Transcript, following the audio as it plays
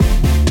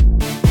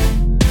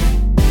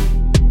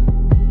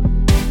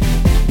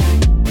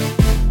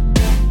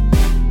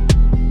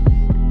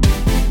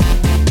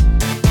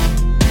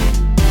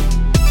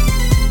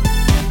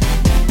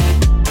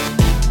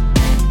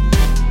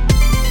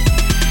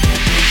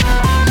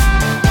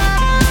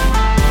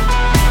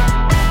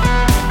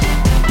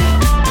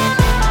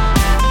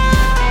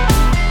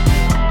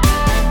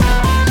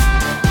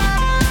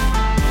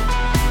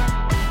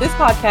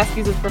podcast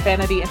uses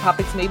profanity and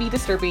topics may be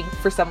disturbing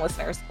for some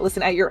listeners.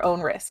 Listen at your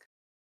own risk.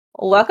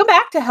 Welcome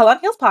back to Hell on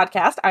Heels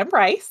podcast. I'm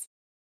Bryce.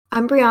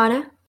 I'm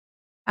Brianna.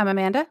 I'm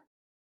Amanda.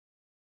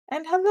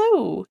 And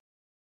hello.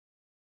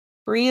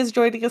 Bree is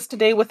joining us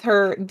today with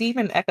her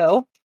demon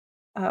echo.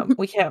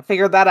 We can't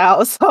figure that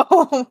out,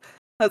 so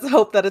let's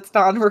hope that it's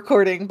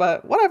non-recording,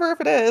 but whatever if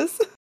it is.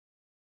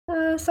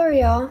 Sorry,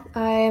 y'all.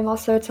 I am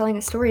also telling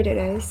a story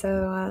today,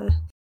 so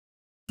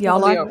y'all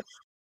like.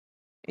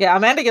 Yeah,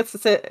 Amanda gets to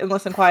sit and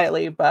listen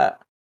quietly,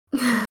 but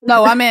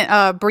no, I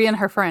meant Bree and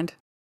her friend,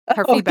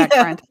 her feedback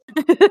friend.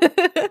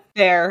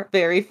 Fair,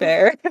 very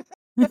fair.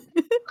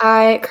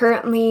 I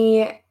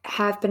currently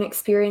have been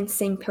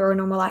experiencing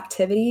paranormal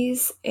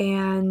activities,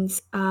 and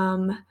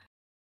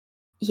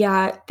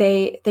yeah,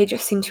 they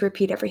just seem to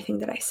repeat everything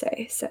that I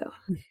say. So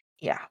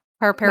yeah,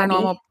 her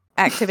paranormal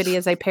activity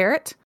is a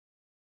parrot.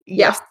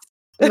 Yes,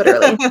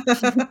 literally.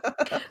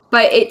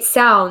 But it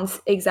sounds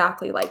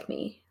exactly like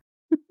me.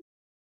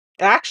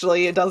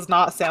 Actually, it does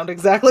not sound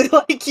exactly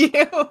like you.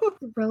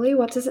 Really?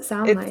 What does it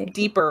sound like? It's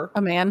deeper.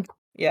 A man.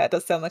 Yeah, it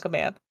does sound like a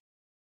man.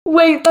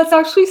 Wait, that's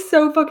actually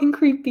so fucking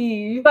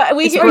creepy. But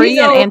it's Bree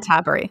and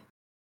anti-Bree.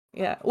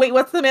 Yeah. Wait,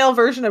 what's the male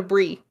version of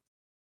Bree?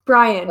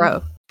 Brian.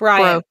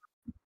 Brian.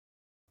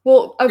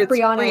 Well, of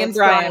Brianna, Bree and it's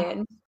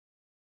Brian.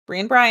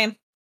 Bree and Brian.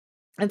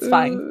 It's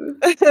fine.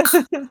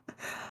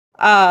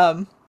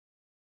 At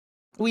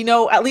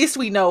least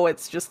we know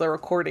it's just the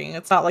recording.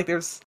 It's not like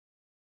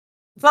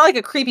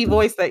a creepy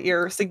voice that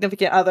your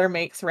significant other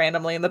makes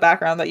randomly in the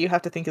background that you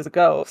have to think is a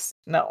ghost.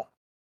 No.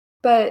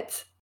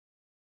 But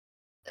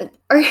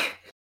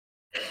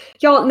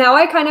y'all, now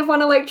I kind of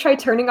want to try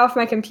turning off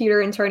my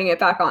computer and turning it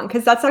back on,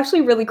 because that's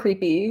actually really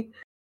creepy.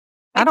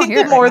 I think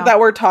the more that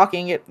we're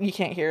talking, you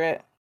can't hear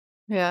it.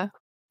 Yeah.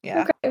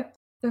 Yeah.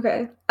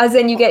 Okay. As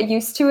in you get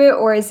used to it,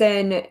 or as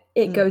in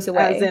it goes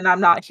away? As in I'm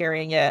not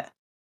hearing it.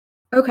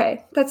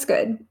 Okay, that's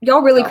good.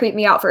 Y'all really creeped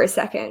me out for a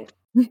second.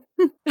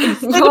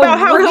 Think about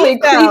how really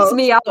we felt. Creeped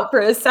me out for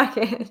a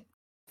second.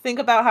 Think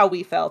about how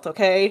we felt,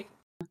 okay?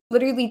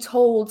 Literally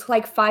told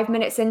 5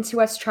 minutes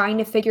into us trying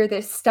to figure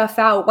this stuff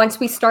out, once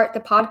we start the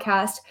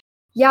podcast,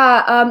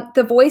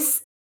 the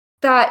voice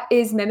that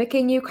is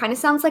mimicking you kind of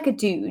sounds like a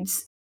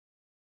dude's.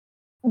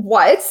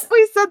 What?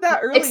 We said that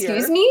earlier.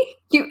 Excuse me?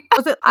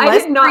 Was it I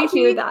did not creepy?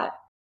 hear that.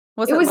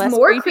 Was it less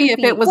more creepy if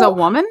it was a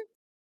woman?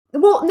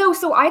 Well, no,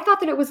 so I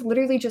thought that it was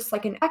literally just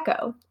like an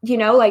echo.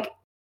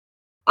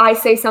 I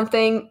say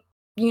something,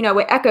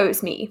 it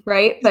echoes me,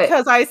 right? But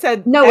because I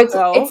said no,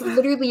 echo. it's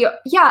literally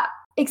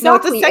exactly. No,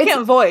 it's a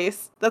second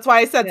voice. That's why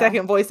I said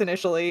second voice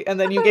initially, and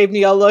then you gave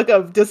me a look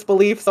of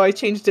disbelief, so I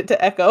changed it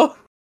to echo.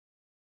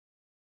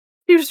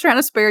 You're just trying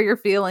to spare your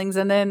feelings,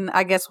 and then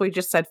I guess we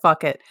just said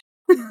fuck it.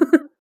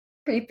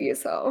 Creepy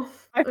as hell.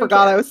 I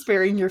forgot I was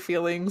sparing your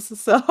feelings,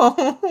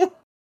 so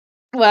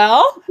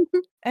well,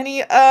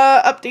 any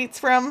updates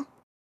from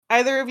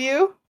either of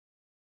you?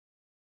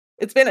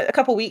 It's been a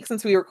couple weeks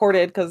since we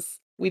recorded because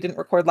we didn't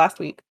record last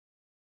week.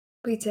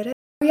 We did it?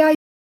 Oh, yeah,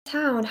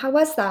 town. How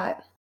was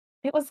that?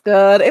 It was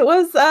good. It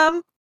was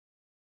an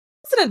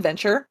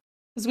adventure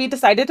because we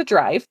decided to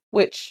drive,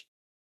 which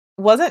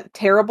wasn't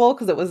terrible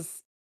because it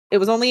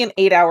was only an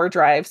 8-hour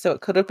drive, so it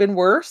could have been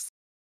worse.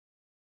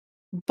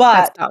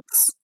 But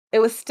it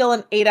was still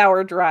an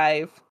 8-hour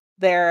drive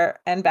there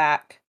and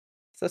back.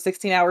 So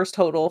 16 hours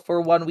total for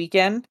one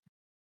weekend.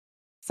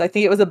 So I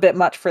think it was a bit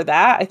much for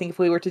that. I think if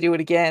we were to do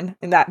it again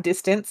in that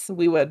distance,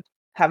 we would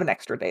have an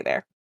extra day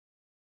there.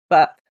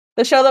 But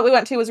the show that we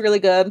went to was really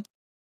good.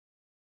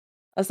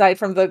 Aside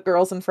from the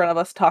girls in front of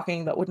us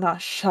talking that would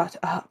not shut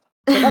up.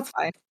 But that's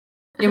fine.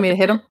 You want me to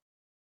hit him?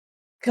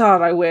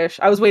 God, I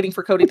wish. I was waiting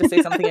for Cody to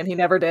say something and he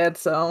never did,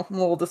 so I'm a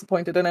little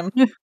disappointed in him.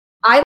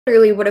 I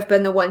literally would have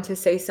been the one to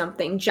say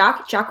something.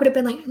 Jack would have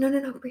been like, no,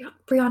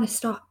 Brianna,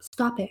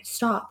 stop it.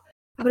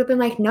 I would have been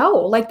like,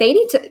 no, they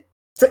need to.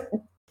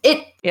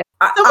 Yeah.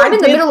 I'm in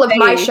the middle of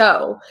my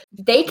show.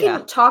 They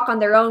can talk on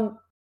their own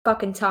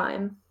fucking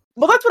time.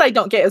 Well, that's what I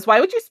don't get is why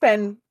would you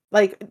spend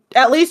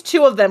at least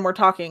two of them were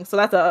talking. So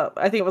that's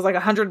I think it was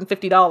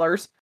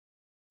 $150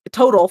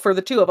 total for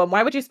the two of them.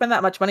 Why would you spend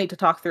that much money to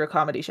talk through a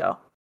comedy show?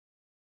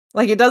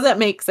 It doesn't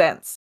make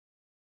sense.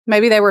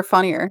 Maybe they were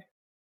funnier.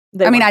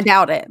 I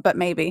doubt it, but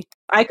maybe.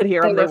 I could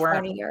hear them. They weren't.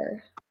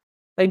 Funnier.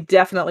 They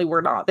definitely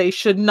were not. They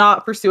should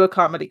not pursue a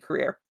comedy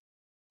career.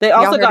 They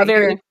also got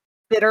very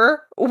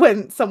bitter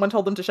when someone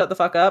told them to shut the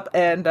fuck up,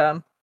 and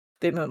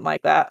they didn't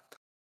like that.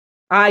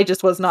 I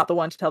just was not the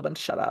one to tell them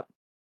to shut up.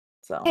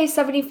 So, hey,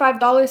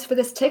 $75 for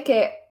this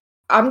ticket.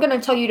 I'm gonna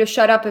tell you to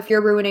shut up if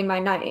you're ruining my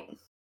night.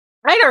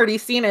 I'd already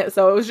seen it,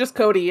 so it was just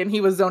Cody, and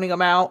he was zoning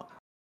them out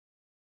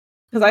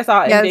because I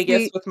saw it in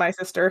Vegas with my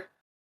sister.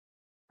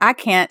 I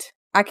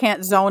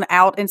can't zone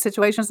out in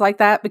situations like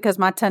that because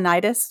my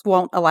tinnitus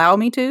won't allow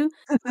me to.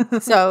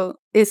 So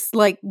it's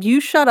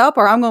you shut up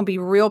or I'm going to be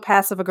real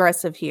passive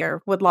aggressive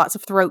here with lots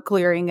of throat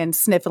clearing and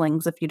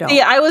snifflings if you don't.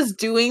 Yeah, I was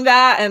doing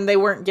that and they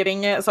weren't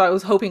getting it. So I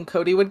was hoping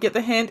Cody would get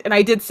the hint. And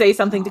I did say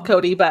something to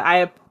Cody, but I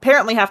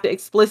apparently have to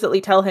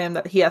explicitly tell him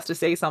that he has to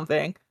say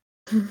something.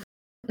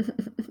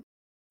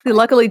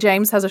 Luckily,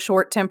 James has a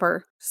short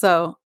temper,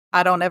 so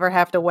I don't ever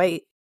have to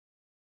wait.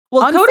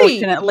 Well, Cody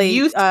Unfortunately,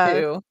 used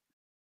to.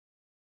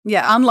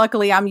 Yeah,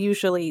 unluckily, I'm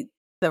usually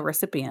the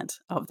recipient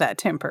of that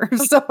temper.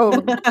 So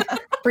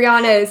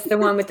Brianna is the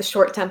one with the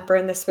short temper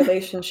in this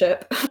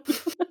relationship.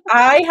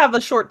 I have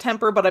a short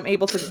temper, but I'm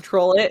able to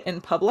control it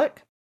in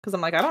public because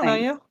I'm like, I don't know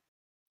Same. you.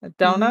 I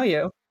don't know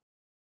you.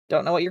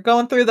 Don't know what you're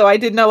going through, though. I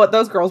did know what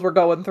those girls were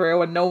going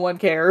through, and no one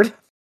cared.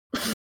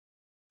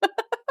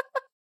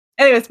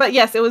 Anyways, but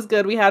yes, it was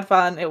good. We had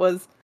fun. It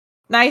was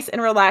nice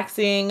and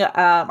relaxing.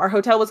 Our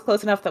hotel was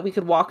close enough that we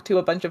could walk to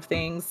a bunch of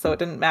things, so it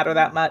didn't matter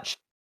that much.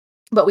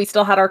 But we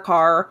still had our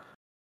car,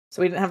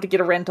 so we didn't have to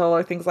get a rental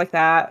or things like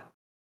that.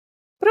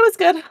 But it was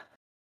good.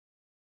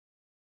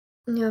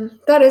 Yeah,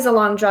 that is a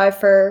long drive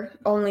for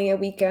only a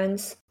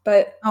weekend,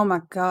 but oh my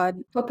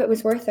God. hope it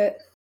was worth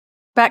it.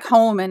 Back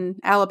home in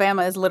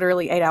Alabama is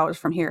literally 8 hours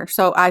from here.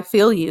 So I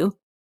feel you.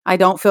 I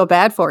don't feel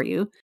bad for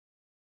you.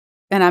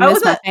 And I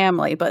miss my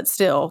family, but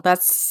still,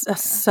 that's a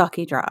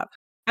sucky drive.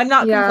 I'm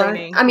not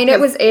complaining. I mean, it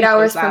was 8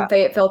 hours from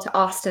Fayetteville to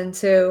Austin,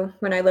 too,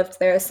 when I lived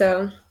there,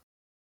 so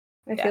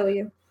I feel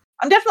you.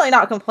 I'm definitely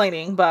not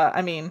complaining, but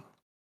I mean,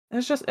 it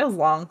was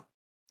long.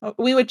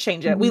 We would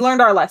change it. We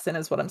learned our lesson,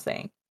 is what I'm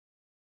saying.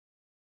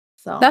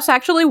 So that's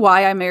actually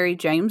why I married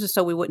James, is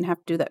so we wouldn't have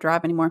to do that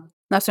drive anymore.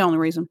 That's the only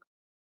reason.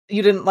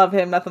 You didn't love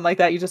him, nothing like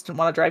that? You just didn't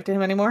want to drive to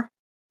him anymore?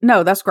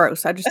 No, that's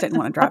gross. I just didn't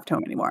want to drive to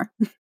him anymore.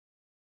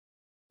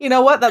 You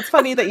know what? That's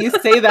funny that you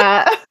say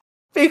that,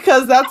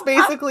 because that's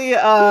basically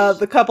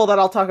the couple that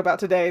I'll talk about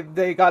today.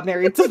 They got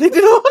married, so they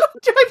didn't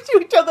want to drive to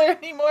each other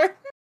anymore.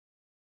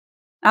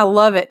 I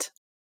love it.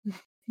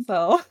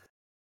 So,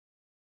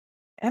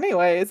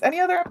 anyways, any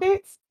other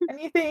updates?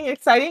 Anything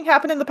exciting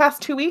happened in the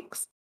past 2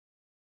 weeks?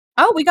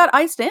 Oh, we got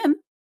iced in.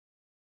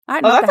 I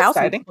hadn't left the house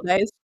in a couple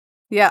days.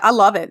 Yeah, I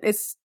love it.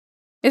 It's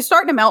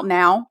starting to melt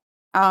now,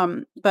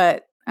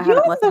 but I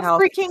haven't left the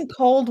house. Freaking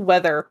cold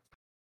weather.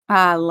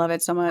 I love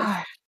it so much.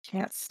 I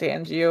can't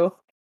stand you.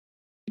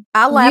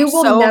 I laughed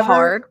so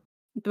hard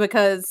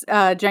because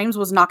James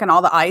was knocking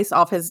all the ice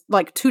off his,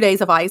 2 days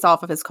of ice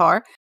off of his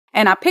car.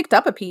 And I picked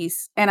up a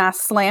piece and I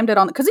slammed it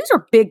on, because these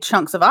are big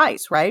chunks of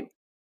ice, right?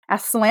 I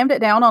slammed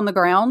it down on the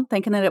ground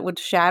thinking that it would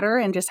shatter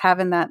and just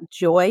having that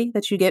joy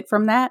that you get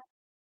from that.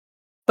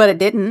 But it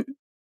didn't.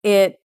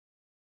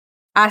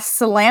 I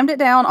slammed it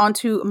down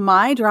onto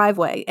my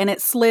driveway and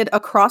it slid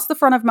across the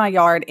front of my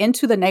yard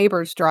into the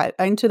neighbor's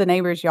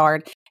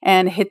yard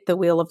and hit the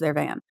wheel of their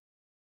van.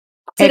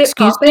 Did it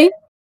pop it?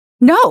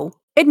 No,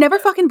 it never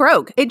fucking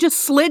broke. It just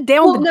slid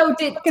down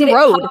did it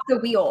road. pop the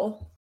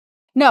wheel?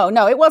 No,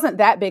 it wasn't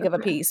that big of a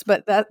piece,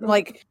 but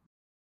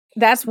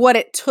that's what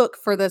it took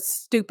for the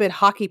stupid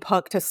hockey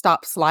puck to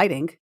stop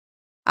sliding.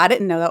 I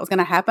didn't know that was going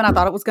to happen. I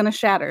thought it was going to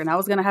shatter and I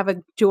was going to have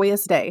a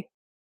joyous day.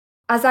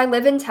 As I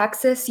live in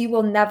Texas, you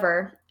will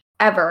never,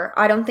 ever,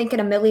 I don't think in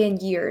a million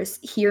years,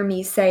 hear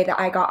me say that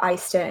I got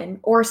iced in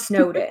or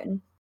snowed in.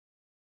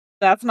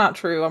 That's not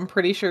true. I'm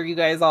pretty sure you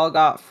guys all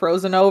got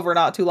frozen over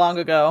not too long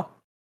ago.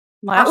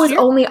 That was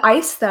only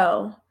ice,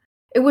 though.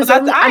 It was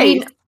only, ice. I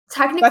mean,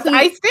 technically. That's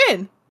iced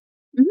in.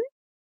 Mm-hmm.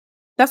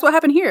 That's what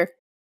happened here.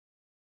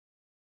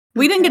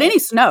 We didn't get any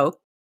snow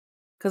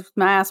because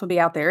my ass would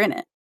be out there in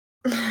it.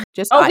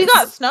 Just ice. We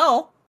got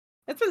snow.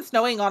 It's been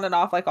snowing on and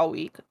off all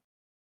week.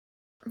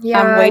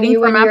 Yeah, I'm waiting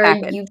for my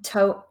package.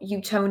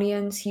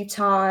 Utonians.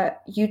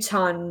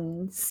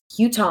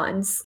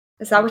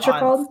 Is that what you're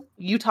called?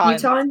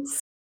 Utons?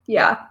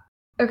 Yeah.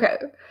 Okay.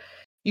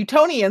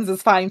 Utonians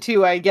is fine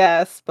too, I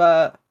guess,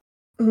 but...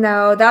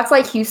 No, that's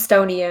like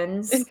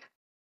Houstonians.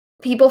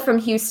 People from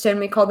Houston,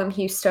 we call them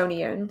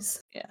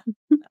Houstonians. Yeah.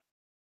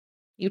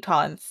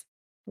 Utons.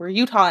 We're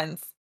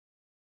Utons.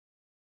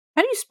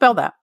 How do you spell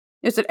that?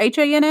 Is it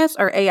H-A-N-S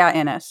or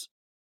A-I-N-S?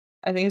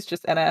 I think it's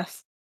just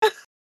N-S.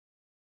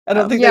 I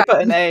don't think they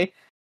put an A.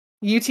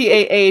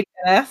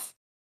 U-T-A-H-N-S?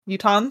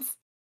 Utons?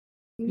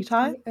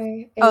 Utah?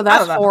 Oh,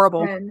 that's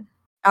horrible.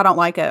 I don't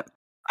like it.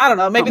 I don't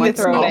know. Maybe they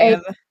throw an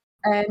A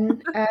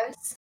in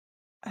N-S?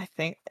 I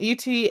think.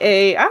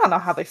 U-T-A... I don't know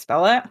how they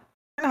spell it. I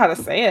don't know how to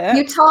say it.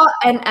 Utah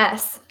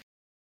N-S.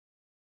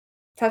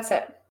 That's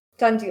it.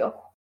 Done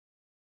deal.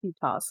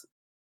 Utahs.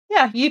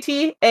 Yeah,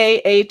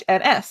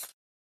 U-T-A-H-N-S.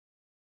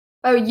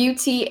 Oh,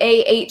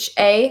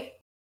 U-T-A-H-A?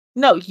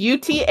 No,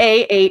 U-T-A-H-N-S.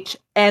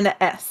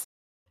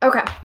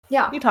 Okay,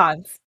 yeah.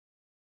 Utahns.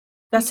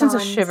 That sends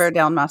a shiver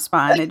down my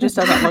spine. It just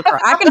doesn't look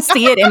right. I can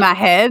see it in my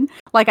head.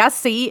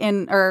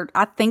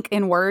 I think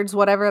in words,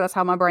 whatever. That's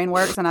how my brain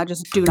works, and I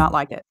just do not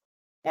like it.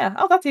 Yeah.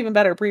 Oh, that's even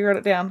better. Bree wrote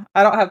it down.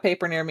 I don't have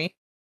paper near me.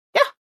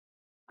 Yeah.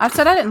 I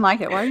said I didn't like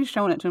it. Why are you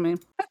showing it to me?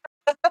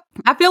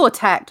 I feel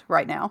attacked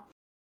right now.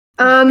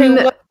 Feel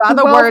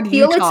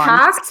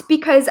attacked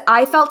because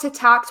I felt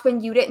attacked when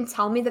you didn't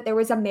tell me that there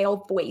was a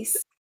male voice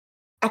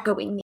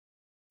echoing me.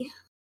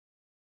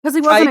 Because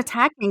he wasn't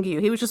attacking you.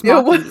 He was just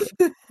mocking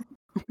you.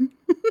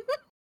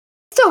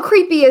 Still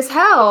creepy as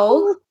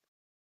hell.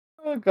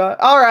 Oh god.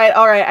 All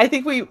right. I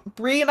think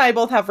Bree and I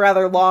both have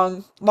rather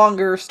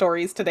longer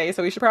stories today,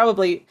 so we should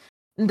probably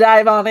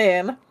dive on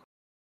in.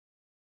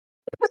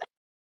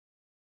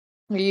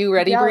 Are you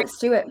ready, Yeah, Brie? let's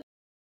do it.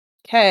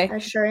 Okay. I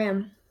sure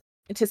am.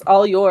 It is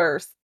all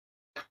yours.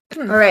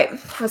 All right,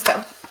 let's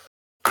go.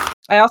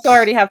 I also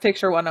already have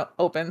picture 1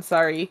 open.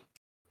 Sorry.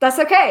 That's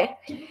okay.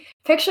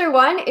 Picture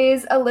 1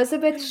 is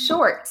Elizabeth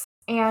Short,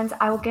 and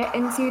I will get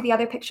into the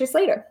other pictures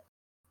later.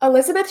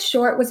 Elizabeth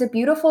Short was a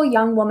beautiful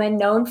young woman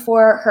known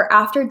for her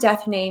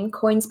after-death name,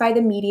 coined by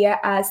the media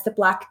as the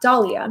Black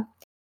Dahlia.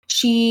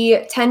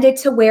 She tended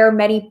to wear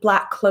many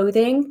black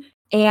clothing,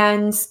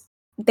 and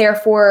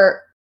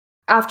therefore,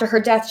 after her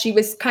death, she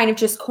was kind of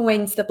just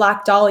coined the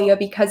Black Dahlia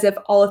because of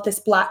all of this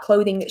black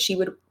clothing that she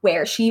would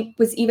wear. She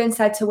was even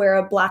said to wear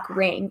a black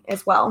ring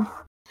as well.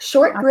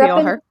 Short grew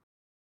up in... her.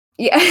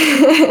 Yeah,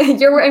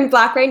 you're wearing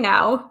black right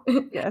now.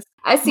 Yes.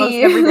 I see Most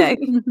you. every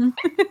day.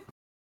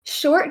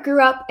 Short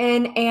grew up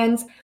in, and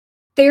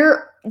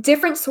there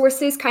different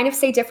sources kind of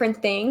say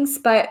different things,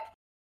 but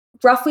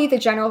roughly the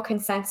general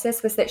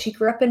consensus was that she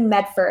grew up in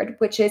Medford,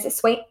 which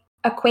is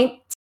a quaint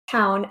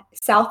town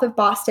south of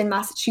Boston,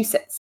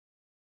 Massachusetts.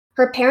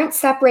 Her parents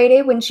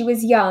separated when she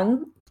was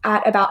young,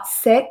 at about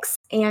 6,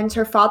 and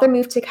her father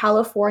moved to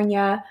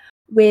California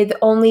with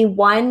only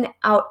 1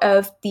 out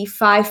of the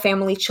 5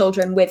 family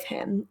children with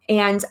him.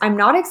 And I'm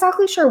not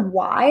exactly sure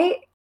why.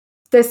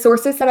 The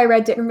sources that I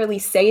read didn't really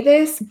say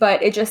this,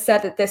 but it just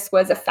said that this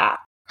was a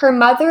fact. Her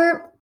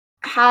mother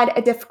had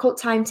a difficult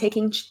time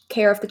taking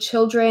care of the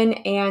children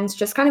and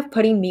just kind of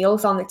putting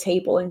meals on the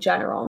table in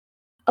general.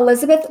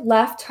 Elizabeth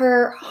left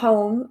her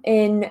home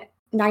in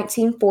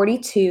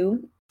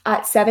 1942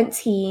 at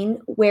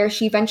 17, where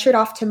she ventured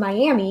off to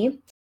Miami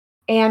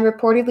and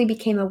reportedly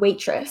became a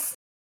waitress.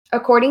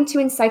 According to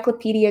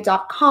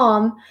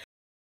encyclopedia.com,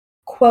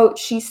 quote,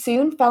 she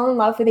soon fell in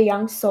love with a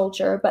young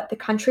soldier, but the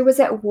country was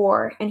at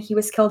war and he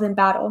was killed in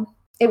battle.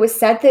 It was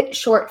said that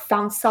Short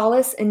found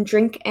solace in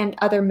drink and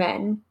other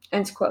men,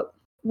 end quote.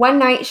 One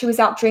night she was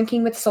out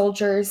drinking with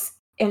soldiers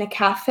in a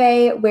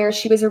cafe where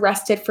she was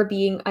arrested for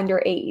being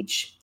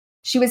underage.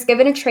 She was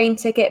given a train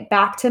ticket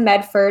back to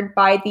Medford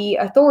by the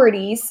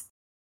authorities,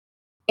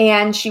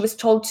 and she was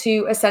told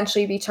to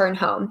essentially return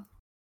home.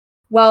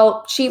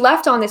 Well, she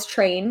left on this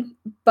train,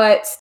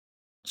 but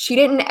she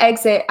didn't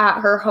exit at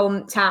her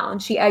hometown.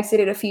 She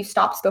exited a few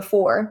stops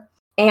before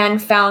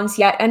and found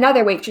yet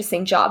another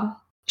waitressing job.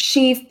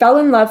 She fell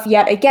in love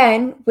yet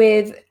again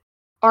with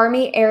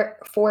Army Air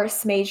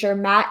Force Major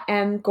Matt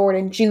M.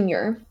 Gordon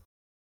Jr.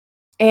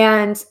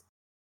 And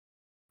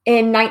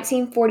in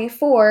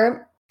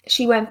 1944,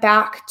 she went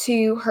back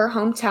to her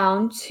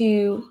hometown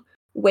to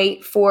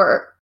wait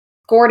for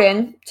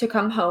Gordon to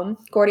come home,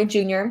 Gordon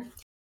Jr.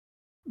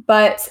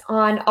 But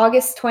on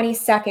August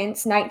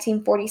 22nd,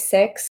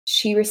 1946,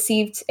 she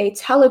received a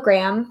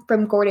telegram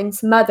from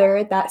Gordon's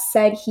mother that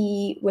said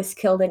he was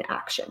killed in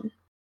action.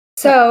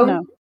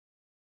 So,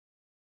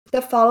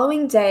 The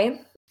following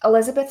day,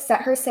 Elizabeth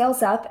set her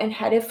sails up and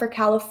headed for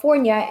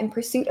California in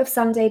pursuit of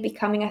someday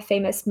becoming a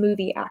famous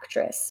movie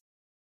actress.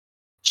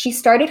 She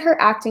started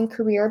her acting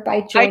career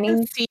by joining... I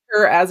can see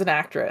her as an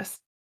actress.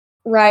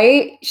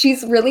 Right?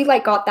 She's really,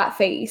 got that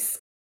face.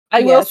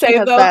 I will say,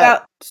 though,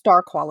 that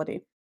star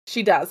quality.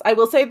 She does. I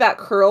will say that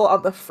curl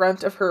on the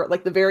front of her,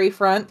 the very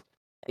front,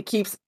 it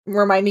keeps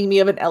reminding me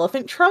of an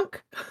elephant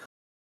trunk.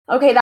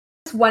 Okay,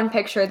 that's one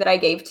picture that I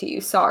gave to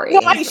you. Sorry.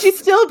 No, she's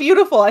still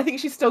beautiful. I think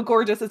she's still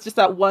gorgeous. It's just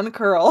that one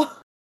curl.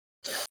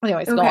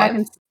 Anyways, okay. Go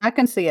on. I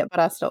can see it, but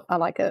I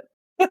like it.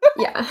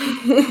 Yeah. I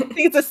think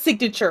it's a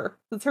signature.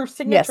 It's her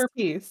signature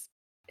piece.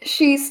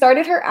 She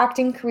started her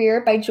acting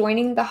career by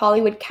joining the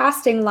Hollywood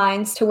casting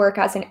lines to work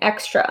as an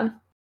extra.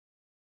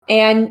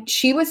 And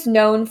she was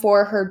known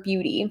for her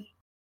beauty.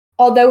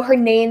 Although her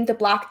name, the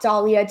Black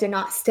Dahlia, did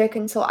not stick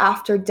until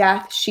after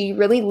death, she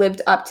really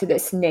lived up to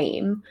this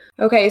name.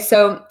 Okay,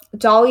 so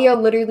Dahlia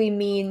literally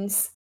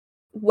means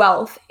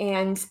wealth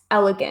and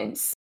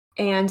elegance,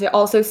 and it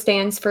also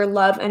stands for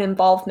love and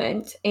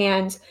involvement.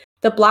 And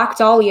the Black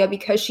Dahlia,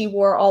 because she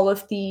wore all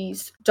of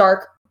these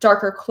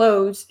darker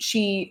clothes,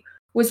 she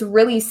was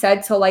really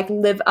said to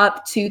live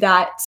up to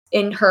that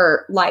in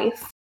her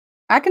life.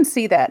 I can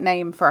see that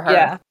name for her.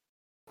 Yeah.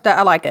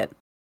 I like it.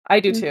 I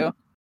do too.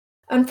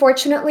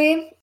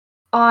 Unfortunately,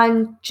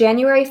 on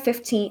January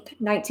 15th,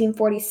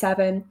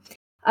 1947,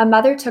 a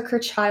mother took her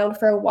child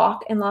for a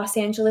walk in Los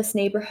Angeles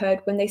neighborhood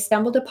when they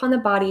stumbled upon the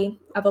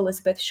body of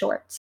Elizabeth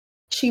Short.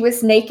 She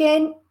was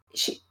naked.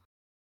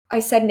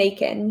 I said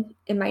naked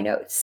in my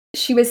notes.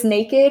 She was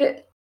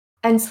naked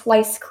and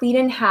sliced clean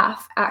in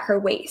half at her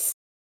waist.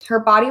 Her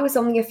body was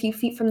only a few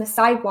feet from the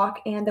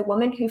sidewalk, and the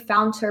woman who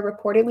found her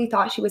reportedly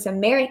thought she was a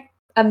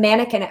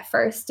mannequin at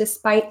first,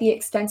 despite the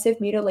extensive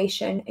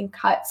mutilation and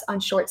cuts on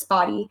Short's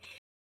body.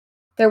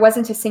 There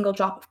wasn't a single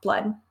drop of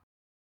blood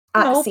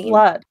at the scene.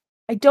 Blood.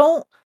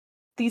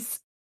 These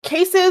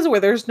cases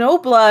where there's no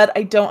blood,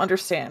 I don't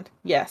understand.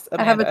 Yes,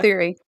 Amanda. I have a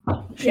theory.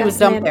 She was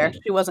dumped there.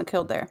 She wasn't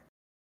killed there.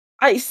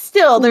 There's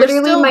literally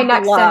still my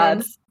blood.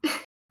 next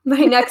sentence. My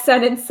next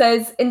sentence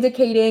says,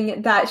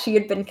 indicating that she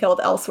had been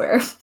killed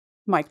elsewhere.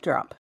 Mic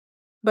drop.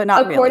 But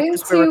not According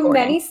really, to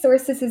many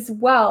sources as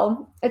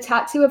well, a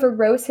tattoo of a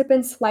rose had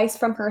been sliced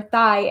from her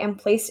thigh and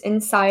placed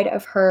inside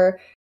of her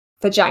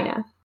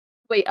vagina.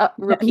 Wait,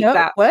 repeat No,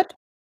 that. what?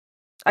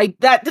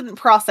 That didn't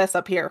process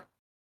up here.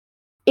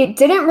 It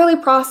didn't really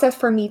process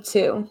for me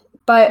too, It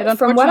but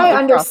from what I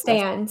unfortunately processed.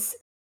 understand,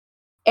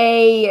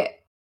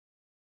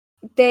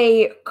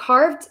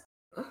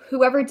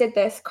 whoever did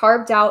this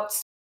carved out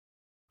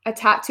a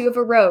tattoo of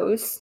a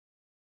rose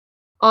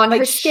on Like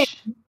her skin.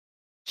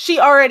 she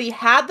already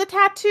had the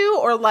tattoo,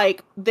 or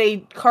like they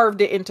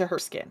carved it into her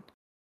skin?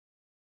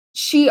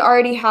 She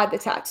already had the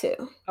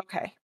tattoo.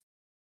 Okay.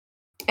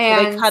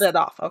 And so they cut it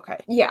off. Okay.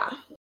 yeah.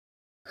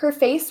 Her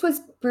face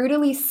was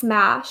brutally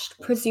smashed,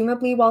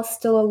 presumably while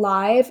still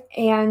alive,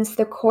 and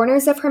the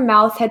corners of her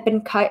mouth had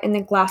been cut in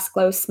the glass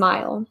glow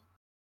smile.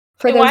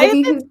 For Hey, those why of is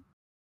you this- who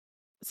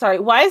Sorry,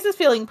 why is this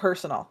feeling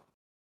personal?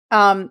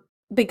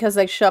 Because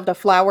they shoved a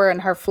flower in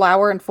her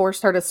flower and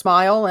forced her to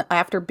smile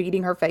after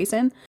beating her face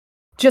in.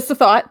 Just a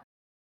thought.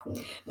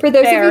 For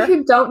those of Fair. you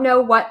who don't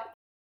know what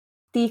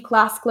the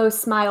glass glow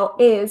smile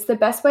is, the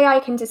best way I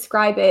can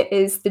describe it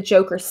is the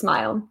Joker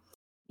smile.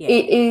 Yeah.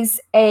 It is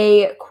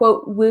a,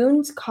 quote,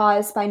 wound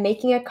caused by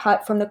making a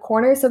cut from the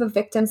corners of a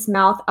victim's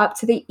mouth up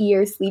to the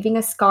ears, leaving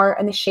a scar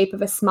in the shape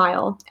of a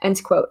smile,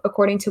 end quote,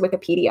 according to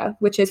Wikipedia,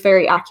 which is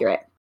very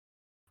accurate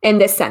in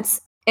this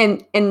sense,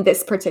 in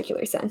this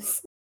particular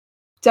sense.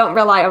 Don't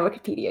rely on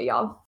Wikipedia,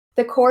 y'all.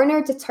 The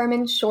coroner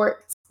determined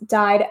Shorts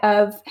died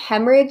of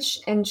hemorrhage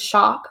and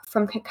shock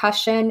from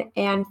concussion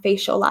and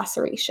facial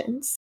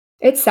lacerations.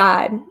 It's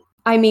sad.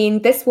 I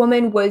mean, this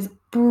woman was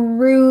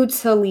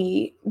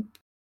brutally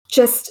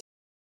just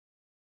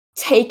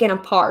taken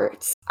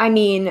apart. I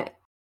mean,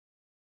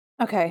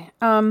 Okay.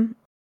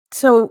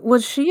 So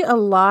was she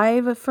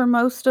alive for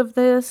most of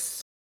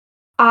this?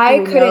 I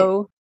Do we couldn't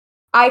know?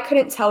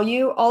 tell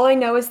you. All I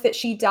know is that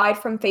she died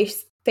from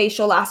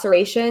facial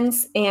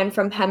lacerations and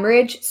from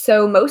hemorrhage,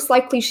 so most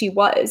likely she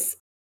was.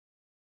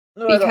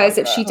 No, I don't Because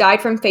like if she that.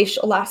 died from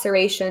facial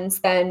lacerations,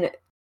 then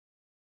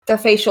the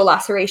facial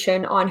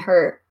laceration on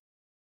her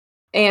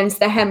and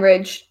the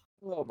hemorrhage.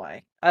 Oh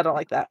my, I don't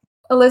like that.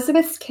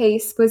 Elizabeth's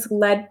case was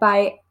led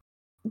by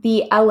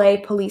the LA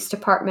Police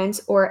Department,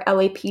 or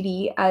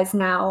LAPD as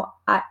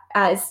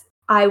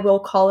I will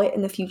call it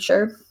in the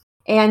future,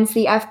 and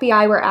the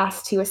FBI were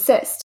asked to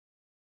assist.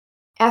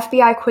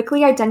 FBI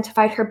quickly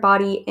identified her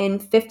body in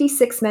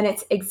 56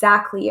 minutes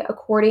exactly,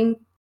 according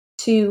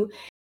to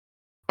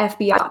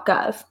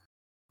FBI.gov.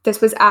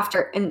 This was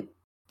after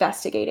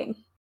investigating.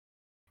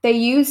 They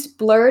used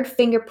blurred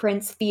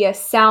fingerprints via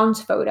sound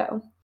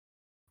photo.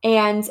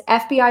 And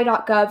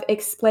FBI.gov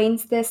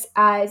explains this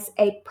as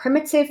a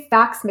primitive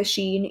fax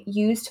machine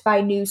used by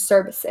news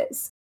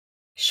services.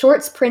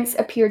 Short's prints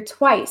appeared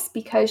twice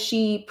because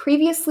she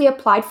previously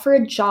applied for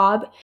a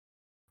job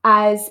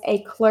as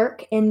a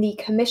clerk in the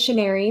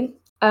commissary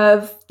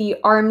of the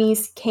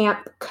Army's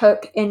Camp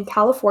Cook in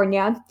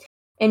California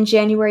in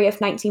January of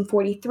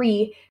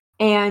 1943,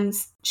 and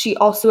she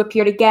also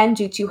appeared again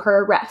due to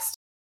her arrest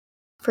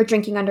for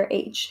drinking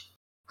underage.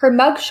 Her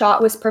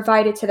mugshot was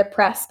provided to the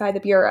press by the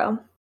Bureau,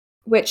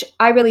 which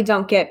I really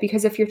don't get,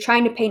 because if you're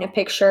trying to paint a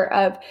picture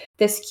of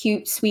this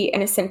cute, sweet,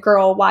 innocent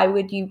girl, why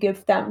would you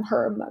give them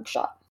her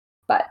mugshot?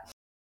 But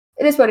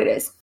it is what it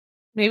is.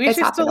 Maybe It's she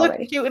still happened looked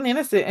already. cute and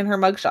innocent in her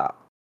mugshot.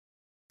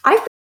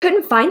 I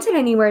couldn't find it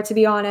anywhere, to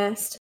be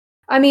honest.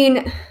 I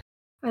mean,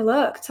 I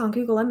looked on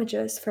Google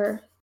Images for...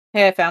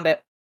 Hey, I found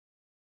it.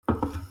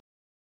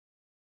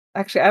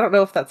 Actually, I don't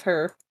know if that's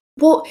her.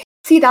 Well,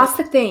 see, that's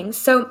the thing.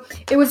 So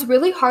it was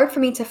really hard for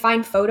me to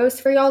find photos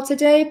for y'all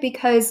today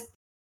because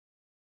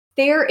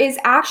there is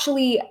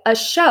actually a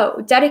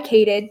show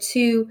dedicated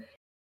to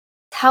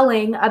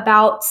telling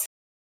about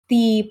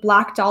the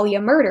Black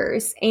Dahlia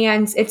murders,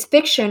 and it's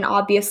fiction,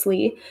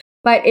 obviously,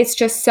 but it's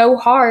just so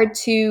hard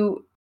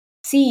to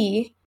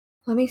see.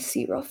 Let me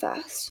see real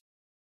fast.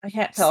 I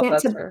can't tell if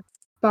that's Santa her.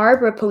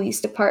 Barbara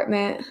Police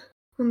Department.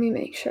 Let me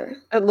make sure.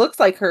 It looks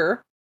like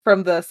her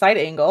from the side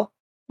angle.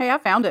 Hey, I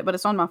found it, but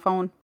it's on my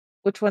phone.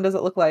 Which one does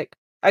it look like?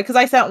 Because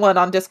I sent one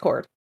on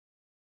Discord.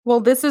 Well,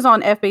 this is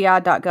on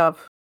FBI.gov.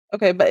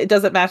 Okay, but it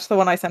doesn't match the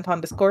one I sent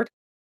on Discord.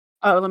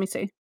 Oh, let me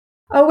see.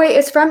 Oh, wait,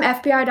 it's from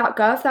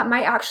FBI.gov. That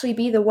might actually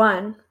be the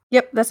one.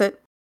 Yep, that's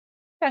it.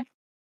 Okay.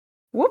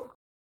 Whoop.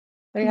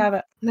 There you have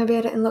it. Maybe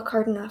I didn't look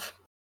hard enough.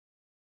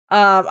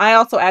 I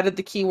also added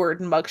the keyword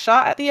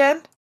mugshot at the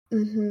end.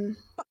 Mm-hmm.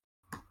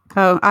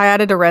 Oh, I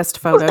added arrest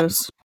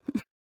photos.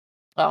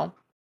 Oh,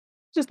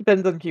 just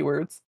depends on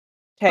keywords.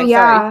 Okay,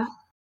 Yeah.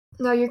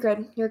 No, you're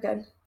good. You're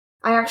good.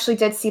 I actually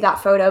did see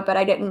that photo, but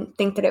I didn't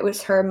think that it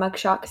was her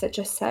mugshot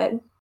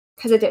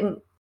because it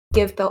didn't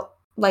give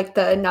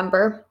the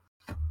number.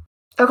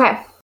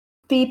 Okay.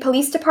 The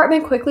police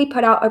department quickly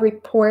put out a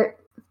report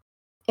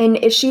in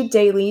Issue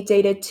Daily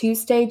dated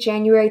Tuesday,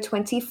 January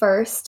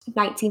 21st,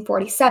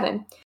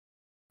 1947.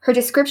 Her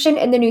description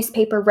in the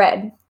newspaper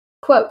read,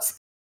 quote,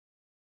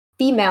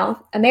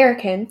 female,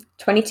 American,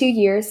 22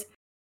 years,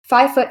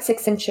 5 foot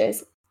 6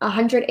 inches,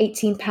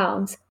 118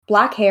 pounds,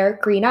 black hair,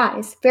 green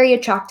eyes, very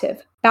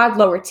attractive, bad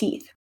lower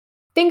teeth.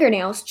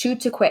 Fingernails chewed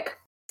to quick.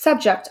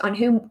 Subject on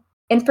whom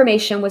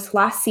information was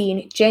last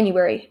seen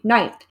January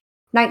 9th,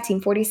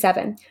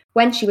 1947,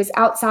 when she was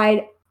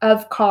outside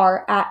of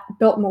car at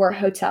Biltmore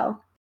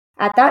Hotel.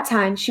 At that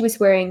time, she was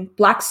wearing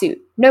black suit,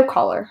 no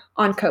collar,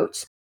 on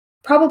coat,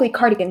 probably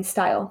cardigan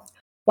style,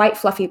 white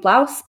fluffy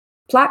blouse,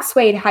 black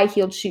suede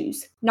high-heeled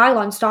shoes,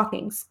 nylon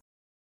stockings,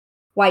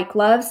 white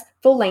gloves,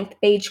 full-length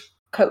beige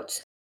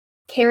coat,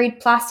 carried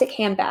plastic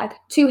handbag,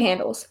 2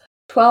 handles,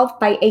 12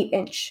 by 8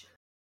 inch,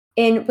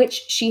 in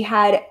which she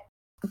had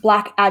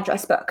black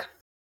address book.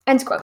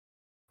 End quote.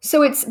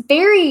 So it's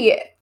the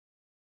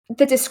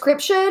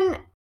description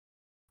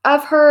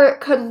of her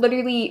could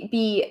literally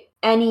be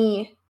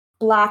any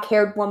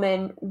black-haired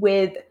woman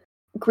with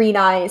green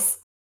eyes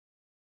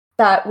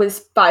that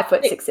was 5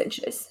 foot 6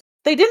 inches.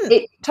 They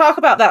didn't talk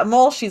about that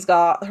mole she's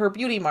got, her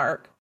beauty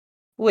mark,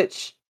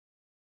 which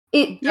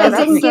it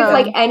didn't give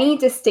like any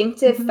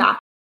distinctive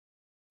fact.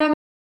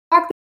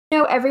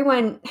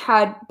 Everyone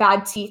had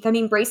bad teeth. I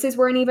mean, braces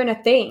weren't even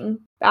a thing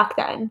back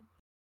then.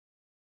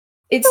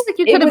 It's like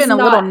you could have been a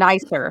little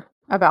nicer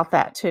about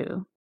that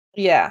too.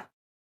 Yeah.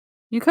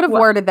 You could have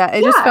worded that.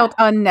 It just felt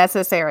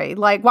unnecessary.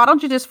 Like, why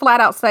don't you just flat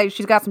out say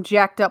she's got some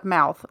jacked up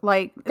mouth?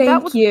 Like,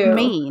 that was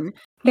mean.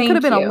 You could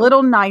have been a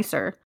little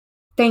nicer.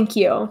 Thank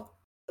you.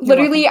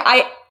 Literally,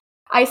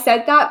 I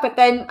said that, but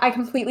then I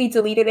completely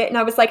deleted it, and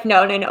I was like,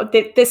 no.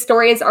 This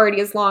story is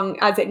already as long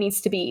as it needs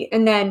to be.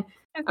 And then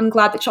I'm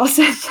glad that y'all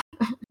said that.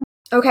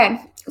 Okay,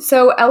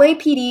 so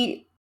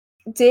LAPD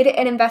did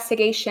an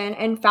investigation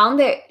and found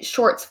that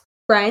Short's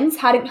friends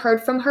hadn't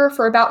heard from her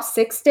for about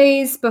 6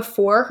 days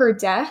before her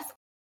death,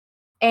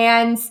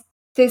 and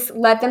this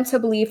led them to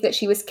believe that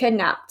she was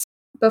kidnapped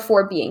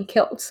before being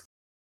killed.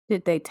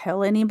 Did they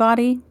tell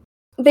anybody?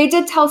 They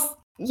did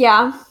tell,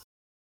 yeah,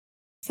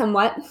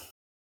 somewhat.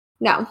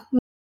 No,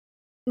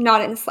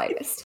 not in the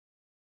slightest.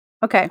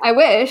 Okay. I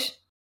wish.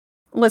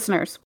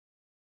 Listeners,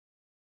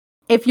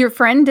 if your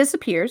friend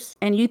disappears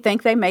and you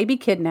think they may be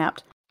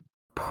kidnapped,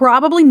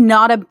 probably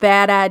not a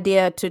bad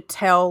idea to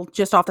tell,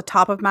 just off the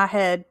top of my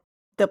head,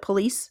 the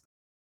police.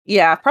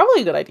 Yeah,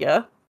 probably a good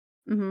idea.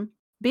 Mm-hmm.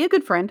 Be a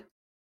good friend.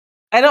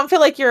 I don't feel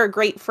like you're a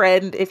great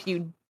friend if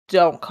you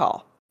don't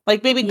call.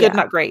 Like, maybe good,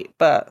 not great,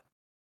 but...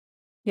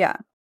 Yeah.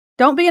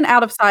 Don't be an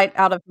out of sight,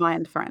 out of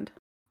mind friend.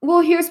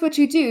 Well, here's what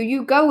you do.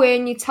 You go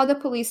in, you tell the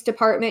police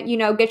department,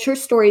 get your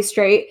story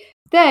straight,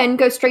 then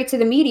go straight to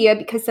the media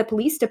because the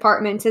police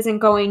department isn't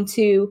going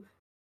to,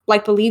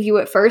 believe you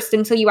at first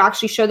until you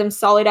actually show them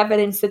solid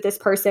evidence that this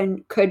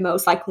person could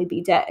most likely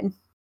be dead.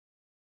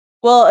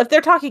 Well, if they're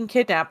talking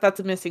kidnap, that's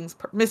a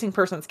missing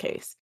persons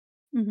case,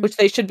 which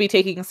they should be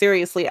taking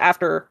seriously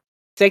after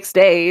 6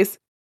 days.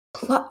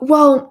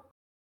 Well,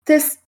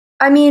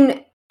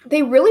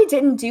 they really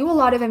didn't do a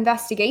lot of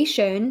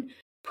investigation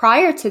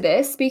prior to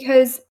this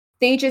because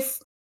they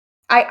just,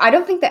 I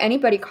don't think that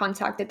anybody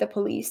contacted the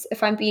police,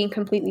 if I'm being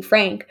completely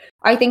frank.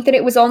 I think that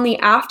it was only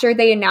after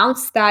they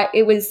announced that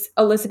it was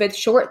Elizabeth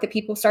Short that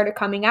people started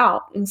coming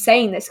out and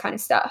saying this kind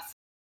of stuff.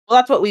 Well,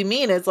 that's what we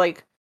mean is,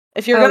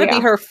 if you're going to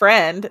be her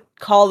friend,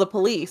 call the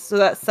police so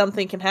that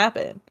something can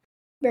happen.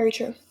 Very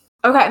true.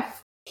 Okay,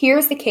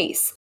 here's the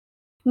case.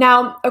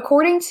 Now,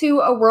 according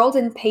to A World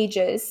in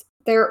Pages,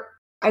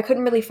 I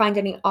couldn't really find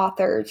any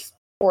authors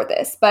for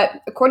this,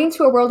 but according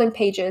to A World in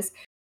Pages,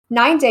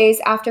 9 days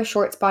after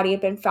Short's body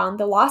had been found,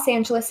 the Los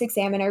Angeles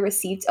Examiner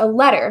received a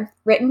letter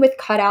written with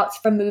cutouts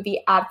from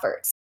movie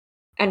adverts.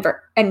 End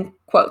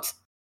quote.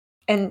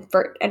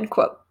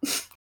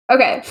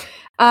 Okay.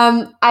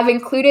 I've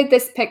included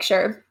this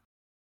picture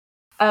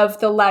of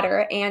the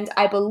letter, and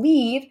I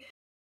believe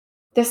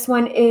this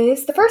one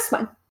is the first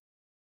one.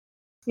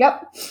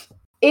 Yep.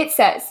 It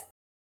says,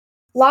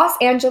 Los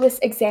Angeles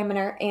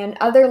Examiner and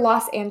other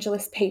Los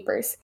Angeles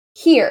papers.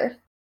 Here, !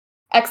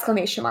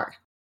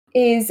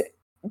 Is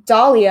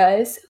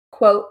Dahlia's,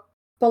 quote,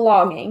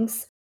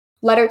 belongings,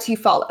 letter to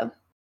follow,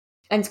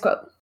 end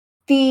quote.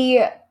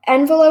 The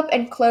envelope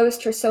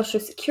enclosed her social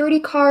security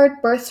card,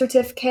 birth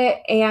certificate,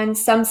 and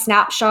some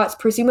snapshots,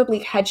 presumably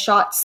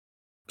headshots,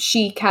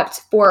 she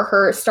kept for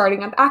her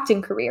starting up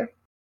acting career.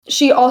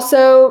 It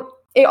also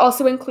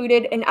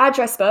included an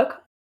address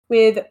book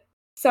with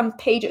some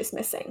pages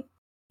missing,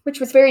 which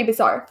was very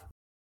bizarre.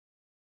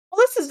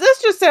 Well,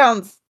 this just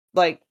sounds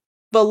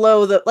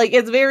below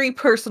it's very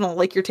personal.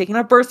 Like, you're taking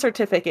a birth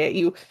certificate.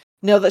 You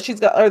know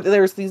that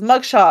there's these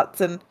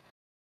mugshots, and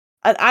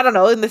I don't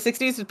know. In the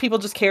 60s, did people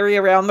just carry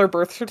around their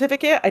birth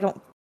certificate? I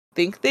don't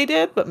think they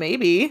did, but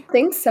maybe. I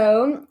think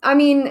so. I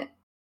mean,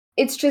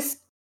 it's just,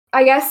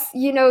 I guess,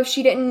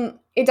 she didn't.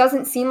 It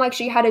doesn't seem like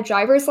she had a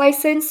driver's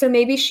license, so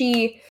maybe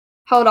she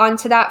held on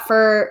to that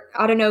for,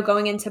 I don't know,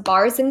 going into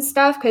bars and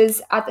stuff,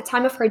 because at the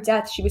time of her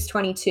death, she was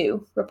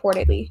 22,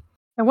 reportedly.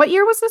 And what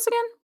year was this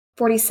again?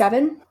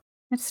 47.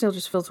 It still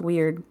just feels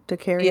weird to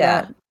carry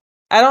that.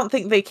 I don't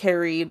think they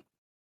carried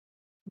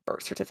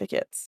birth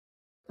certificates.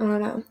 I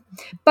don't know.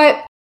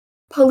 But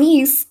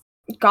police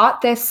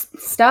got this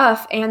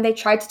stuff and they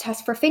tried to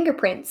test for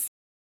fingerprints.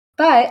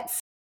 But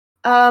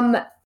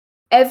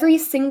every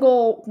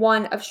single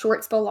one of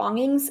Short's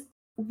belongings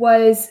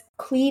was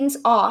cleaned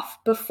off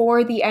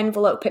before the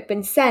envelope had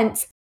been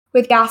sent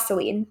with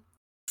gasoline.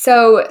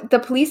 So the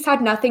police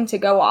had nothing to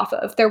go off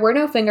of. There were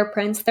no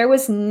fingerprints. There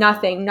was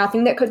nothing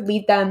that could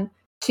lead them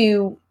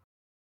to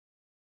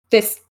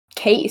this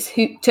case,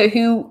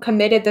 who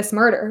committed this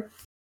murder.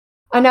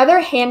 Another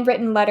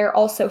handwritten letter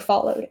also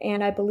followed,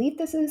 and I believe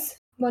this is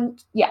one.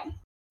 Yeah.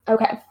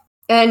 Okay.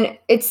 And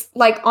it's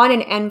like on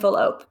an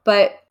envelope,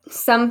 but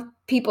some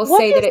people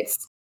say that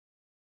it's.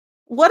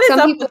 What is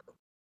up with?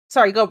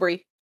 Sorry, go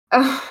Bree.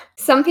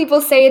 Some people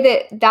say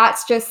that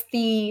that's just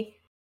the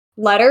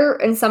letter,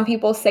 and some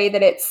people say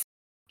that it's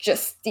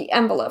just the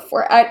envelope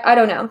for it. I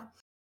don't know.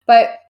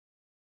 But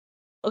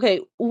okay,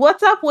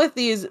 what's up with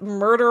these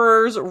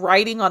murderers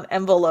writing on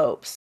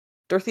envelopes?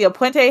 Dorothea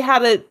Puente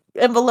had an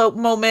envelope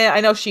moment.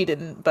 I know she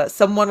didn't, but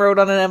someone wrote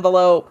on an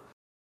envelope.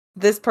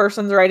 This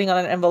person's writing on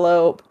an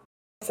envelope.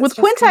 With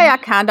Puente, I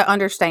kind of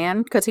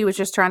understand, because he was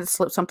just trying to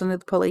slip something to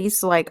the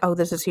police, like, oh,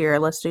 this is here,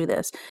 let's do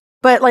this.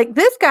 But, like,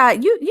 this guy,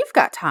 you've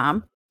got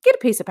time. Get a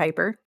piece of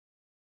paper.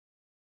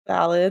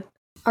 Valid.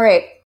 All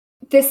right.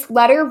 This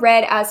letter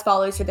read as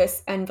follows, or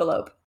this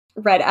envelope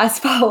read as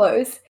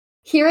follows.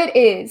 Here it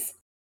is.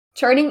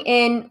 Turning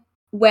in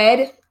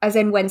Wed, as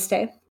in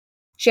Wednesday,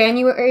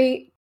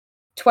 January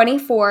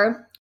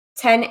 24,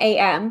 10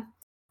 a.m.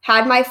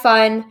 Had my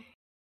fun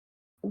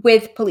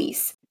with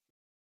police.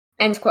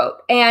 End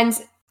quote. And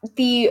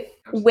the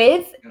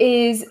with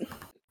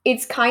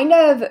it's kind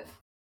of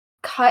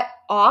cut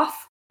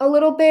off a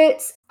little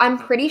bit. I'm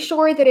pretty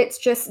sure that it's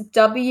just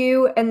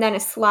W and then a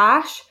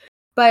slash,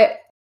 but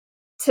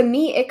to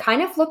me, it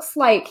kind of looks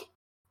like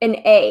an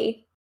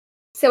A.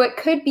 So it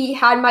could be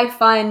had my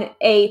fun,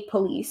 A,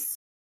 police.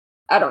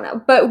 I don't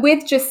know. But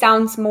with just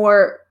sounds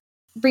more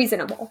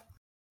reasonable.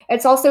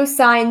 It's also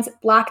signed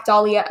Black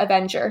Dahlia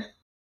Avenger.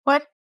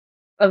 What?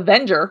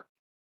 Avenger?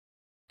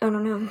 I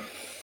don't know.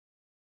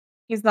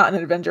 He's not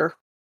an Avenger.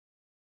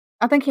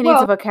 I think he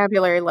needs a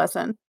vocabulary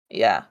lesson.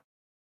 Yeah.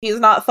 He's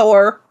not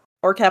Thor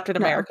or Captain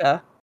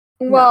America.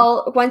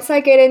 Well, once I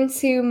get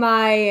into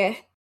my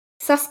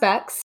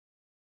suspects,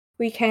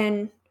 we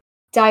can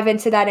dive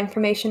into that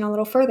information a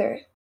little further.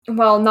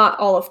 Well, not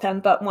all of them,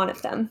 but one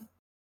of them.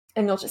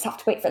 And you'll just have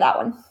to wait for that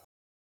one.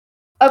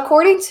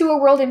 According to A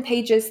World in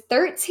Pages,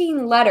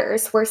 13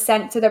 letters were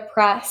sent to the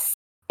press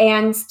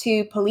and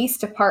to police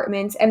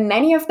departments, and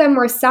many of them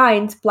were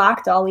signed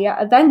Black Dahlia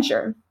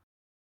Avenger.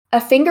 A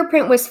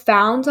fingerprint was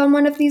found on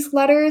one of these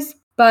letters,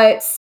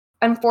 but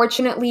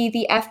unfortunately,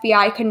 the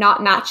FBI could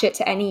not match it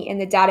to any in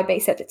the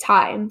database at the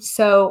time.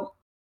 So,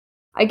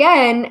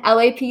 again,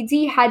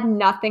 LAPD had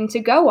nothing to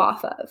go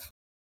off of.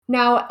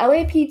 Now,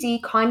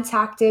 LAPD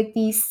contacted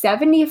the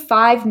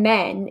 75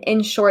 men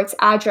in Short's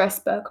address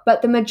book,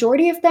 but the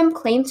majority of them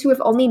claimed to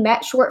have only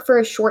met Short for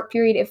a short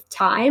period of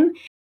time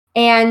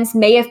and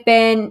may have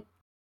been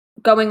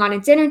going on a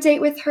dinner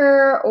date with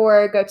her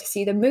or go to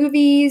see the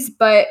movies,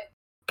 but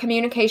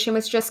communication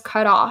was just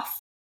cut off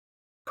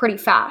pretty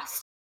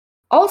fast.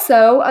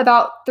 Also,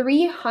 about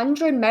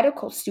 300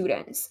 medical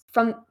students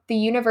from the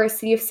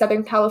University of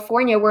Southern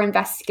California were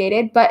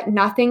investigated, but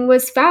nothing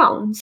was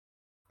found.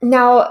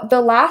 Now,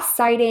 the last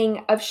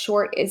sighting of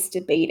Short is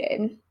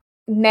debated.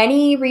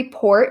 Many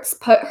reports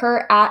put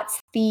her at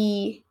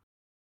the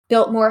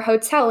Biltmore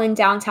Hotel in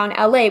downtown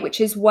LA, which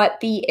is what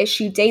the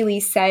Issue Daily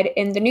said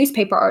in the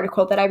newspaper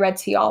article that I read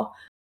to y'all.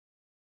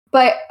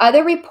 But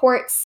other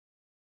reports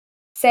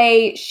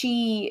say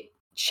she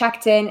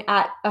checked in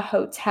at a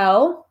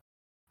hotel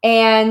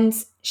and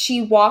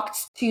she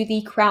walked to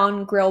the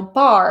Crown Grill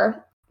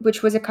bar,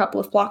 which was a couple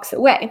of blocks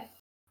away.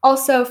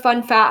 Also,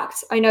 fun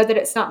fact, I know that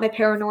it's not my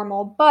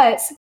paranormal,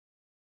 but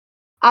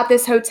at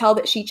this hotel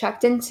that she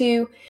checked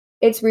into,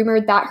 it's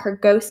rumored that her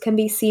ghost can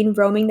be seen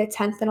roaming the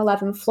 10th and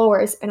 11th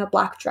floors in a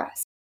black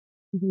dress.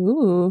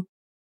 Ooh.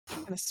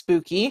 Kind of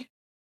spooky. I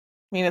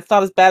mean, it's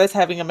not as bad as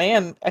having a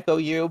man echo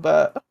you,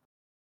 but...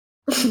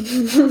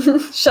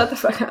 Shut the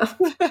fuck up.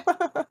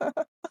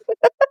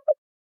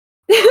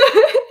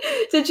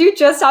 Did you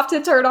just have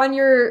to turn on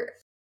your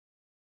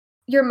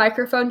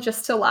microphone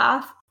just to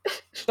laugh?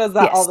 She does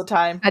that all the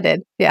time. I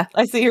did, yeah.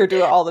 I see her do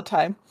it all the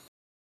time.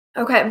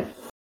 Okay.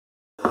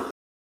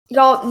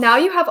 Y'all, now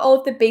you have all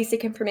of the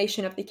basic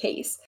information of the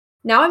case.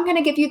 Now I'm going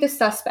to give you the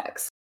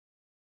suspects.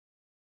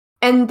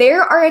 And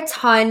there are a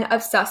ton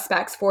of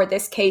suspects for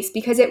this case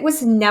because it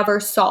was never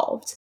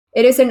solved.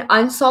 It is an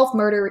unsolved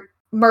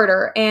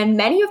murder, and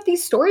many of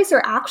these stories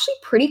are actually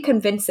pretty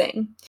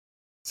convincing.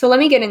 So let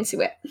me get into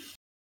it.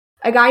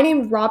 A guy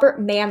named Robert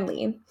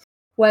Manley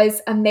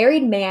was a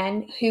married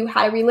man who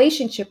had a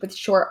relationship with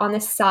Short on the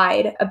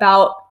side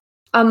about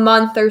a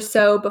month or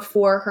so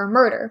before her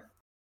murder.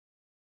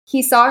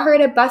 He saw her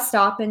at a bus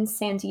stop in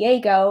San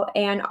Diego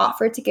and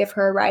offered to give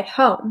her a ride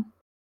home.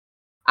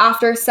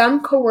 After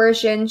some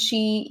coercion,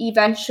 she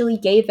eventually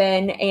gave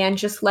in and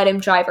just let him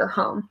drive her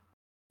home.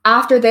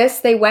 After this,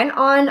 they went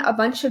on a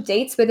bunch of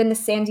dates within the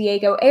San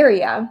Diego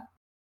area.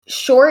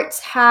 Short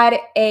had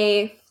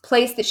a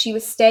place that she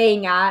was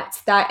staying at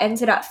that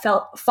ended up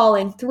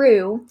falling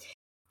through,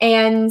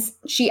 and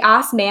she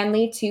asked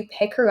Manley to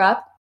pick her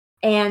up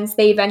and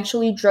he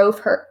eventually drove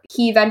her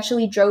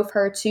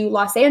to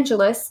Los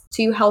Angeles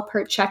to help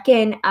her check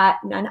in at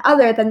none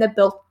other than the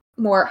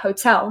Biltmore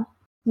Hotel.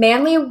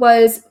 Manley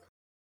was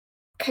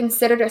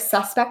considered a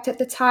suspect at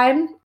the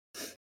time,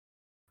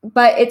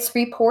 but it's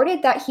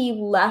reported that he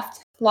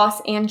left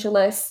Los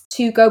Angeles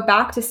to go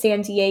back to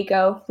San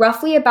Diego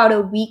roughly about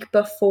a week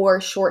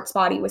before Short's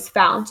body was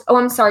found. Oh,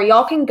 I'm sorry,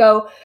 y'all can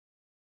go.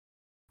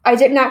 I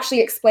didn't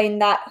actually explain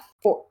that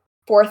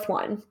fourth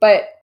one,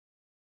 but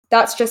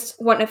that's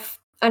just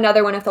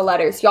another one of the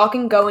letters. Y'all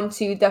can go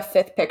into the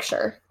fifth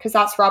picture because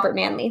that's Robert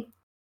Manley.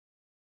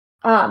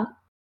 Where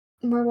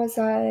was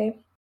I?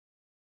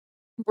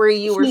 Where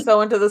you were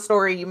so into the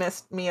story, you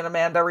missed me and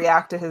Amanda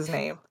react to his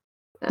name.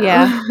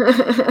 Yeah.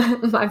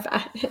 My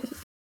bad.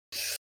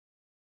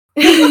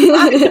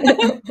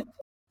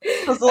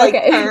 Just like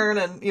turn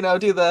and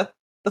do the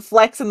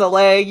flex in the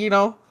leg,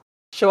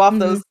 show off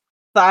those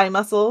thigh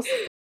muscles.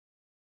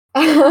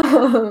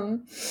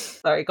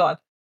 Sorry, go on.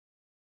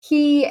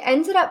 He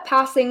ended up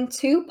passing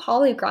 2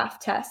 polygraph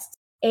tests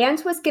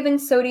and was given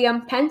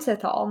sodium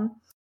pentothal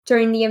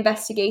during the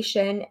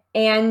investigation.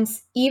 And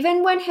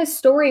even when his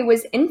story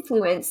was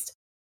influenced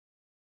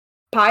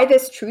by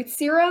this truth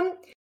serum,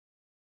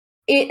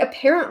 it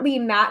apparently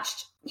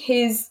matched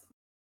his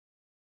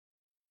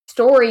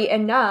story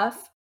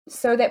enough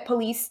so that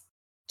police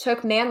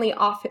took Manley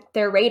off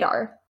their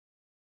radar.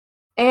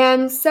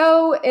 And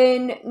so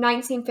in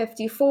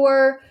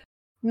 1954,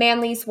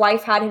 Manley's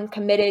wife had him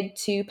committed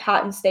to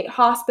Patton State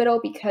Hospital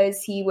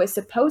because he was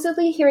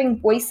supposedly hearing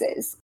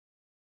voices.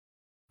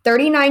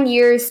 39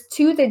 years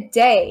to the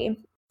day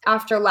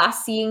after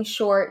last seeing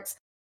Short,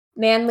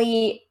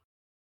 Manley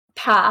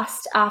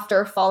passed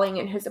after falling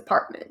in his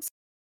apartment,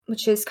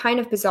 which is kind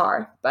of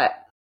bizarre, but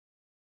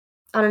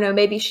I don't know,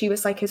 maybe she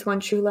was like his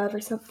one true love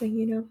or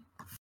something,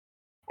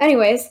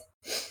 Anyways,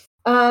 this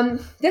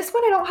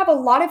one I don't have a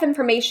lot of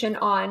information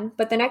on,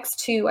 but the next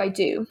 2 I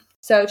do,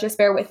 so just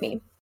bear with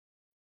me.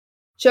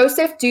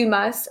 Joseph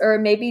Dumas, or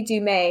maybe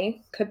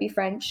Dumais, could be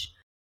French,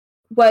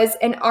 was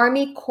an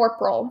army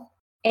corporal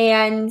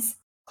and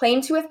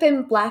claimed to have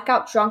been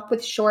blackout drunk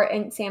with Short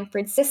in San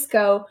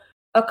Francisco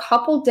a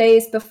couple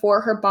days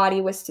before her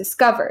body was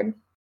discovered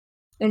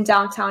in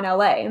downtown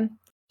LA.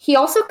 He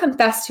also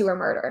confessed to her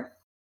murder.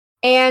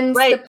 And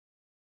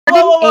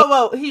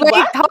whoa. Wait,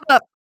 hold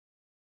up.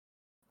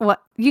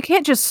 What? You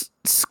can't just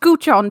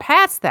scooch on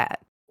past that.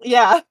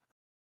 Yeah.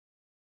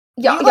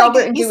 Y'all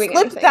weren't doing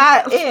anything. Slipped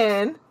that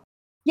in.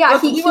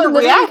 Yeah, he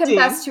literally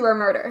confessed to her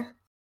murder.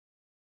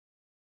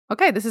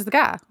 Okay, this is the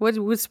guy. What's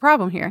the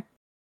problem here?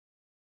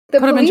 The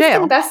police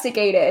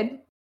investigated,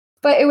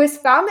 but it was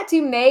found that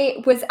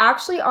Dumais was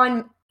actually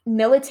on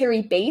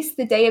military base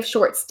the day of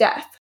Short's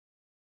death.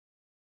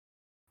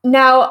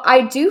 Now,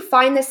 I do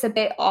find this a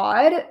bit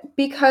odd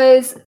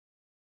because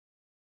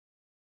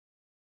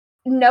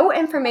no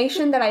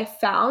information that I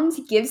found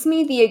gives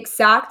me the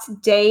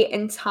exact day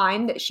and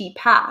time that she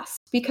passed.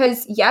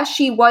 Because, yes,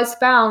 she was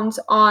found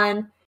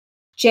on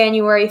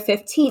January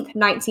 15th,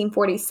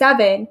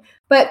 1947,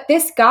 but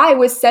this guy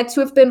was said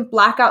to have been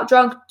blackout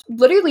drunk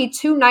literally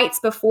 2 nights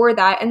before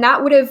that, and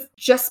that would have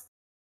just,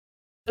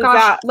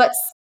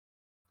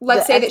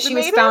 let's say that she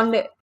was found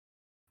it.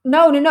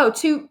 No,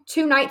 2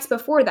 nights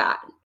before that.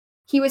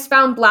 He was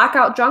found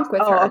blackout drunk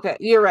with her. Oh, okay.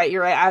 You're right.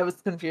 I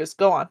was confused.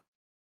 Go on.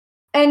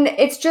 And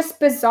it's just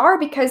bizarre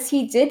because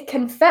he did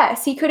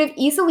confess. He could have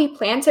easily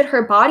planted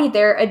her body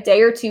there a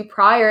day or 2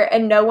 prior,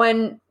 and no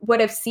one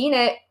would have seen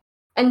it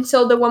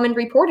until the woman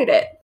reported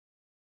it.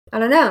 I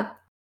don't know.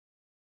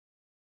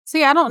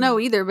 See, I don't know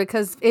either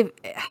because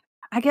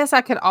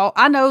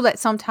I know that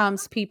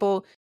sometimes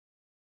people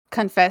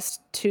confess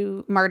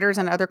to murders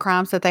and other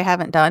crimes that they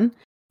haven't done.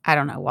 I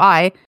don't know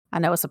why. I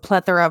know it's a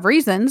plethora of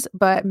reasons,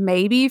 but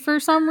maybe for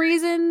some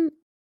reason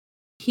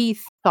he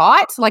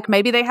thought, like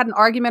maybe they had an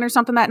argument or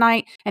something that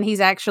night and he's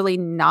actually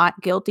not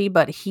guilty,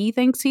 but he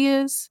thinks he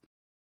is.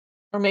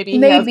 Or maybe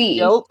he has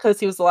guilt because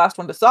he was the last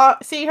one to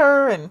see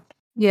her. And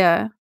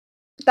yeah.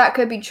 That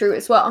could be true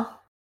as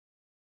well.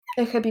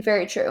 It could be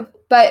very true.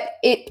 But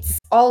it's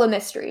all a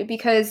mystery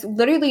because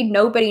literally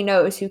nobody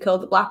knows who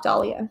killed the Black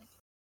Dahlia.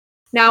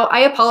 Now, I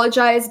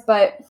apologize,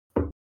 but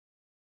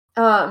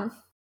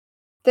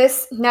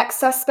this next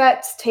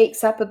suspect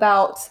takes up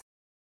about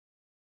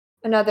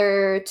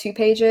another 2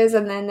 pages,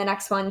 and then the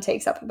next one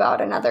takes up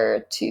about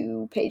another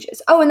 2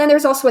 pages. Oh, and then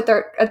there's also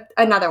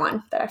another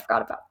one that I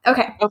forgot about.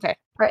 Okay. Okay.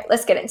 All right,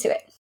 let's get into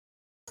it.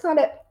 That's not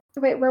it.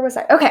 Wait, where was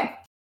I? Okay.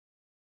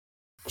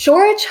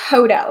 George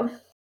Hodel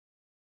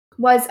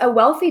was a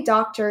wealthy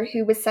doctor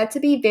who was said to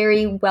be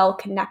very well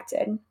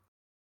connected.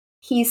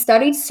 He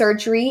studied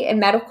surgery in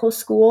medical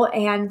school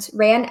and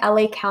ran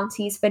LA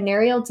County's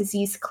venereal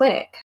disease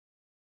clinic.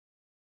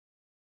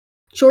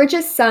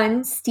 George's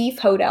son, Steve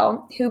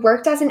Hodel, who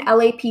worked as an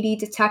LAPD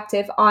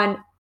detective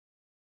on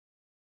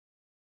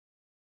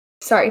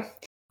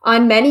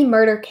many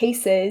murder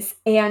cases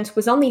and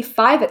was only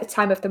 5 at the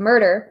time of the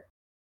murder,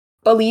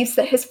 believes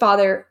that his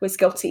father was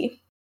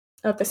guilty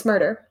of this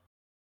murder.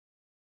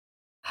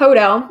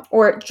 Hodel,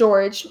 or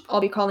George,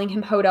 I'll be calling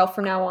him Hodel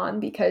from now on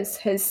because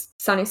his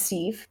son is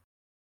Steve,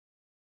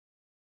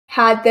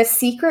 had this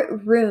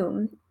secret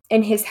room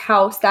in his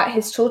house that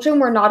his children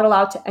were not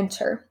allowed to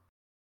enter.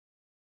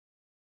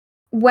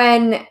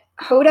 When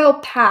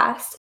Hodel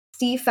passed,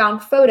 Steve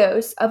found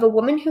photos of a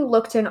woman who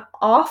looked an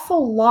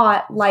awful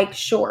lot like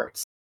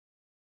Short.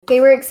 They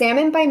were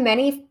examined by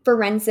many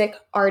forensic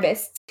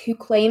artists who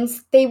claimed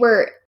they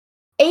were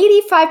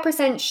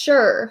 85%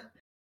 sure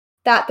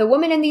that the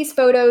woman in these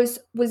photos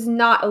was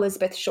not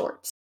Elizabeth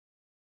Short.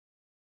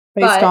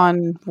 Based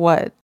on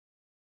what?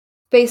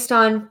 Based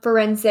on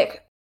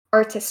forensic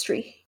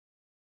artistry.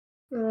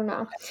 I don't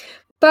know.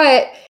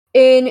 But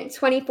in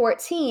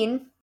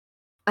 2014,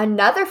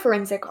 another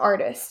forensic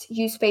artist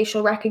used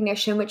facial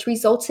recognition, which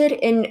resulted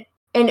in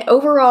an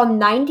overall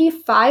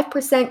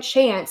 95%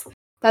 chance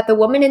that the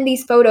woman in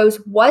these photos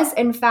was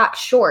in fact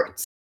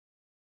Short.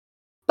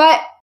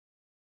 But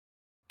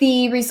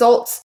the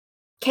results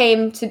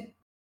came to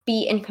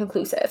be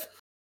inconclusive.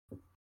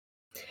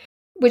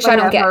 Which I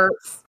don't get.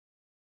 Hurts.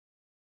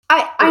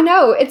 I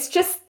know, it's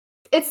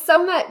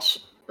so much.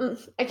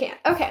 I can't.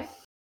 Okay.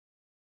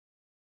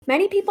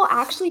 Many people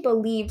actually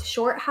believed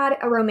Short had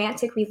a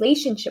romantic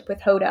relationship with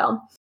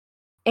Hodel,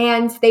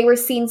 and they were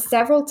seen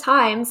several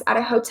times at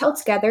a hotel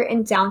together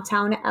in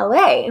downtown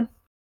LA.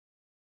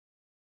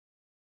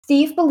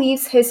 Steve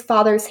believes his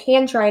father's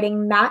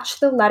handwriting matched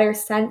the letter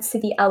sent to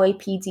the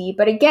LAPD,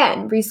 but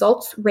again,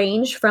 results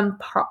range from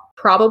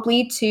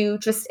probably to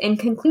just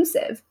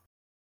inconclusive.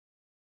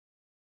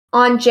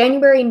 On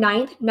January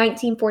 9th,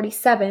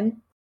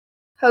 1947,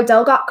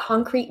 Hodel got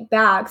concrete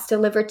bags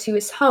delivered to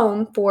his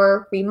home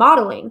for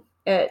remodeling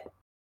it.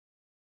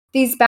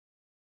 These bags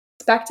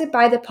were suspected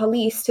by the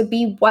police to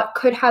be what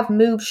could have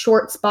moved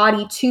Short's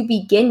body to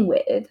begin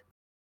with.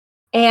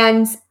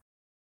 And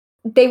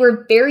they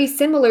were very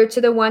similar to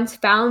the ones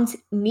found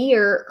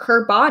near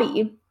her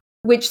body,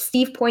 which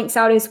Steve points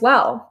out as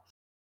well.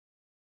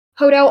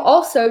 Hodel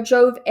also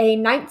drove a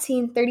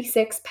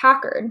 1936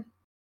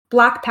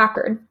 black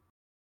Packard,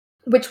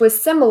 which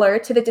was similar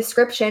to the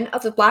description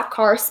of the black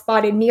car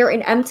spotted near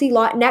an empty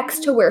lot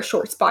next to where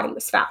Short's body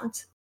was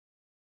found.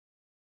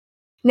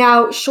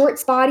 Now,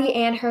 Short's body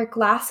and her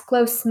glass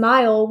glow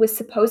smile was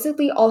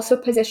supposedly also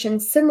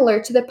positioned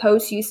similar to the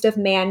pose used of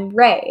Man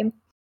Ray.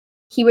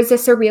 He was a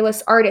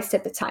surrealist artist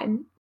at the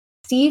time.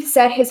 Steve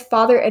said his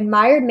father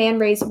admired Man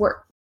Ray's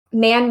work,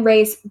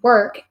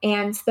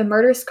 and the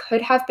murders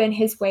could have been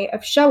his way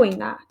of showing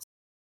that.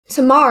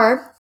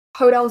 Tamar,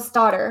 Hodel's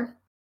daughter,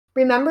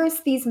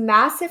 remembers these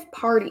massive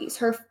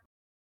parties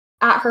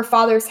at her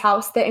father's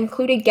house that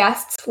included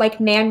guests like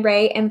Man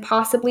Ray and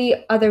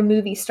possibly other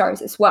movie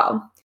stars as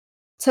well.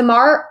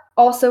 Tamar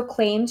also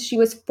claimed she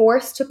was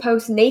forced to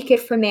pose naked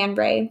for Man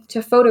Ray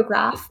to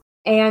photograph,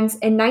 and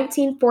in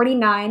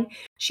 1949,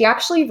 she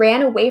actually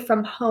ran away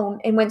from home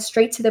and went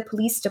straight to the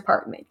police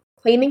department,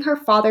 claiming her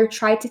father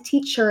tried to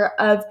teach her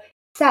of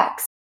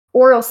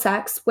oral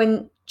sex,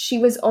 when she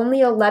was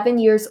only 11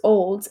 years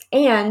old,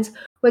 and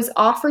was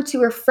offered to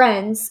her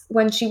friends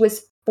when she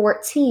was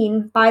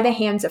 14 by the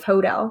hands of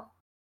Hodel.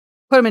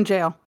 Put him in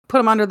jail. Put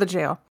him under the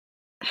jail.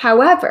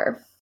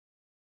 However,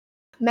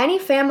 many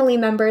family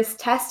members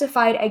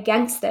testified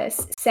against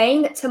this,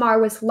 saying that Tamar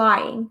was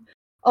lying.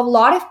 A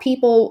lot of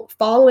people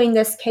following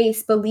this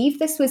case believe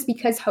this was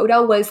because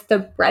Hodel was the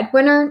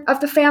breadwinner of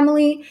the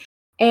family,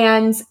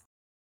 and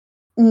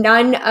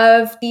none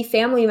of the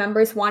family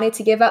members wanted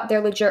to give up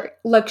their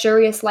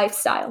luxurious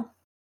lifestyle.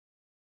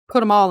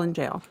 Put them all in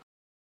jail.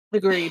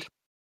 Agreed.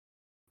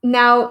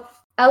 Now,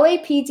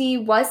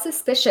 LAPD was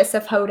suspicious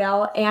of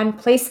Hodel and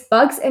placed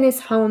bugs in his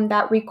home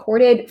that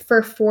recorded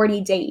for 40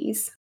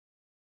 days.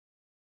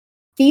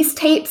 These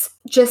tapes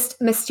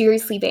just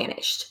mysteriously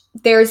vanished.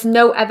 There's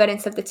no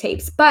evidence of the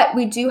tapes, but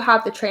we do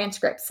have the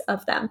transcripts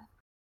of them.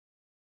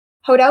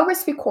 Hodel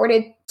was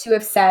recorded to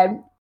have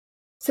said,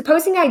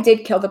 "Supposing I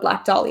did kill the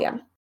Black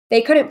Dahlia,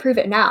 they couldn't prove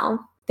it now.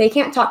 They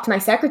can't talk to my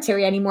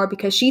secretary anymore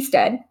because she's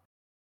dead."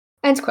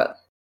 End quote.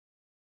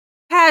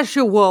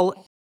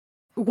 Casual.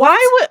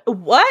 Why would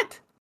what?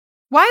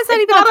 Why is that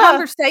It's even a not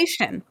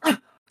conversation?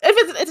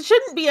 It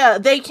shouldn't be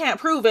they can't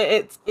prove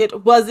it.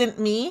 It wasn't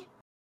me.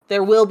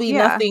 There will be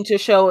nothing to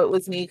show it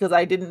was me because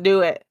I didn't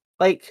do it.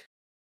 Like,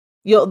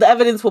 the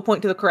evidence will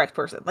point to the correct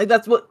person. Like,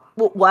 that's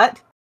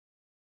what?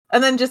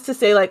 And then just to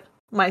say, like,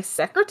 my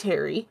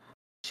secretary,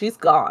 she's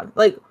gone.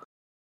 Like,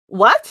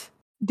 what?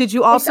 Did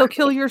you also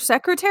kill your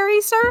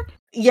secretary, sir?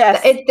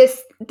 Yes.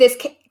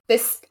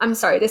 This I'm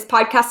sorry, this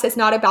podcast is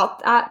not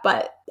about that,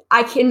 but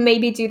I can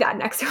maybe do that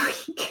next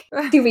week.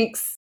 2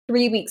 weeks,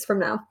 3 weeks from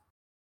now.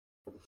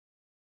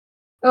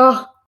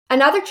 Oh,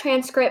 another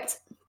transcript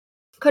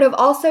could have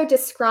also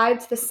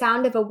described the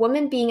sound of a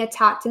woman being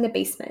attacked in the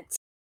basement.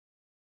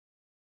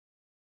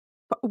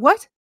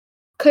 What?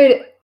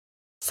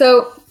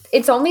 So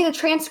it's only the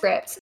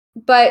transcript,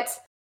 but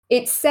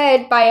it's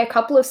said by a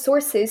couple of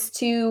sources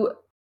to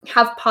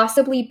have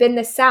possibly been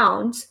the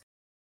sound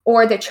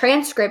or the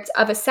transcript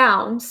of a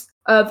sound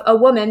of a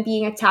woman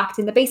being attacked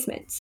in the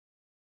basement.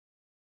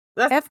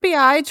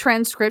 FBI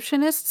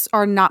transcriptionists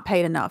are not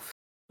paid enough.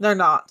 They're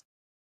not.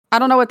 I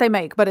don't know what they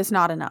make, but it's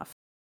not enough.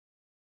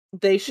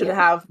 They should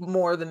have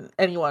more than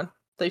anyone.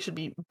 They should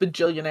be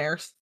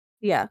bajillionaires.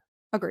 Yeah,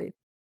 agreed.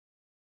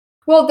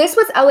 Well, this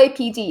was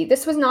LAPD.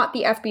 This was not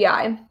the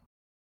FBI.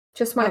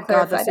 Just want to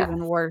clarify that's that.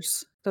 even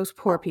worse. Those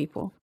poor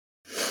people.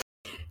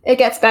 It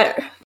gets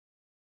better.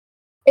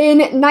 In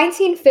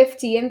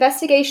 1950,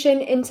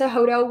 investigation into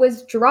Hodo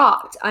was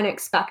dropped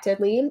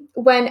unexpectedly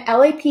when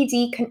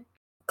LAPD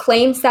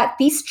claims that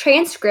these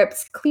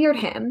transcripts cleared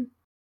him.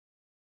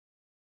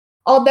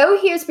 Although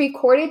he is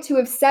recorded to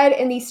have said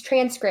in these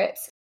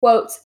transcripts,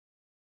 quote,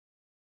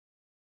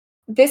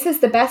 "This is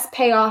the best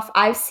payoff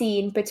I've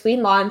seen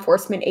between law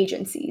enforcement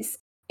agencies,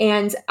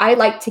 and I'd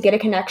like to get a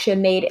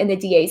connection made in the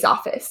DA's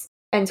office,"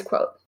 end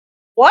quote.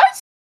 What?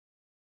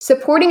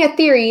 Supporting a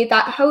theory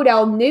that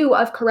Hodel knew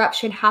of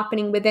corruption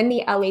happening within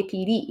the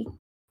LAPD.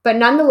 But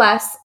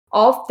nonetheless,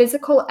 all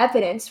physical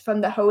evidence from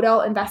the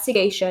Hodel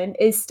investigation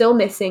is still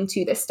missing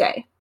to this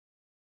day.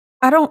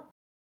 How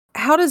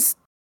Am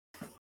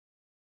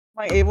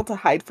I able to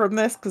hide from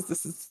this? Because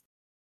this is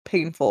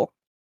painful.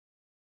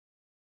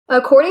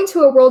 According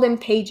to A World in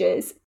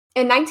Pages,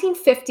 in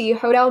 1950,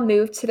 Hodel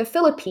moved to the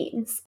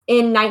Philippines.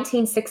 In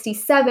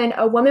 1967,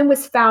 a woman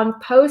was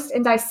found posed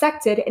and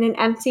dissected in an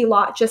empty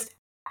lot just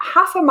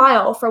half a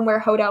mile from where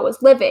Hodel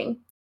was living.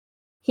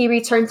 He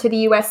returned to the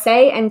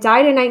USA and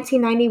died in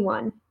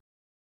 1991.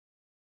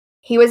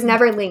 He was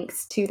never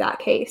linked to that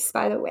case,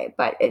 by the way,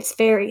 but it's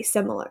very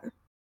similar.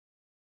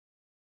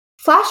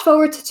 Flash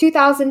forward to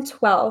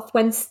 2012,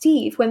 when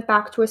Steve went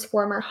back to his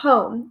former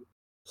home.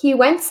 He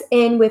went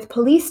in with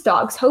police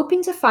dogs,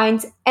 hoping to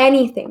find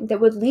anything that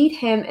would lead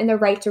him in the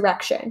right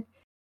direction.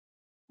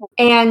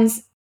 And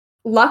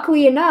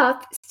luckily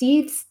enough,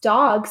 Steve's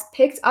dogs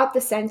picked up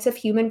the scent of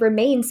human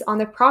remains on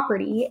the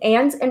property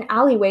and in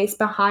alleyways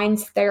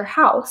behind their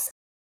house.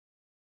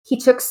 He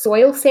took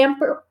soil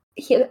samples,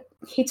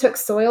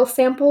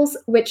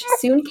 which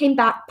soon came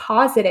back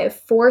positive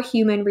for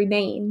human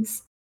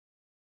remains.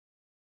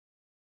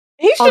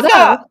 He should have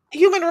got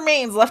human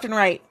remains left and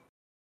right.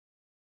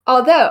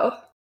 Although,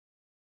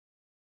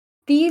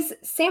 these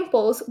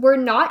samples were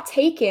not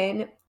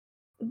taken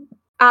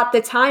at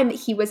the time that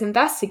he was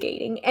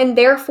investigating, and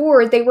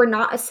therefore they were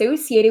not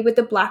associated with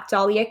the Black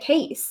Dahlia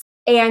case.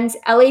 And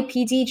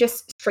LAPD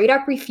just straight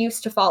up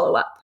refused to follow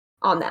up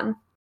on them.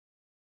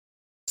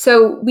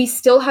 So we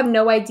still have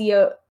no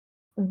idea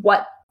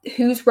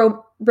whose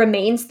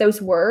remains those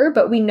were,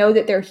 but we know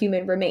that they're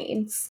human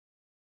remains.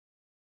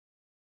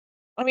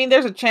 I mean,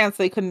 there's a chance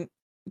they couldn't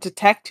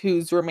detect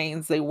whose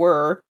remains they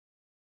were.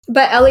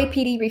 But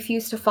LAPD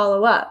refused to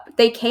follow up.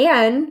 They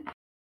can,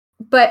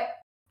 but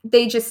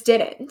they just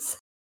didn't.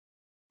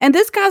 And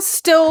this guy's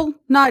still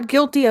not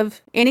guilty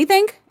of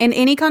anything in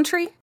any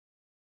country?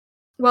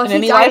 Well,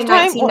 he died in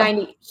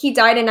 1990. He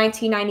died in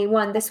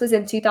 1991. This was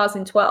in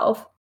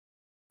 2012.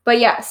 But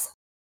yes.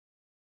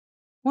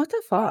 What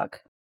the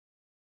fuck?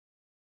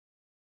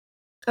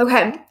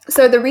 Okay,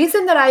 so the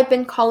reason that I've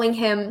been calling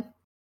him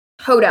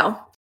Hodel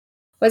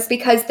was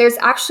because there's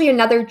actually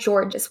another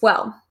George as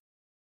well.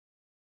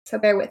 So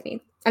bear with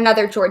me.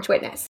 Another George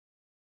witness.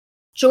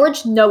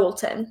 George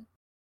Knowlton.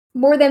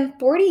 More than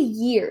 40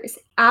 years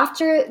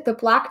after the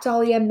Black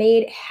Dahlia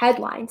made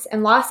headlines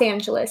in Los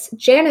Angeles,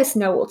 Janice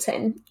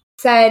Knowlton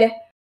said,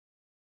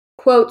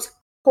 quote,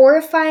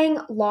 "Horrifying,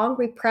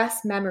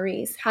 long-repressed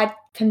memories had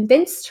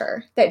convinced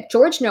her that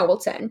George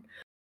Knowlton,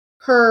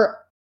 her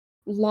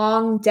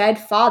long-dead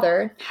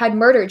father, had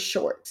murdered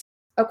Short,"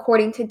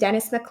 according to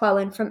Dennis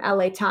McClellan from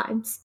LA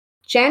Times.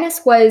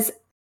 Janice was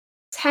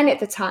 10 at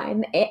the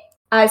time,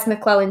 as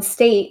McClellan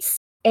states,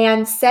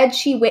 and said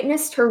she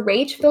witnessed her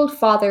rage-filled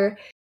father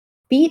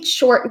beat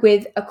Short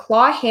with a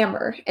claw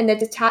hammer in the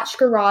detached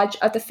garage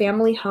of the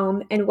family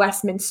home in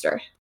Westminster.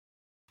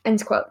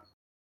 End quote.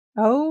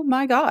 Oh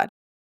my God.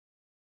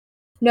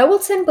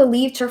 Knowlton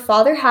believed her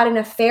father had an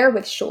affair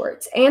with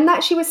Short and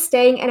that she was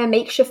staying in a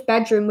makeshift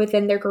bedroom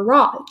within their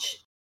garage.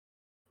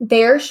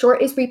 There,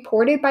 Short is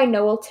reported by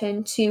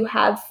Knowlton to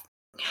have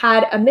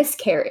had a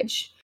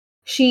miscarriage.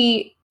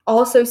 She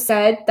also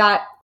said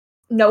that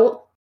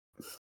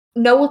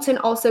Knowlton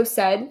also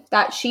said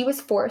that she was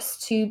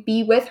forced to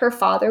be with her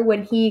father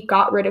when he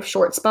got rid of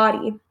Short's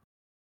body.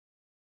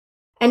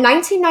 In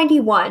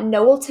 1991,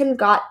 Knowlton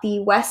got the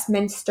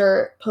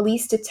Westminster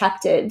police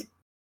detective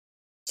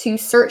to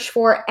search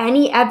for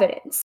any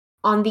evidence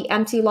on the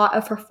empty lot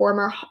of her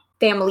former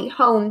family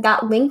home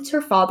that linked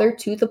her father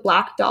to the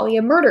Black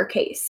Dahlia murder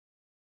case.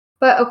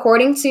 But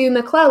according to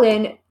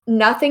McClellan,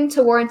 nothing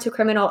to warrant a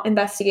criminal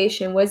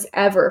investigation was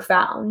ever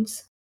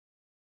found.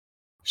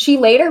 She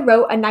later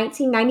wrote a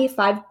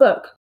 1995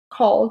 book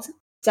called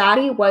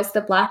Daddy Was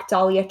the Black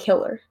Dahlia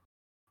Killer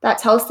that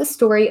tells the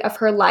story of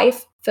her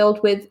life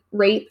filled with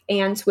rape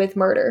and with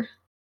murder.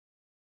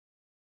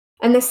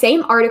 In the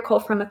same article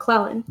from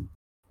McClellan,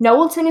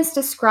 Knowlton is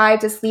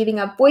described as leaving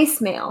a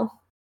voicemail,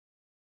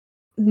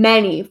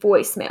 many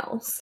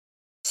voicemails,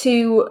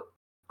 to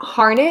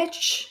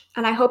Harnich,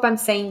 and I hope I'm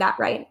saying that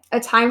right, a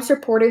Times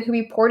reporter who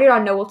reported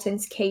on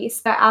Knowlton's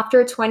case that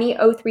after a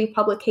 2003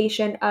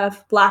 publication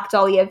of Black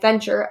Dahlia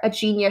Adventure, A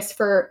Genius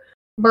for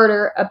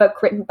Murder, a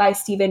book written by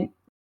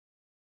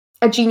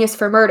A Genius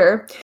for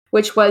Murder,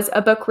 which was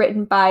a book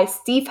written by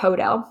Steve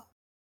Hodel,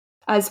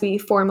 as we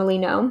formerly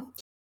know,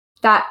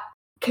 that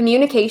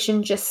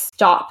communication just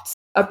stopped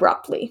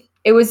abruptly.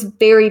 It was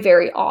very,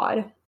 very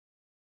odd.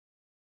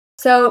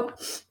 So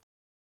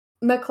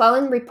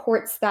McClellan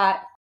reports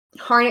that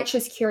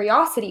Harnich's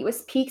curiosity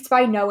was piqued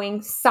by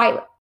Knowlton's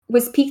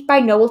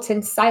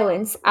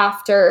silence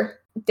after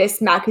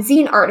this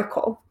magazine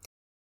article.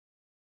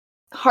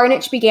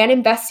 Harnich began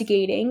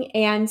investigating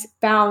and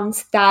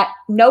found that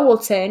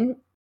Knowlton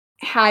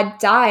had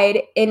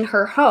died in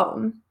her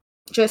home,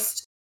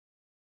 just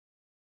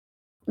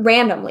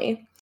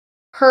randomly.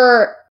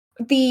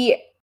 The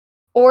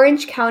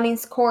Orange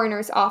County's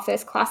coroner's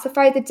office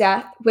classified the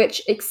death,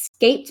 which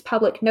escaped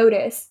public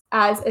notice,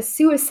 as a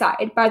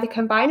suicide by the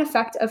combined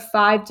effect of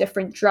 5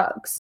 different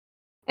drugs.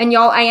 And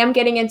y'all, I am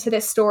getting into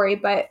this story,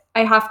 but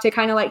I have to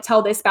kind of like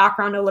tell this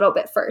background a little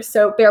bit first,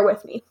 so bear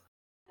with me.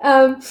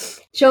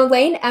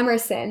 Jolene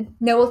Emerson,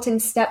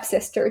 Knowlton's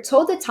stepsister,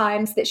 told the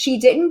Times that she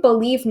didn't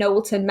believe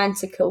Knowlton meant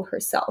to kill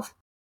herself.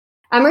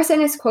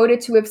 Emerson is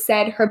quoted to have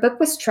said her book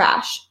was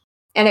trash,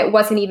 and it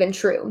wasn't even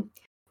true.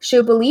 She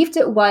believed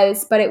it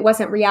was, but it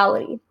wasn't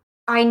reality.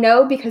 I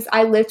know because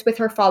I lived with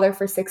her father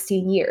for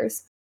 16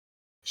 years.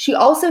 She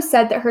also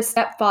said that her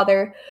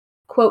stepfather,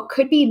 quote,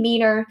 could be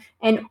meaner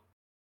and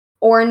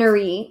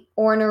ornery,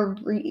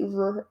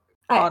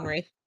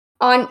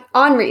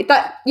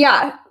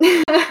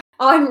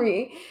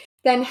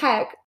 than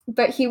heck,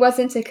 but he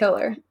wasn't a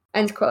killer,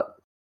 end quote.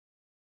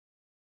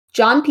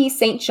 John P.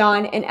 St.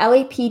 John, an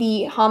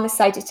LAPD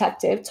homicide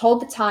detective,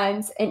 told the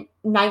Times in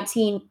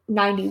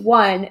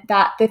 1991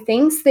 that the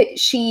things that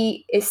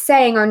she is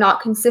saying are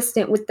not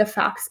consistent with the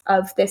facts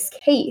of this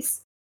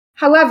case.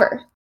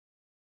 However,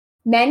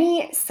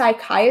 many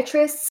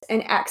psychiatrists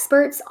and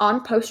experts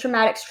on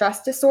post-traumatic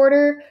stress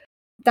disorder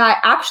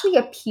that actually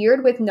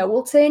appeared with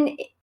Knowlton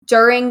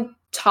during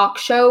talk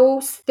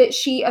shows that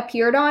she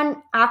appeared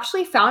on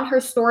actually found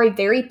her story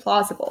very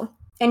plausible.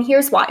 And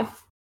here's why.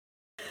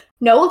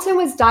 Knowlton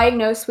was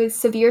diagnosed with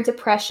severe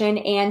depression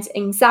and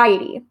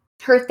anxiety.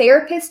 Her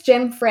therapist,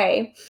 Jim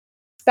Frey,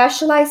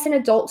 specialized in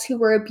adults who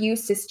were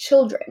abused as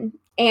children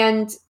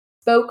and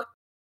spoke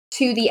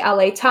to the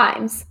LA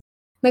Times.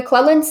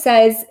 McClellan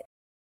says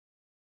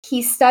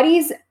he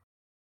said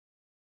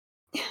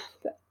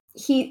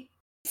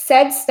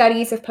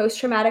studies of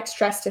post-traumatic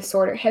stress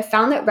disorder have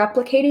found that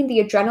replicating the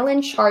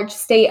adrenaline-charged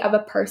state of a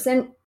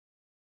person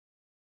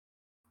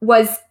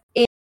was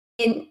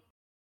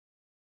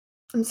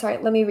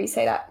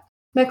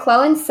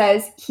McClellan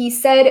says he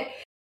said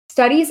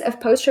studies of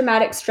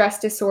post-traumatic stress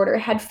disorder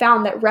had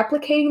found that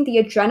replicating the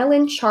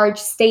adrenaline-charged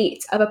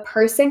state of a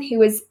person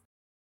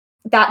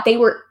that they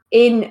were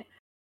in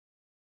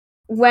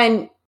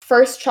when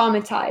first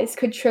traumatized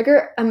could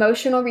trigger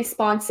emotional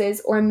responses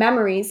or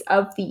memories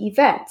of the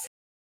event.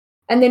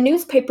 And the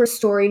newspaper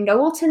story,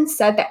 Knowlton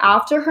said that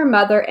after her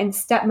mother and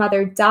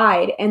stepmother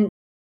died in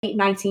the late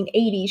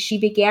 1980s, she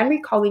began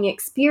recalling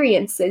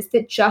experiences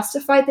that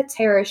justified the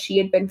terror she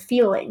had been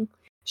feeling.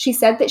 She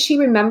said that she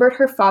remembered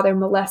her father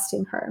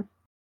molesting her.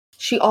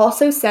 She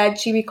also said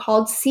she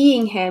recalled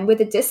seeing him with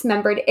a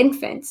dismembered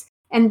infant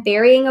and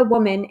burying a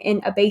woman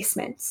in a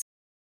basement.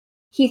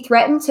 He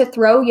threatened to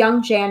throw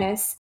young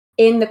Janice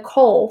in the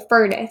coal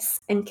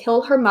furnace and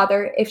kill her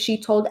mother if she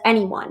told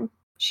anyone,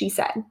 she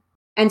said.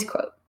 End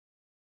quote.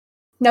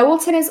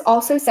 Knowlton is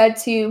also said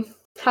to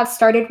have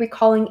started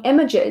recalling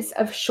images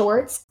of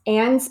Shorts,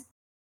 and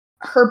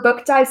her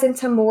book dives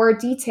into more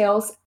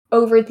details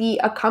over the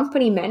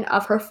accompaniment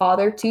of her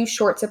father to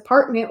Short's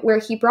apartment, where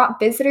he brought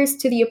visitors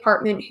to the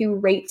apartment who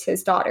raped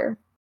his daughter.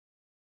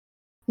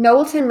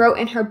 Knowlton wrote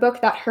in her book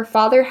that her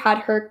father had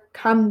her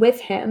come with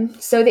him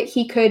so that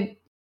she could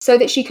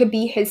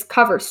be his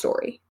cover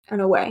story, in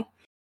a way.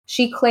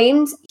 She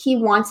claimed he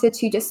wanted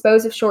to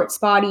dispose of Short's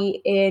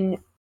body in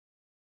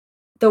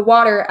the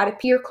water at a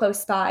pier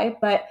close by,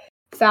 but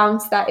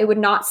found that it would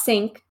not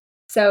sink,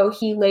 so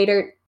he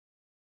later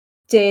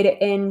did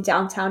in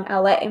downtown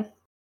LA.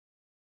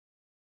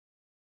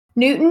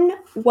 Newton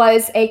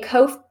was a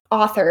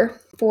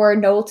co-author for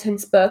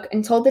Knowlton's book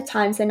and told the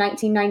Times in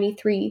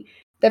 1993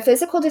 the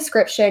physical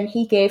description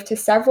he gave to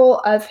several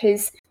of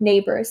his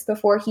neighbors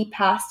before he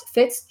passed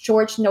fits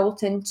George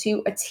Knowlton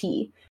to a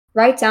T,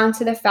 right down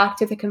to the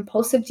fact of the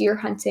compulsive deer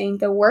hunting,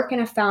 the work in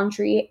a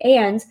foundry,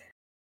 and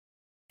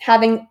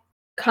having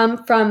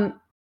come from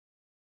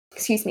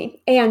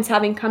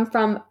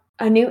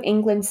a New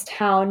England's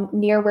town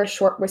near where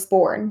Short was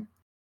born.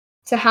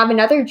 To have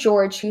another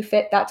George who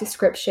fit that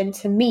description,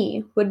 to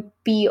me, would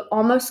be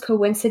almost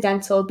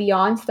coincidental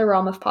beyond the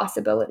realm of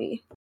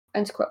possibility.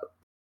 End quote.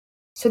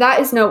 So that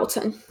is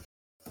Knowlton.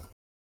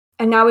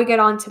 And now we get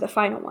on to the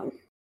final one.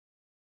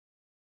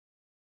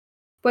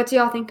 What do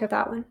y'all think of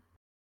that one?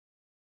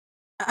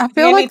 I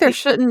feel like there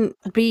shouldn't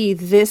be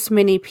this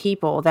many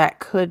people that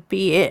could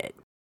be it.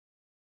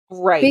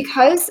 Right.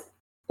 Because,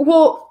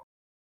 well,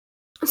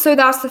 so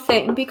that's the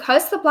thing.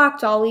 Because the Black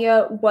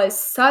Dahlia was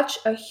such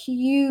a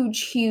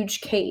huge,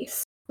 huge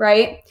case,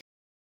 right?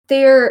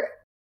 There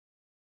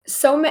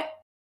so many,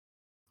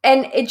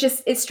 and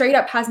it straight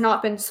up has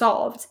not been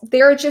solved.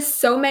 There are just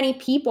so many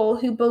people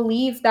who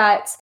believe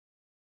that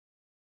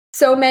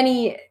so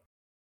many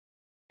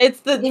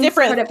It's the things could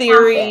different have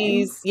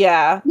theories. happened.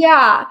 Yeah.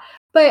 Yeah,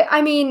 but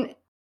I mean,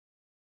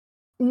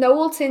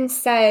 Knowlton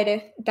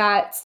said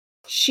that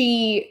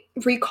she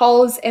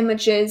recalls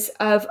images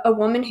of a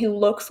woman who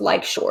looks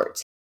like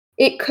Short.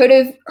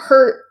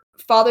 Her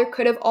father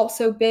could have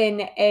also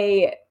been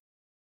a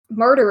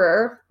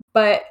murderer,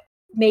 but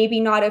maybe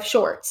not of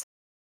Short.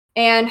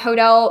 And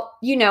Hodel,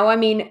 I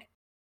mean,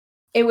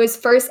 it was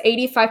first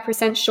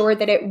 85% sure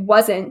that it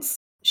wasn't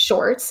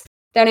Short,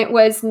 then it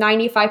was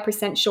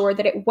 95% sure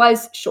that it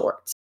was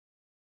Short.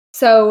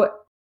 So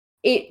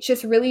it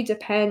just really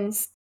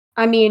depends.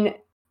 I mean,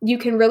 you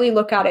can really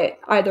look at it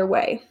either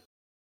way.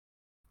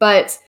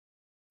 But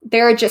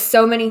there are just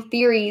so many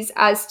theories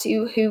as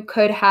to who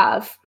could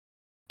have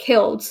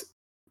killed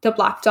the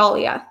Black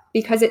Dahlia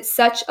because it's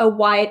such a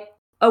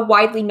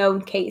widely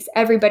known case.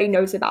 Everybody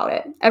knows about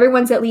it.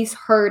 Everyone's at least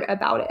heard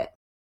about it.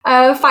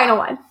 Final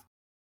one.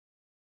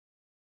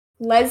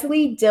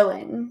 Leslie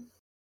Dillon.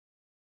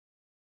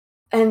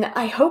 And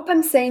I hope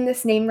I'm saying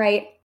this name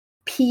right.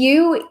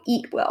 Piu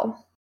Eatwell.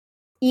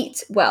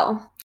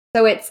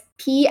 So it's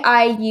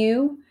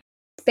Piu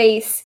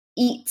space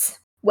eat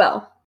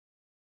well.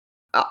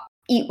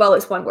 Eat well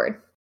is one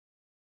word.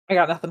 I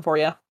got nothing for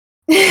you.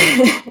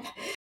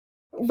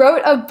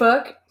 Wrote a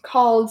book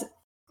called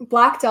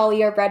Black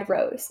Dahlia Red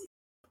Rose,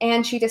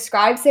 and she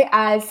describes it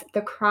as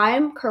the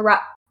crime,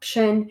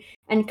 corruption,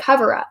 and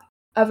cover-up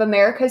of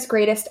America's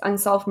greatest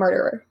unsolved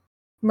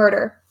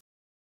murder.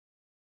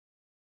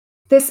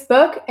 This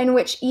book, in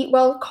which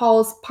Eatwell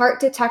calls part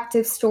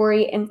detective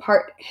story and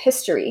part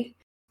history,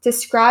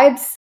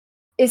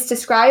 is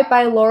described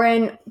by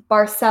Lauren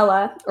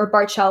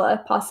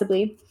Barcella,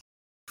 possibly,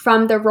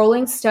 from the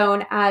Rolling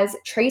Stone as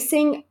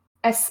tracing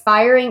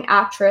aspiring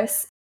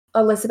actress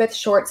Elizabeth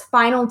Short's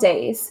final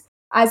days,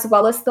 as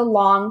well as the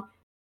long,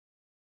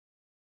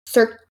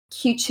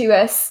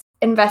 circuitous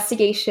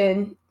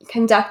investigation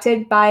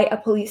conducted by a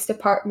police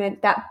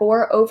department that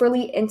bore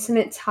overly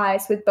intimate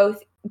ties with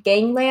both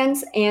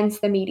ganglands and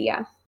the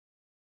media.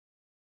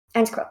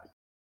 End quote.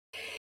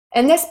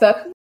 In this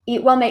book,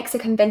 Eatwell makes a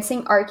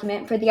convincing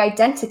argument for the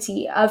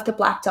identity of the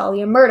Black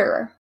Dahlia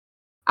murderer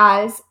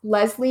as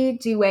Leslie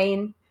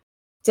Duane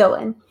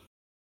Dillon.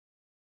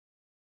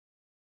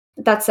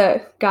 That's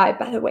a guy,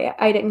 by the way.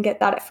 I didn't get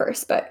that at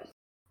first, but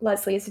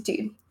Leslie is a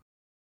dude.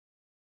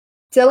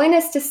 Dillon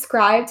is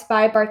described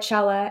by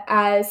Barcella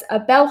as a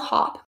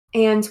bellhop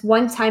and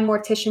one-time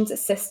mortician's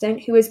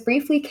assistant who was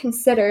briefly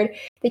considered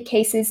the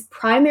case's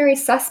primary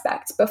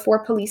suspect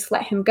before police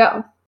let him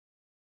go.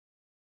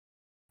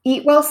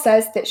 Eatwell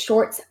says that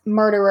Short's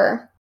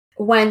murderer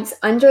went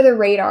under the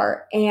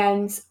radar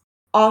and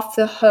off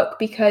the hook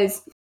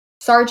because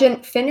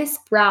Sergeant Finis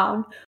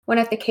Brown, one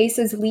of the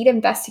case's lead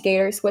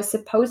investigators, was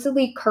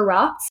supposedly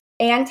corrupt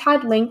and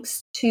had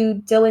links to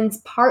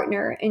Dillon's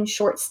partner in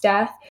Short's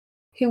death,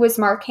 who was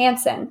Mark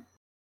Hansen.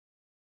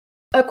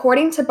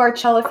 According to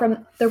Barcella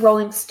from the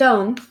Rolling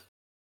Stone,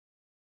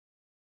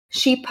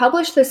 she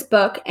published this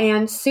book,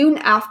 and soon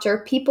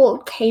after, people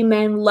came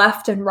in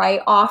left and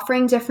right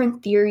offering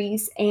different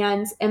theories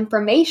and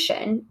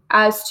information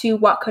as to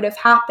what could have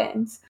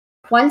happened.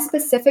 One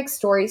specific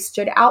story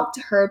stood out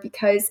to her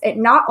because it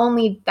not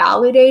only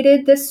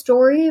validated this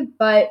story,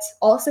 but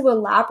also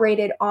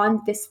elaborated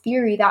on this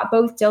theory that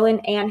both Dillon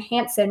and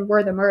Hansen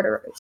were the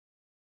murderers.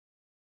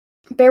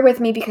 Bear with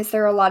me because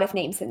there are a lot of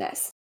names in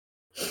this.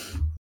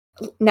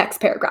 Next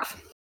paragraph.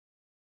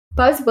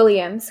 Buzz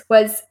Williams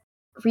was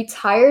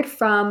retired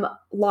from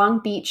Long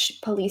Beach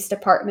Police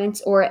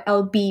Department, or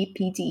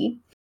LBPD,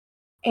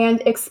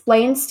 and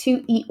explains to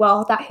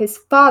Eatwell that his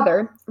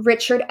father,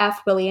 Richard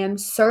F.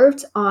 Williams,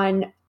 served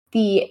on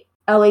the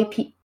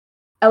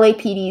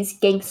LAPD's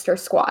Gangster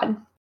Squad.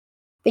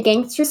 The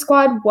Gangster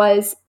Squad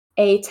was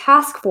a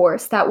task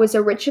force that was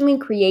originally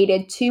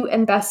created to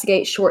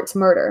investigate Short's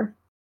murder.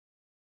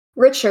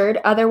 Richard,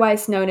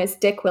 otherwise known as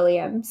Dick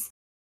Williams,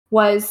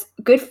 was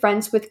good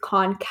friends with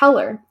Con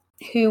Keller,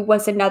 who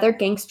was another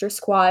Gangster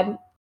Squad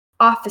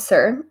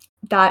officer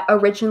that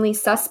originally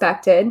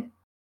suspected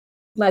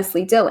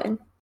Leslie Dillon.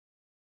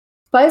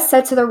 Buzz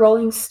said to the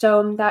Rolling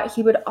Stone that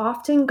he would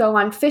often go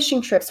on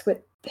fishing trips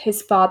with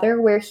his father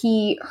where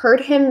he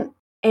heard him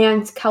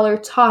and Keller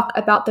talk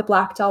about the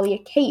Black Dahlia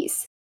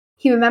case.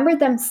 He remembered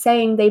them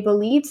saying they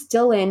believed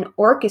Dillon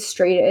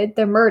orchestrated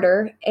the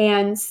murder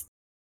and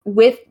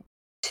with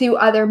two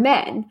other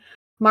men,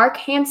 Mark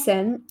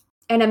Hansen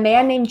and a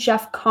man named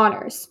Jeff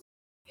Connors,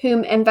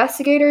 whom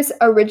investigators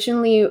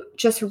originally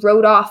just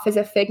wrote off as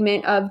a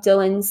figment of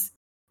Dillon's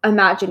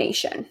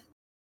imagination.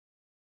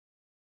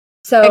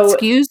 So,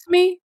 excuse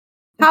me?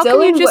 How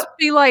Dillon can you just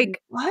be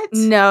like, What?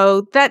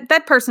 no,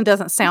 that person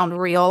doesn't sound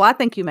real. I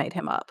think you made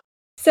him up.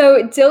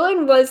 So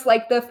Dylan was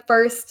like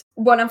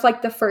one of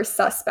the first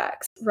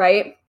suspects,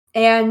 right?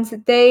 And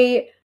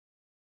they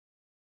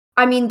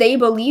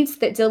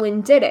believed that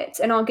Dylan did it.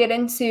 And I'll get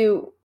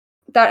into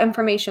that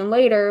information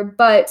later.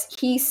 But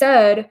he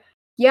said,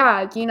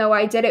 yeah,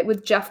 I did it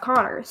with Jeff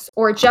Connors.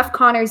 Or Jeff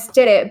Connors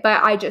did it,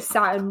 but I just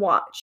sat and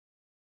watched.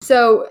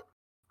 So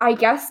I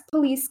guess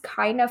police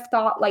kind of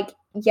thought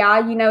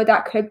yeah,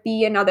 that could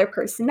be another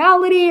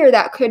personality, or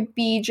that could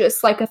be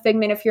just a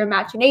figment of your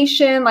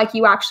imagination.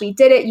 You actually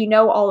did it.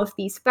 All of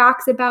these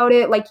facts about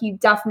it. You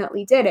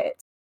definitely did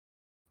it.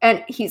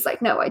 And he's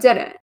like, no, I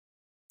didn't.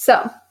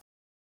 So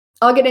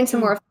I'll get into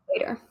more of it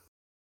later.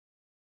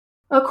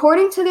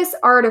 According to this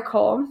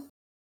article,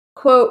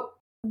 quote,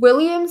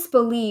 Williams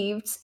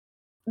believed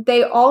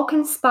they all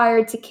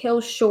conspired to kill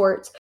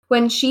Short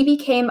when she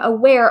became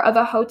aware of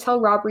a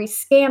hotel robbery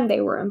scam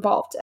they were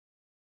involved in.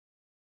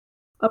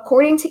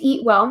 According to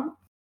Eatwell,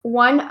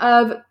 one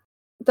of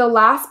the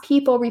last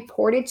people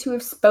reported to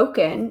have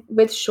spoken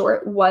with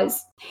Short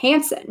was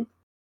Hansen.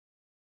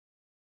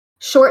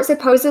 Short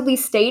supposedly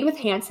stayed with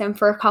Hansen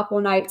for a couple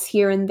nights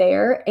here and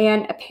there,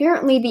 and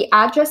apparently the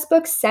address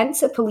book sent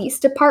to police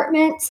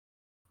department,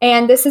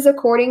 and this is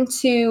according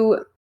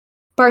to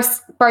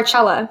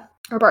Barcella.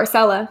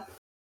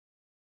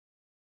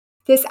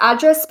 This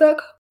address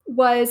book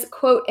was,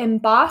 quote,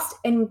 embossed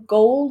in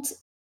gold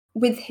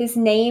with his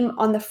name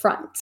on the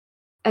front,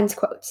 end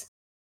quote.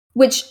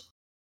 Which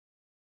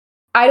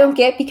I don't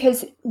get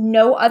because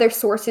no other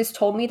sources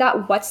told me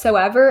that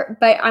whatsoever,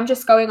 but I'm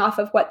just going off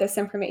of what this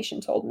information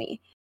told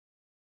me.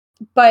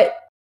 But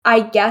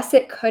I guess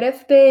it could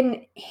have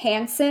been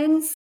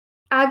Hansen's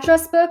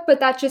address book, but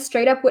that just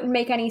straight up wouldn't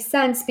make any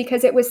sense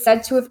because it was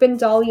said to have been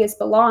Dahlia's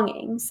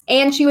belongings.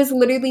 And she was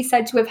literally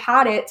said to have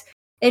had it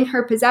in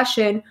her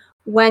possession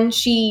when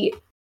she...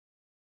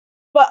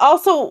 But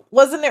also,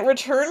 wasn't it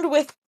returned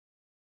with...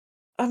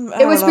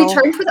 it was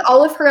returned with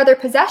all of her other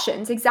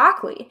possessions,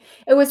 exactly.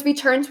 It was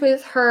returned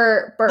with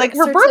her birth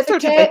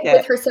certificate,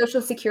 with her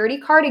social security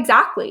card,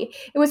 exactly.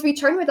 It was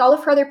returned with all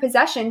of her other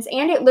possessions,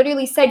 and it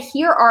literally said,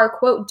 here are,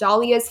 quote,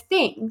 Dahlia's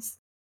things.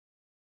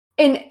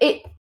 And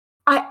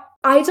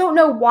I don't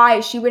know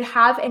why she would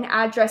have an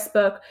address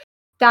book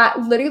that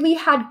literally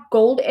had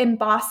gold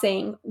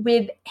embossing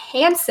with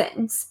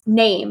Hansen's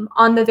name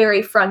on the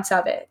very front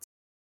of it.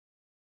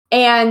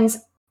 And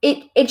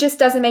it just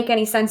doesn't make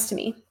any sense to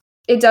me.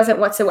 It doesn't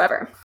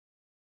whatsoever.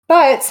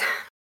 But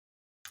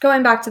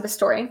going back to the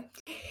story,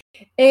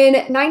 in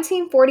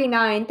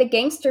 1949, the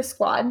gangster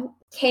squad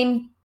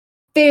came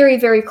very,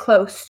 very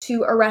close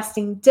to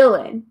arresting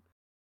Dylan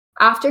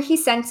after he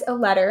sent a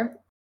letter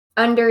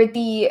under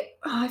the,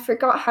 I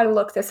forgot how to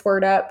look this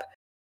word up,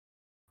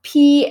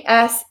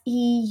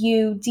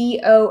 Pseudonym.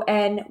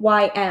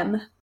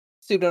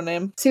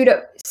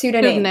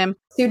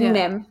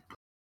 Pseudonym.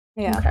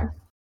 Yeah. Okay.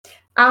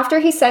 After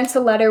he sent a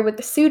letter with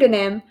the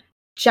pseudonym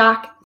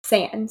Jack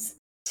Sands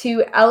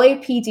to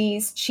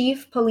LAPD's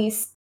chief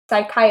police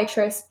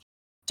psychiatrist,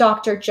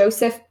 Dr.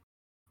 Joseph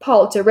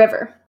Paul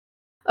DeRiver.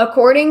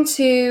 According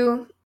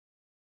to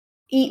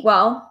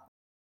Eatwell,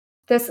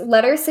 this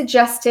letter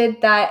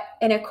suggested that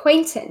an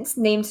acquaintance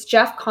named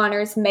Jeff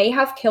Connors may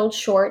have killed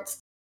Short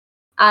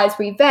as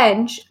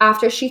revenge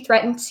after she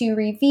threatened to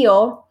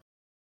reveal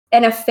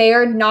an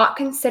affair not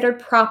considered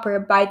proper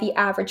by the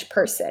average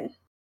person.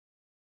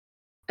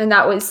 And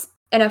that was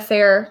an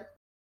affair,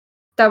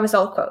 that was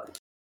all quote.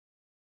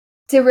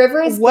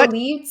 DeRiver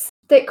believes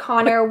that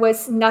Connor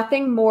was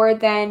nothing more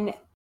than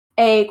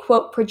a,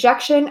 quote,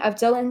 projection of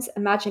Dylan's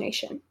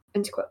imagination,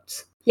 end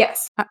quote.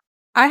 Yes.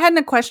 I had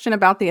a question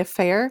about the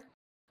affair.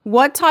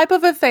 What type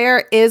of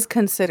affair is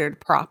considered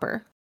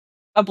proper?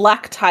 A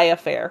black tie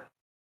affair.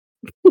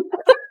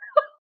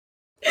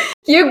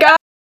 You got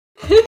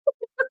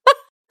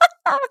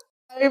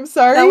I'm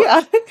sorry.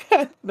 I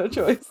had no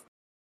choice.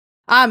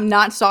 I'm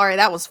not sorry.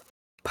 That was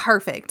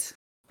perfect.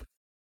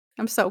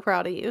 I'm so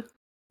proud of you.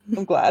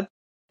 I'm glad.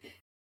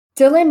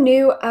 Dylan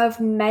knew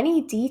of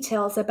many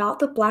details about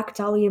the Black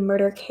Dahlia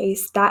murder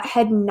case that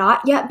had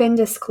not yet been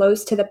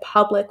disclosed to the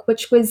public,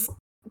 which was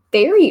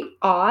very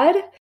odd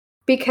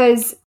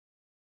because,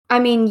 I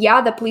mean,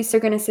 yeah, the police are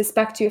going to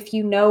suspect you if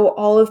you know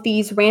all of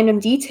these random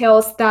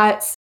details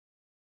that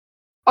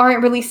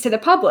aren't released to the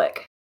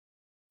public.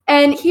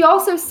 And he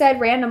also said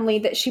randomly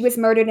that she was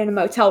murdered in a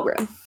motel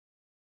room,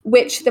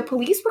 which the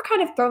police were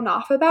kind of thrown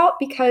off about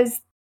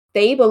because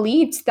they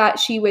believed that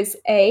she was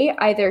A,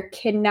 either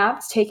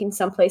kidnapped, taken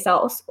someplace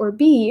else, or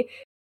B,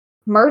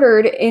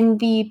 murdered in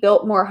the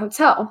Biltmore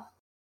Hotel.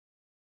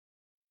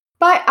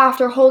 But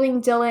after holding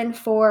Dylan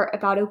for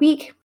about a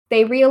week,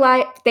 they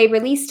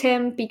released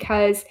him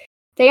because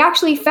they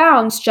actually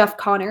found Jeff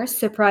Connors,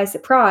 surprise,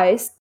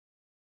 surprise,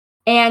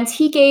 and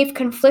he gave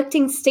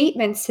conflicting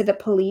statements to the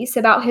police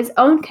about his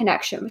own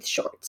connection with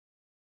Short.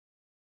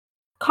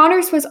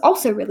 Connors was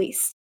also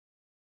released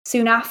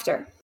soon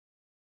after.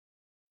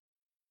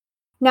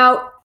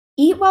 Now,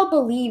 Eatwell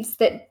believes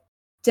that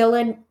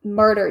Dylan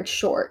murdered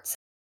Short,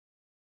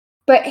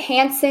 but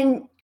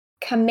Hansen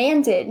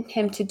commanded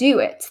him to do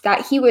it,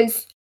 that he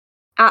was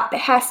at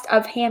behest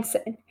of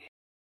Hansen.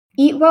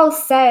 Eatwell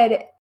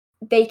said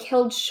they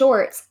killed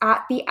Shorts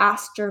at the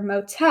Astor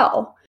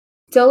Motel.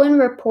 Dillon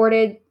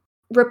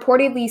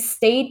reportedly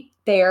stayed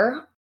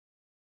there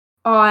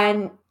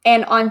on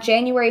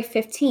January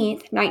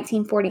 15th,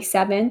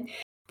 1947,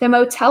 the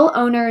motel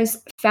owners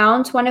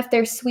found one of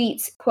their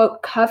suites,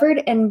 quote,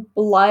 covered in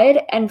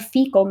blood and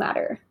fecal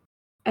matter,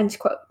 end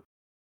quote.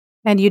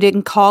 And you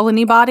didn't call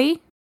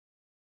anybody?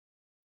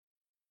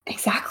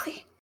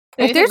 Exactly.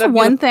 If there's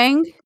one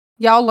thing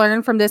y'all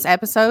learn from this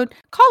episode,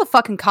 call the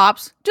fucking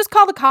cops. Just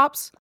call the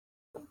cops.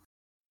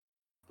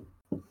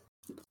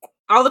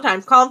 All the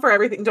time. Call them for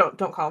everything. Don't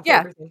call them for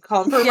everything.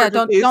 Call them for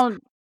emergencies.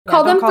 Don't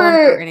call them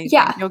for anything.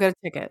 You'll get a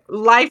ticket.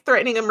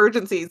 Life-threatening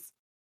emergencies.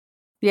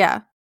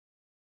 Yeah.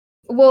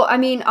 Well, I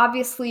mean,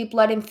 obviously,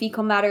 blood and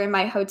fecal matter in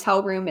my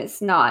hotel room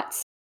is not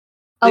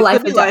a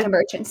life or death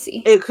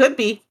emergency. It could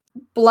be.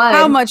 Blood.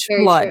 How much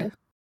blood? True.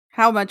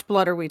 How much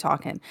blood are we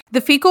talking?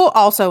 The fecal,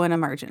 also an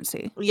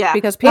emergency. Yeah.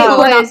 Because people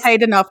are not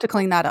paid enough to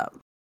clean that up.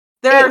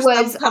 There are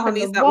some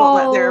companies that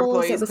won't let their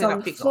employees clean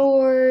up fecal.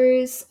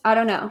 Floors. I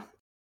don't know.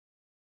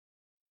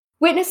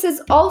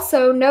 Witnesses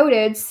also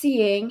noted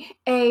seeing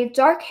a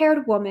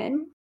dark-haired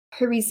woman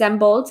who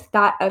resembled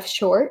that of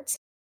Short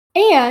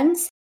and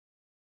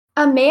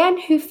a man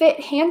who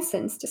fit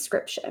Hansen's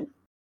description.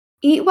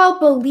 Eatwell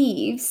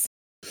believes,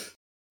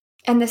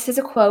 and this is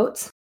a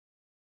quote,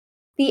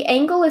 "The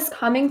angle is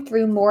coming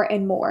through more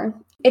and more.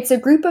 It's a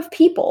group of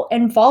people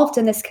involved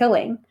in this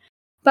killing.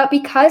 But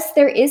because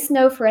there is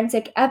no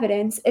forensic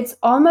evidence, it's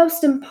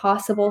almost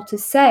impossible to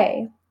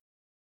say.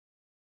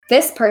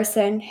 This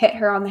person hit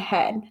her on the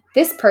head.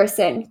 This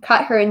person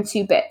cut her in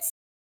 2 bits.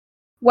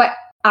 What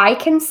I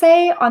can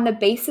say on the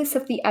basis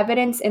of the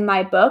evidence in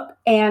my book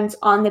and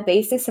on the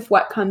basis of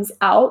what comes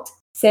out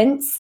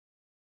since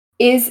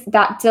is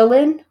that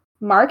Dillon,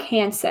 Mark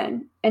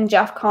Hansen, and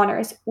Jeff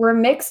Connors were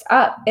mixed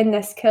up in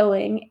this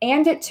killing,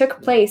 and it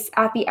took place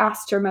at the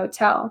Astor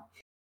Motel.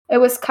 It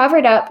was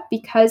covered up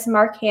because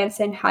Mark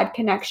Hansen had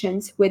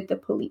connections with the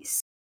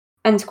police."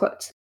 End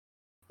quote.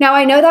 Now,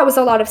 I know that was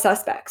a lot of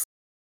suspects,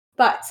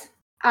 but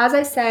as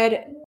I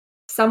said,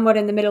 somewhat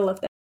in the middle of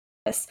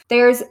this,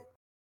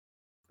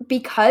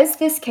 because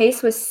this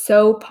case was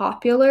so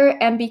popular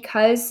and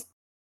because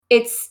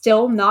it's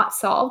still not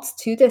solved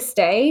to this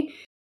day,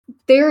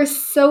 there are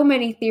so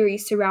many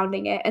theories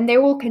surrounding it, and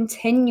there will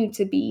continue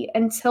to be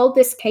until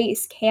this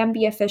case can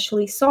be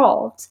officially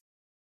solved.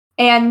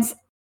 And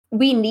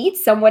we need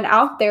someone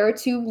out there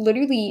to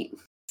literally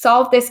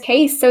solve this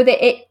case so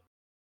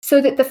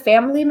that the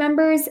family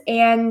members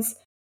and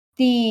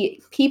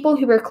the people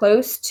who were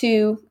close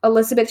to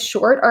Elizabeth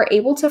Short are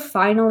able to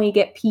finally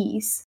get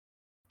peace.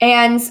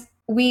 And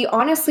we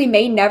honestly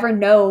may never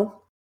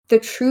know the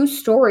true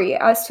story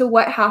as to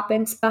what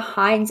happens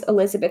behind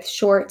Elizabeth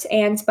Short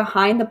and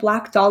behind the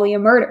Black Dahlia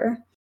murder,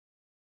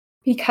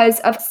 because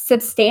a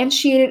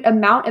substantiated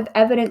amount of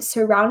evidence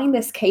surrounding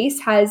this case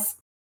has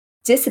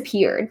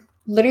disappeared.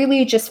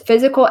 Literally, just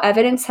physical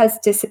evidence has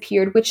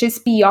disappeared, which is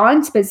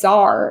beyond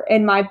bizarre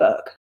in my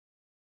book.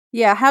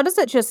 Yeah, how does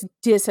it just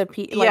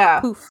disappear? Like, yeah.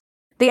 Poof.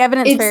 The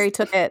evidence fairy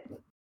took it.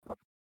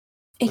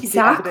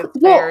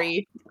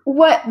 Exactly.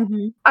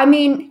 I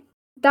mean,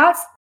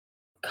 that's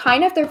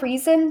kind of the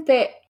reason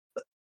that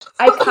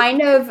I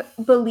kind of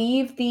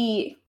believe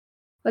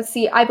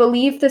I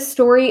believe the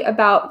story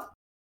about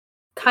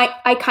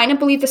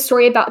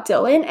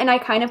Dillon, and I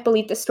kind of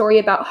believe the story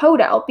about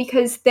Hodel,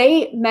 because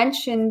they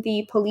mention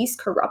the police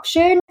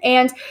corruption,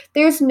 and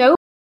there's no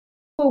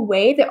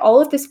way that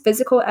all of this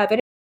physical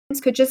evidence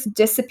could just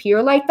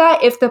disappear like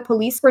that if the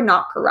police were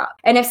not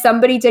corrupt and if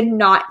somebody did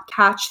not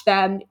catch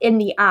them in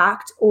the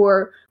act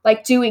or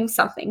like doing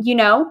something, you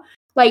know?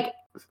 Like,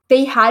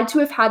 they had to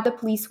have had the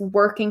police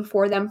working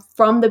for them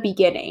from the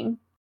beginning,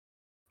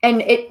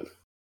 and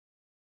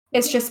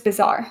it's just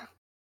bizarre.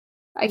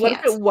 What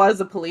if it was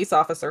a police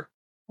officer?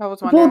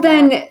 Well,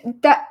 then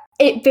that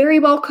it very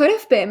well could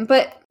have been,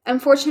 but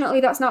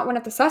unfortunately that's not one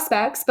of the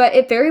suspects, but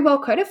it very well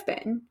could have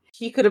been.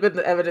 He could have been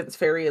the evidence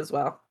fairy as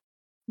well.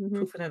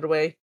 Poofing it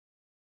away.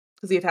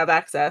 Because he'd have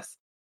access.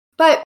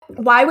 But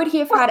why would he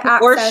have had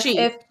access? Or she.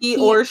 If he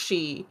or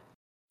she.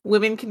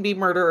 Women can be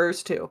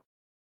murderers too.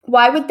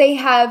 Why would they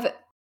have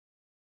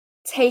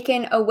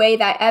taken away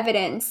that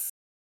evidence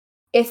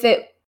if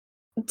it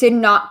did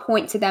not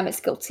point to them as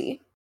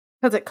guilty?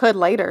 Because it could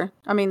later.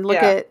 I mean, look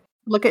at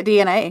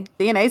DNA.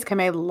 DNA's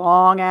come a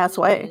long ass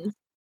way.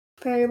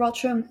 Very well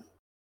true.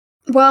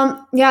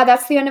 Well, yeah,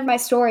 that's the end of my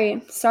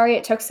story. Sorry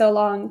it took so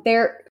long.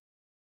 There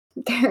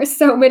are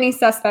so many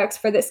suspects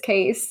for this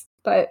case,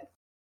 but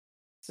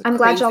I'm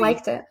glad y'all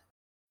liked it.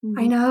 Mm-hmm.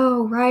 I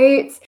know,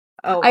 right?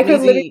 Oh, I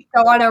could literally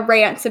go on a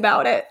rant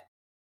about it,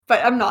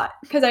 but I'm not,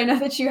 because I know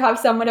that you have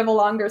somewhat of a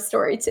longer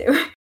story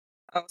too.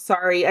 Oh,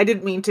 sorry. I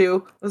didn't mean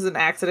to. It was an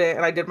accident,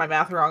 and I did my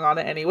math wrong on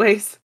it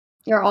anyways.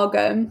 You're all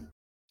good.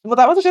 Well,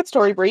 that was a good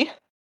story, Brie.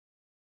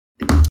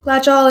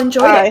 Glad y'all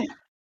enjoyed it.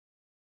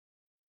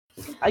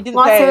 I didn't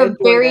Lots say I of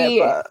very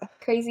it, but...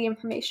 crazy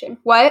information.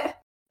 What?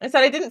 I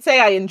said I didn't say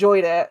I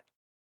enjoyed it,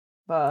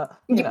 But,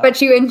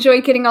 But you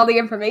enjoy getting all the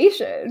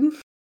information.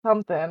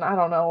 something. I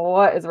don't know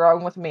what is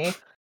wrong with me.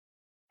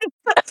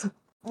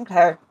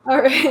 Okay.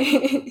 All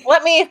right.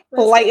 Let me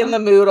Let's lighten go. the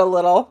mood a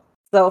little.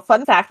 So,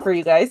 fun fact for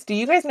you guys. Do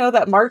you guys know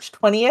that March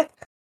 20th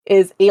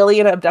is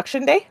Alien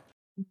Abduction Day?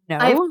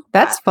 No,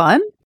 that's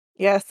fun.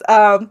 Yes.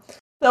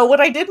 So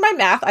when I did my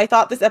math, I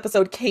thought this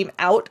episode came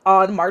out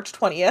on March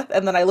 20th,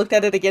 and then I looked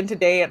at it again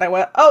today and I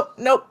went, oh,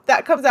 nope,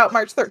 that comes out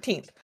March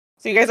 13th.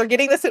 So you guys are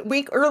getting this a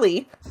week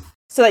early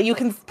so that you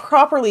can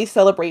properly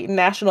celebrate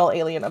National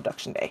Alien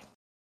Abduction Day.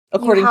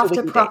 You have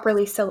to Wiki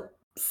properly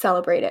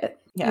celebrate it.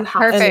 Yeah. You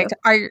have Perfect.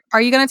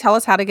 Are you going to tell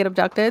us how to get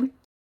abducted?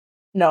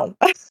 No.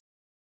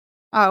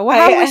 Well,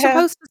 how are we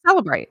supposed to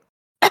celebrate?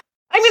 I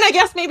mean, I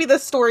guess maybe the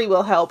story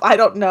will help. I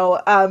don't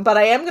know. But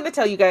I am going to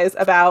tell you guys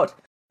about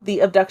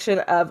the abduction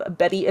of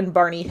Betty and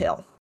Barney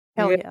Hill.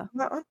 Hell yeah.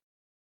 That one?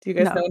 Do you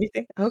guys No. know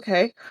anything?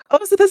 Okay. Oh,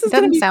 so this is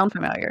going to Doesn't be sound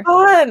familiar.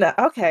 fun.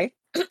 Okay.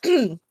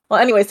 Well,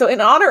 anyway, so in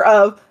honor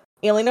of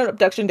Alien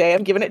Abduction Day,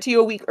 I'm giving it to you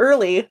a week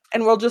early,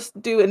 and we'll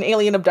just do an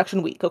Alien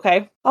Abduction week,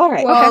 okay? All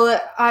right. Well,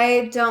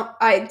 I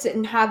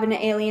didn't have an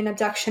alien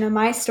abduction in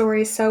my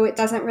story, so it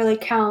doesn't really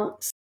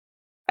count.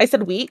 I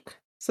said week,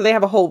 so they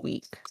have a whole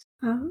week.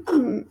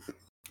 Oh,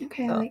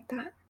 okay, So. I like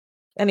that.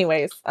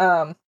 Anyways,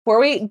 before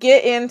we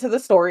get into the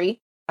story,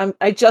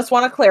 I just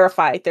want to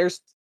clarify, there's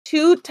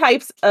two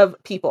types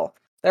of people.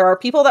 There are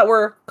people that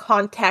were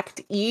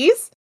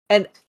contactees,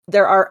 and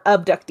there are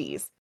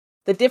abductees.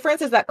 The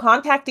difference is that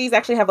contactees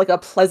actually have like a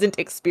pleasant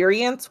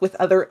experience with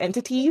other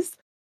entities,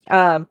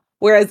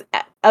 whereas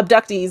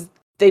abductees,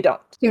 they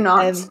don't. Do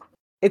not. And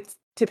it's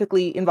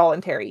typically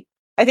involuntary.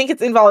 I think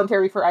it's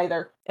involuntary for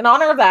either. In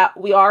honor of that,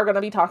 we are going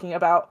to be talking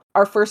about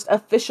our first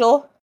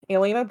official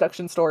alien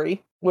abduction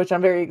story, which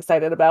I'm very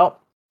excited about.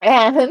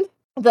 And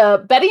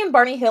the Betty and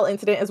Barney Hill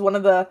incident is one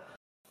of the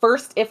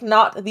first, if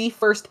not the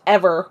first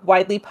ever,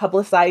 widely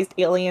publicized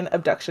alien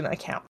abduction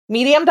account.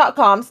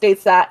 Medium.com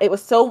states that it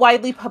was so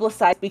widely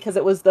publicized because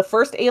it was the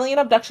first alien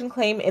abduction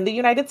claim in the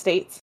United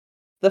States,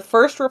 the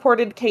first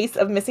reported case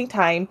of missing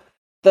time,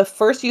 the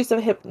first use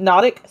of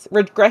hypnotic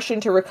regression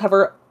to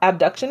recover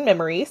abduction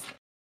memories,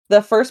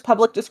 the first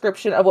public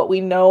description of what we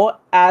know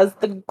as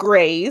the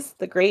Greys,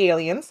 the Grey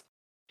aliens,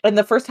 and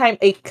the first time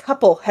a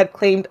couple had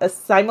claimed a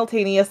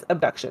simultaneous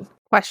abduction.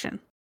 Question.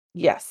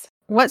 Yes.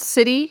 What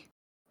city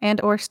and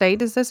or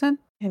state is this in?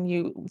 Can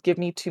you give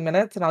me 2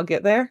 minutes and I'll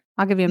get there?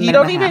 I'll give you a You minute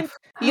don't and a even half.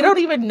 you don't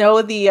even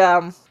know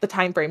the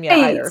time frame yet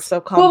Hey, either, so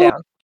calm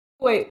down.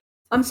 Wait,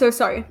 I'm so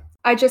sorry.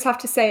 I just have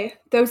to say,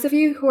 those of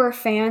you who are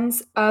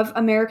fans of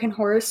American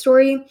Horror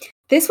Story,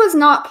 this was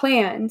not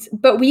planned,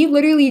 but we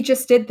literally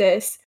just did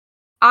this.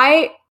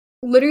 I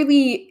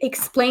literally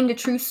explained a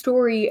true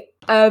story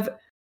of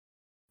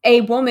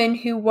a woman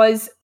who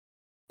was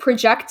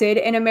projected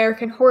in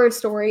American Horror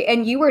Story,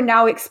 and you are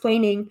now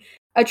explaining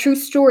a true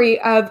story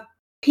of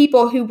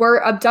people who were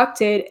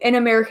abducted in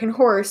American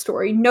Horror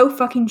Story. No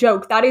fucking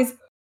joke. That is,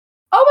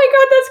 oh my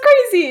god, that's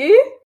crazy.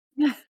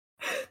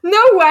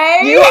 No way.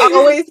 You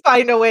always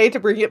find a way to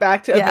bring it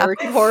back to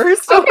American Horror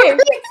Story.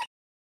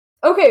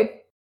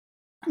 Okay.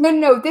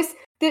 No. This.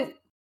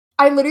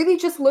 I literally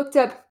just looked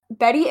up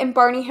Betty and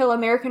Barney Hill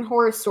American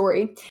Horror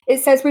Story. It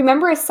says,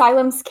 remember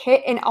Asylum's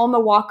Kit and Alma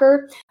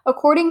Walker?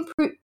 According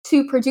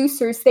to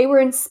producers, they were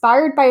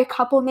inspired by a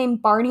couple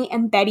named Barney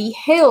and Betty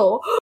Hill.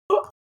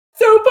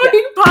 So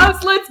fucking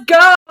pumped, let's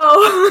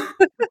go!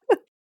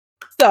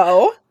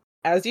 So,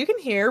 as you can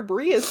hear,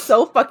 Brie is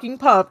so fucking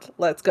pumped.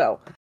 Let's go.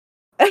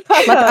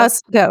 Let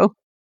us go.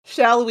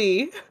 Shall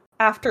we?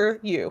 After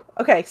you.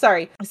 Okay,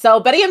 sorry. So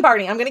Betty and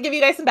Barney, I'm going to give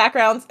you guys some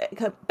background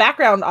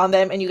on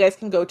them, and you guys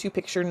can go to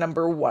picture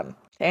number 1.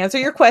 To answer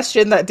your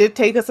question, that did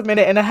take us a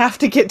minute and a half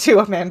to get to,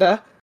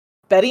 Amanda.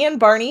 Betty and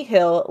Barney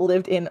Hill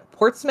lived in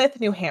Portsmouth,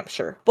 New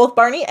Hampshire. Both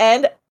Barney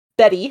and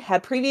Betty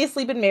had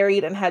previously been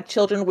married and had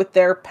children with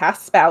their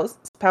past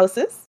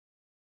spouses.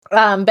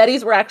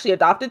 Betty's were actually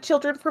adopted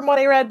children from what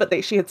I read,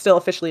 but she had still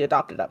officially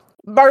adopted them.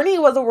 Barney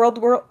was a World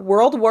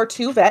War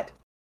II vet.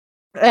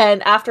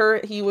 And after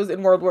he was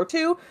in World War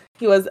II,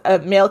 he was a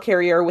mail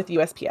carrier with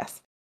USPS,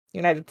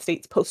 United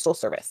States Postal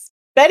Service.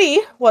 Betty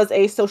was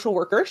a social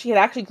worker. She had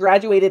actually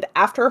graduated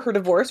after her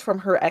divorce from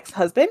her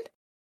ex-husband,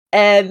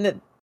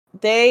 and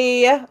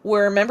they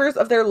were members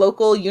of their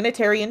local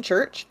Unitarian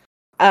church.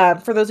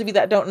 For those of you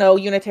that don't know,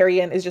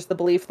 Unitarian is just the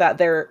belief that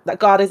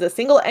God is a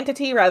single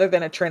entity rather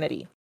than a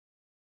trinity.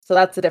 So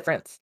that's the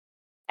difference.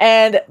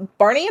 And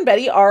Barney and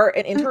Betty are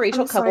an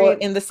interracial couple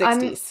in the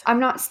 60s. I'm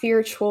not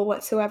spiritual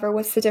whatsoever.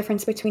 What's the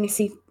difference between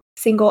a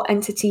single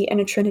entity and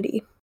a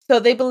trinity?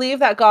 So they believe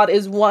that God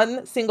is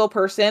one single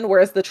person,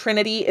 whereas the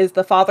Trinity is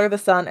the Father, the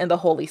Son, and the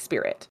Holy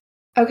Spirit.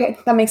 Okay,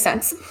 that makes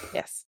sense.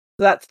 Yes,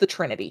 so that's the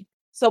Trinity.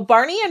 So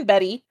Barney and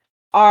Betty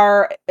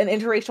are an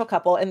interracial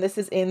couple, and this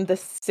is in the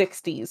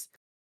 60s.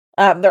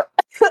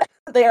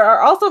 They are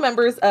also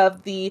members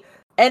of the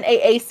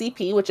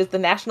NAACP, which is the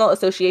National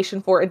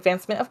Association for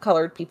Advancement of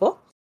Colored People.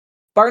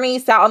 Barney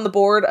sat on the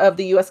board of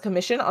the U.S.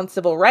 Commission on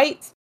Civil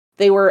Rights.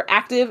 They were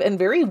active and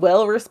very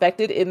well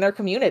respected in their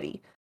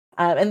community.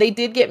 And they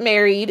did get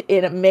married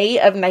in May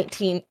of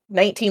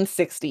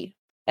 1960.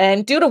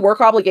 And due to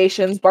work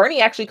obligations,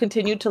 Barney actually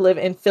continued to live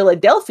in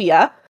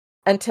Philadelphia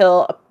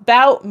until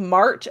about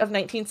March of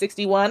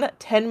 1961,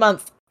 10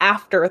 months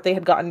after they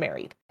had gotten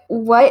married.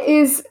 What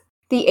is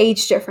the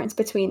age difference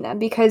between them?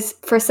 Because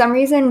for some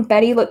reason,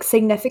 Betty looks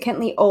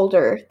significantly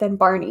older than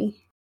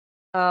Barney.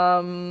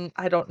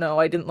 I don't know.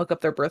 I didn't look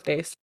up their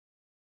birthdays.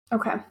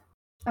 Okay.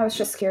 I was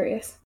just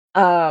curious.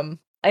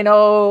 I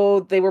know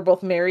they were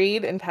both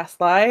married in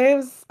past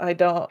lives. I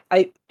don't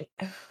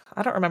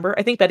remember.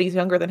 I think Betty's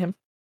younger than him.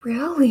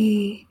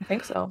 Really? I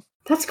think so.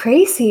 That's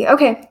crazy.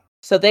 Okay.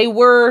 So they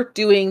were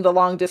doing the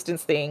long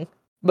distance thing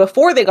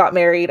before they got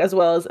married, as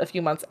well as a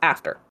few months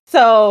after.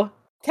 So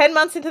 10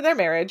 months into their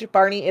marriage,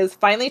 Barney is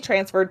finally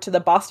transferred to the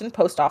Boston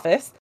Post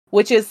Office,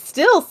 which is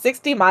still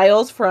 60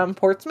 miles from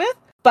Portsmouth,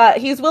 but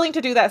he's willing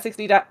to do that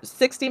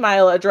 60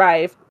 mile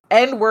drive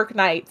and work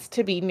nights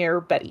to be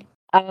near Betty.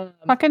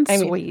 Fucking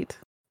sweet.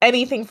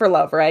 Anything for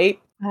love,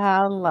 right?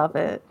 I love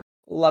it.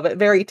 Love it.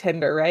 Very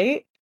tender,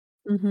 right?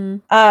 Mm-hmm.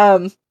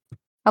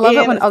 I love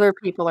it when other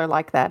people are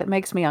like that. It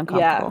makes me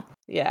uncomfortable.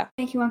 Yeah.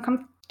 Make you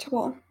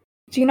uncomfortable.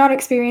 Do you not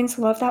experience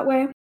love that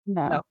way?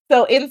 No.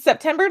 So in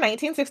September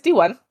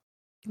 1961,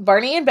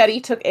 Barney and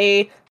Betty took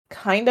a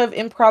kind of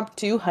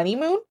impromptu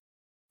honeymoon.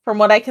 From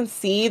what I can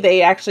see,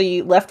 they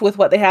actually left with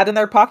what they had in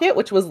their pocket,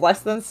 which was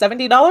less than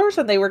 $70,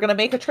 and they were going to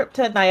make a trip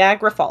to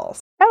Niagara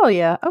Falls. Hell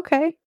yeah.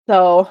 Okay.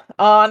 So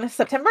on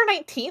September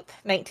 19th,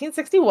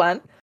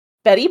 1961,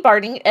 Betty,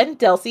 Barney, and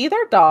Delcy,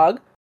 their dog,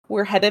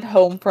 were headed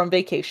home from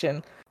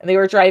vacation, and they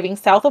were driving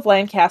south of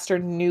Lancaster,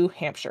 New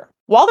Hampshire.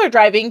 While they're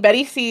driving,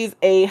 Betty sees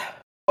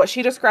what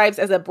she describes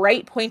as a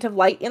bright point of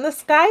light in the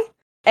sky.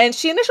 And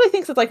she initially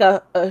thinks it's like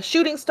a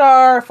shooting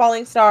star, a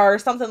falling star, or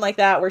something like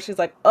that, where she's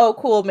like, oh,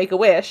 cool, make a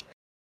wish.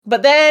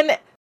 But then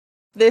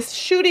this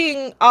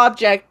shooting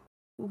object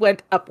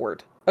went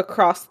upward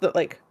across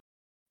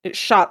it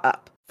shot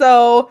up.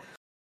 So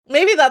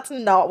maybe that's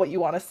not what you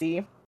want to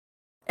see.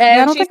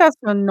 And I don't think that's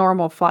a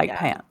normal flight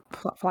path.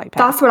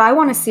 That's what I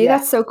want to see. Yeah.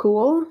 That's so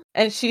cool.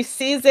 And she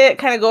sees it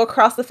kind of go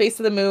across the face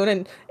of the moon,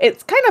 and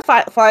it's kind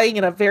of flying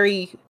in a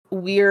very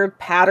weird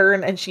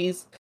pattern, and she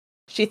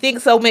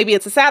thinks, oh, maybe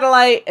it's a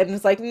satellite, and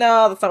it's like,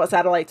 no, that's not what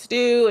satellites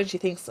do. And she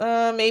thinks,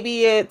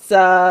 maybe it's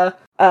a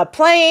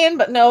plane,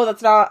 but no,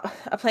 that's not.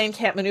 A plane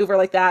can't maneuver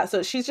like that.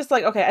 So she's just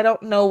like, okay, I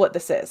don't know what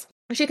this is.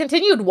 She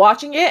continued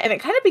watching it, and it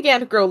kind of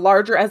began to grow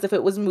larger as if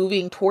it was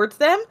moving towards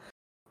them,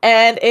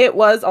 and it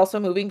was also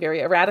moving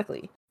very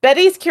erratically.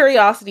 Betty's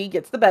curiosity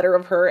gets the better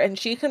of her, and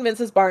she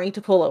convinces Barney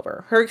to pull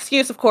over. Her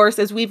excuse, of course,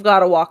 is we've got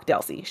to walk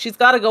Delcy. She's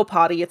got to go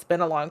potty. It's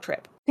been a long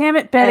trip. Damn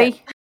it,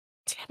 Betty.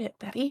 Damn it,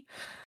 Betty.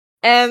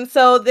 And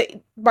so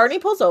Barney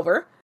pulls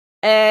over,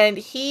 and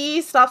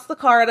he stops the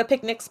car at a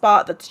picnic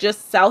spot that's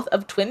just south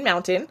of Twin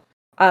Mountain.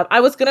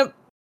 I was going to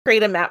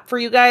create a map for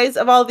you guys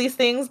of all these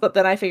things, but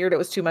then I figured it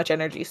was too much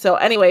energy. So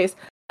anyways,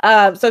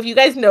 so if you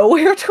guys know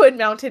where Twin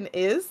Mountain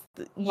is,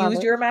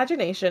 use your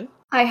imagination.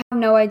 I have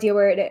no idea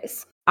where it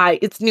is.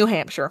 It's New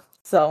Hampshire.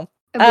 So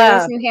where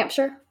is New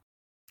Hampshire?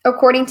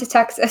 According to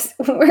Texas,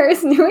 where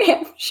is New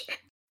Hampshire?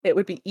 It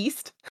would be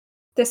east.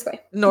 This way.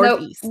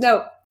 Northeast.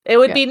 No. It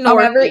would be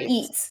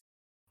northeast.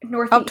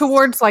 Northeast. Up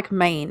towards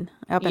Maine,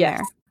 up in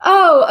there.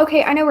 Oh,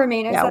 okay. I know where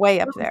Maine is. Yeah, way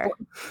up there.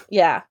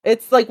 Yeah,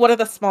 it's like one of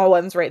the small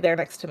ones right there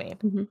next to Maine.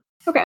 Mm-hmm.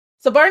 Okay.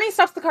 So Barney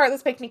stops the car at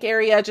this picnic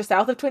area just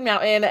south of Twin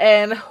Mountain,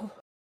 and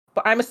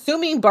I'm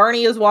assuming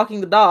Barney is walking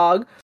the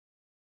dog.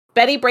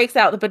 Betty breaks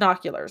out the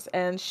binoculars,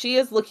 and she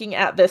is looking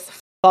at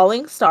this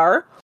falling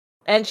star,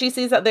 and she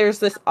sees that there's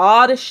this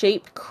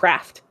odd-shaped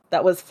craft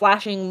that was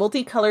flashing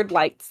multicolored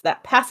lights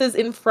that passes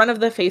in front of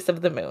the face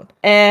of the moon.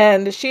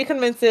 And she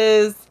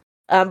convinces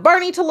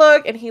Barney to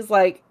look, and he's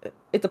like,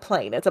 it's a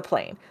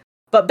plane.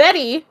 But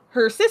Betty,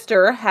 her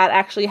sister, had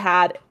actually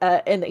had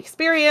an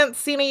experience,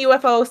 seen a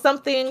UFO,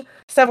 something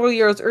several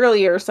years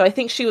earlier, so I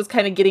think she was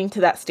kind of getting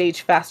to that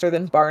stage faster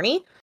than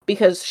Barney,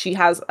 because she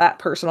has that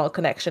personal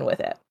connection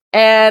with it.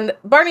 And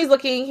Barney's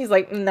looking, he's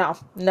like,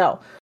 no,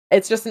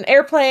 it's just an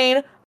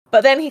airplane.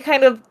 But then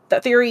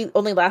that theory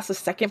only lasts a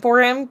second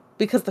for him,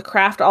 because the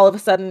craft all of a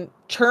sudden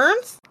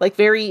turns, like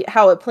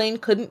how a plane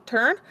couldn't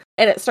turn,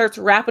 and it starts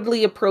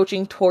rapidly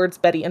approaching towards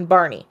Betty and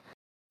Barney.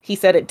 He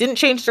said it didn't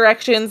change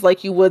directions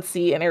like you would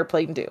see an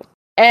airplane do.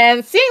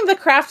 And seeing the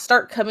craft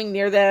start coming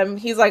near them,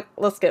 he's like,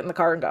 let's get in the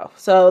car and go.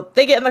 So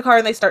they get in the car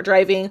and they start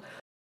driving.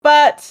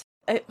 But,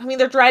 I mean,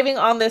 they're driving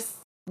on this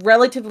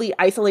relatively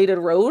isolated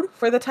road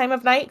for the time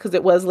of night, because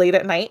it was late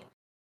at night.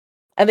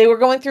 And they were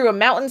going through a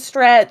mountain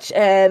stretch,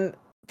 and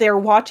they're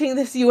watching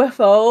this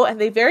UFO,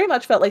 and they very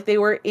much felt like they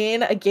were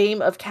in a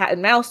game of cat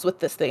and mouse with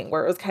this thing,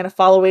 where it was kind of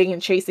following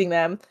and chasing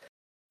them.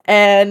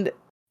 And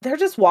they're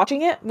just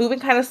watching it, moving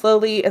kind of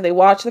slowly, and they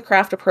watch the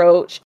craft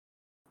approach.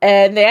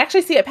 And they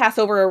actually see it pass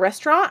over a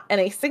restaurant and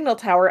a signal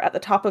tower at the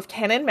top of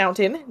Cannon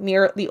Mountain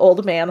near the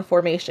Old Man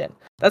Formation.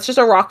 That's just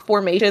a rock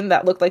formation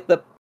that looked like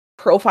the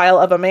profile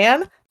of a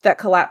man that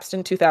collapsed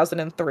in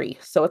 2003.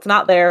 So it's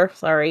not there,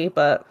 sorry,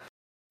 but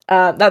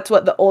that's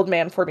what the Old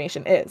Man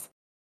Formation is.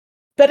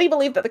 Betty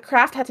believed that the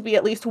craft had to be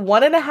at least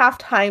 1.5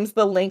 times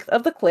the length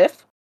of the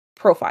cliff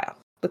profile.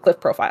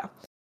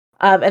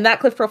 And that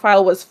cliff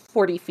profile was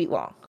 40 feet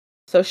long.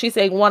 So she's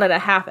saying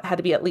 1.5, it had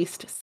to be at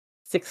least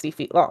 60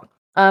 feet long.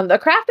 The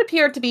craft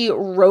appeared to be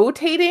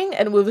rotating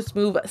and was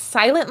move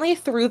silently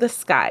through the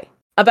sky.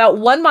 About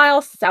 1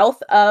 mile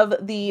south of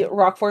the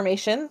rock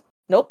formation,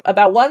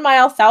 about 1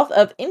 mile south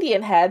of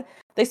Indian Head,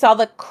 they saw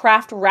the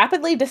craft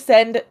rapidly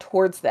descend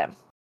towards them.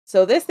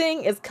 So this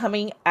thing is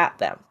coming at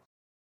them.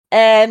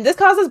 And this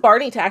causes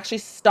Barney to actually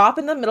stop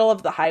in the middle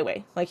of the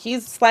highway. Like,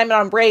 he's slamming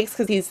on brakes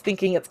because he's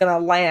thinking it's going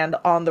to land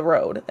on the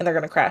road and they're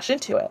going to crash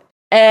into it.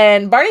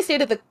 And Barney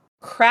stated the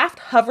craft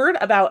hovered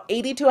about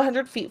 80 to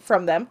 100 feet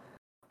from them,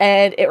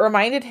 and it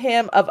reminded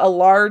him of a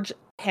large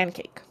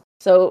pancake.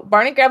 So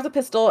Barney grabs a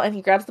pistol and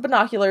he grabs the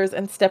binoculars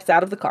and steps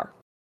out of the car.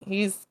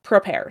 He's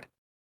prepared.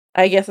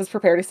 I guess as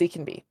prepared as he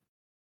can be.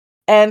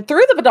 And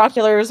through the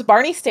binoculars,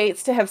 Barney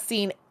states to have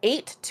seen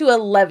 8 to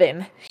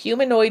 11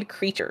 humanoid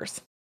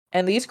creatures.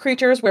 And these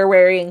creatures were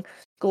wearing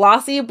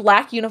glossy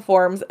black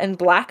uniforms and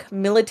black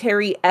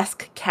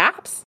military-esque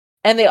caps.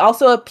 And they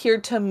also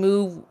appeared to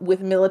move with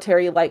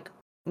military-like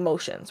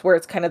motions, where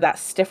it's kind of that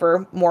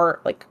stiffer,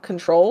 more like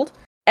controlled.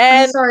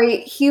 And I'm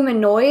sorry,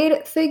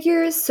 humanoid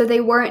figures? So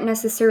they weren't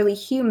necessarily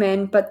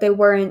human, but they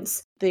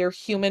weren't... They're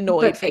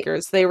humanoid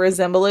figures. They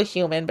resemble a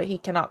human, but he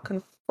cannot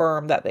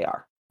confirm that they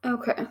are.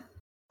 Okay.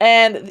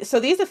 And so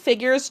these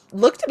figures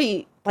look to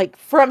be, like,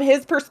 from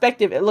his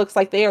perspective, it looks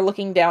like they are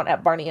looking down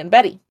at Barney and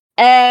Betty.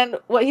 And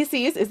what he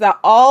sees is that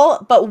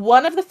all but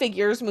one of the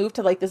figures moved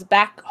to, like, this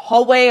back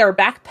hallway or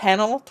back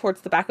panel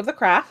towards the back of the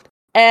craft.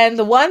 And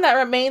the one that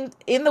remained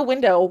in the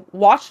window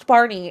watched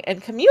Barney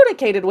and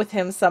communicated with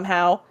him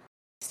somehow,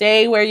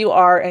 stay where you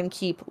are and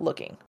keep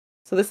looking.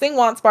 So this thing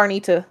wants Barney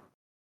to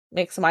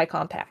make some eye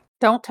contact.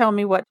 Don't tell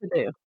me what to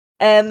do.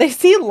 And they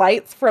see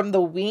lights from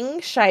the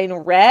wing shine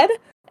red,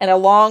 and a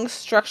long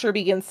structure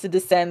begins to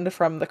descend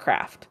from the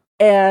craft.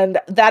 And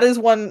that is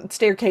one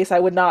staircase I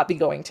would not be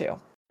going to.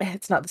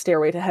 It's not the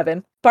stairway to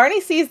heaven. Barney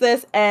sees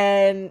this,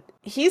 and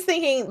he's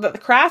thinking that the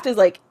craft is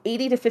like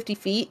 80 to 50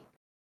 feet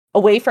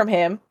away from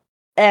him,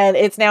 and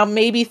it's now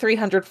maybe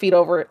 300 feet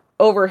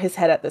over his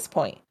head at this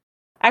point.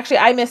 Actually,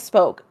 I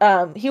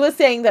misspoke. He was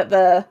saying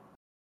that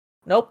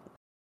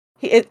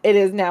it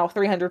is now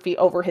 300 feet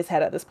over his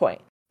head at this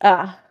point.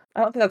 I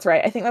don't think that's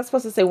right. I think that's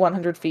supposed to say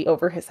 100 feet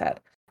over his head.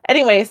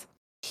 Anyways,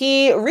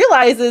 he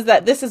realizes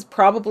that this is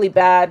probably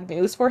bad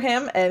news for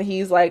him, and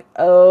he's like,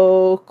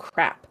 oh,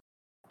 crap.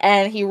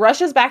 And he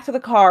rushes back to the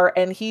car,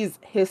 and he's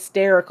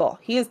hysterical.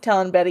 He is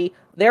telling Betty,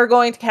 they're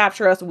going to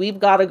capture us. We've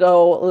got to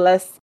go.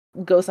 Let's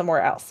go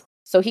somewhere else.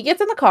 So he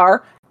gets in the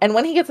car, and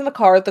when he gets in the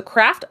car, the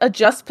craft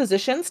adjusts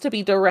positions to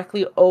be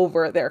directly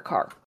over their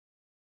car.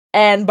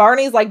 And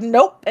Barney's like,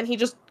 nope. And he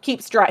just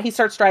he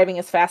starts driving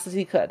as fast as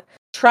he could,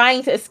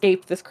 trying to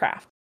escape this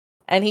craft.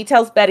 And he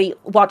tells Betty,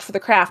 watch for the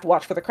craft,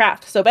 watch for the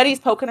craft. So Betty's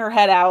poking her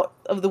head out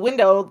of the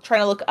window, trying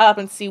to look up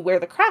and see where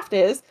the craft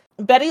is.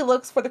 Betty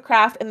looks for the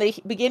craft, and they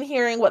begin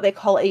hearing what they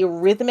call a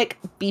rhythmic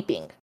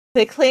beeping.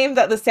 They claim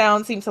that the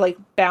sound seems to, like,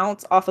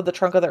 bounce off of the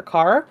trunk of their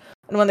car.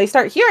 And when they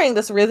start hearing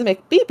this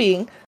rhythmic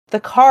beeping, the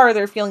car,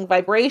 they're feeling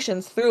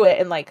vibrations through it,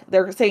 and, like,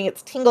 they're saying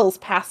it's tingles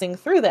passing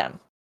through them.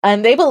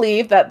 And they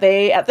believe that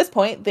at this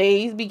point,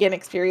 they begin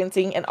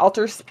experiencing an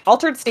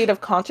altered state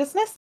of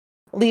consciousness,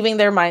 leaving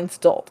their minds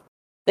dulled.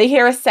 They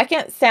hear a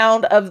second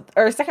round of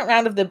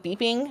the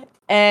beeping,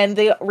 and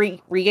they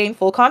regain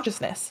full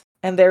consciousness.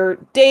 And they're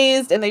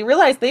dazed, and they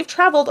realize they've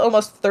traveled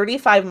almost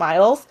 35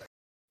 miles,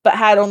 but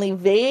had only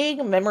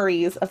vague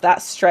memories of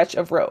that stretch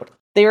of road.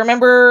 They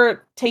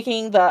remember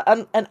taking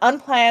an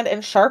unplanned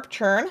and sharp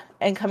turn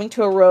and coming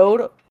to a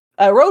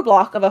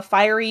roadblock of a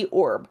fiery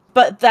orb.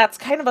 But that's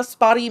kind of a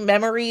spotty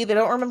memory. They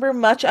don't remember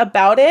much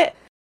about it.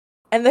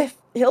 And the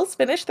Hills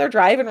finish their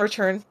drive and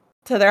return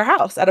to their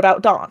house at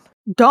about dawn.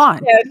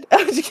 Dawn? And,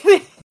 I'm just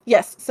kidding.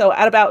 Yes, so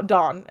at about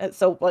dawn.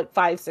 So like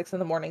 5, 6 in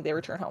the morning, they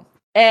return home.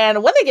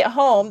 And when they get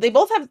home, they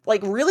both have,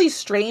 like, really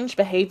strange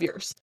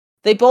behaviors.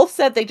 They both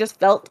said they just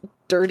felt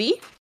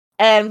dirty.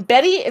 And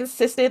Betty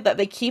insisted that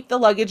they keep the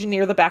luggage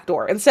near the back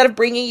door. Instead of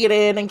bringing it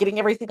in and getting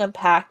everything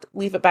unpacked,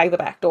 leave it by the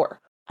back door.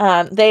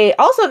 They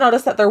also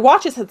noticed that their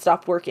watches had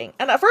stopped working.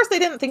 And at first they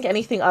didn't think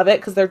anything of it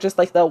because they're just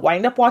like the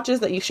wind-up watches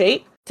that you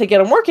shake to get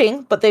them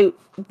working, but they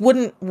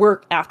wouldn't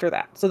work after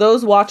that. So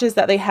those watches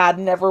that they had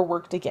never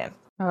worked again.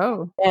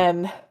 Oh.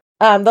 And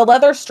the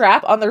leather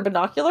strap on their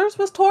binoculars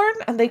was torn,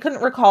 and they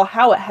couldn't recall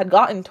how it had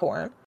gotten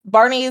torn.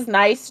 Barney's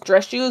nice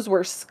dress shoes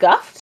were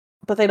scuffed,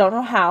 but they don't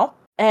know how.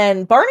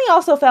 And Barney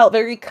also felt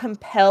very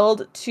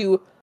compelled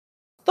to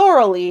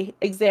thoroughly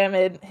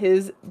examine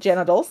his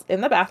genitals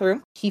in the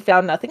bathroom. He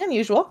found nothing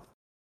unusual,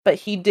 but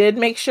he did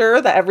make sure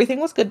that everything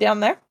was good down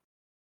there.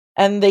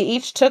 And they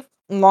each took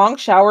long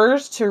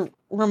showers to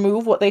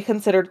remove what they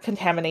considered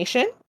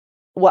contamination,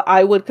 what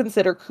I would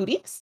consider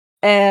cooties.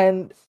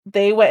 And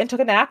they went and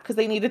took a nap because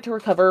they needed to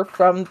recover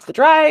from the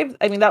drive.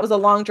 I mean, that was a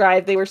long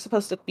drive. They were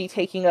supposed to be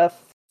taking a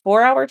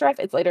 4-hour drive.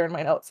 It's later in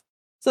my notes.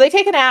 So they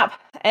take a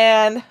nap,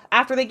 and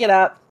after they get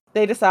up,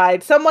 they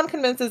decide, someone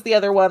convinces the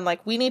other one,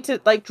 like, we need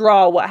to, like,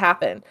 draw what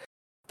happened.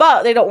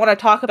 But they don't want to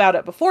talk about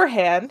it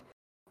beforehand.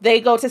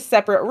 They go to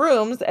separate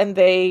rooms and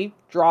they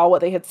draw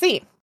what they had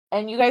seen.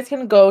 And you guys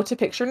can go to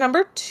picture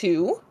number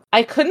 2.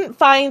 I couldn't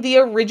find the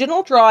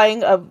original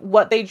drawing of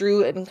what they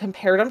drew and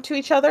compared them to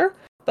each other,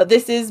 but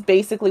this is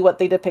basically what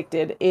they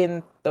depicted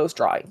in those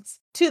drawings.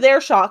 To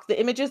their shock, the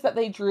images that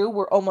they drew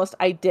were almost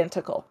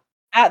identical.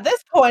 At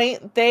this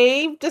point,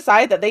 they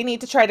decide that they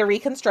need to try to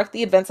reconstruct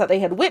the events that they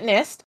had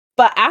witnessed,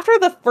 but after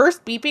the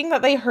first beeping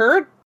that they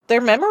heard,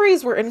 their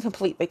memories were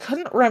incomplete. They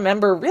couldn't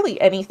remember really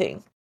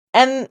anything.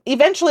 And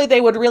eventually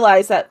they would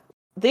realize that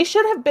they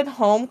should have been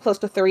home close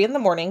to 3 in the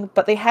morning,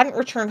 but they hadn't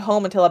returned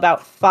home until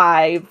about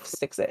 5,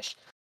 6-ish.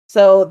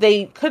 So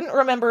they couldn't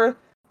remember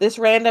this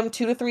random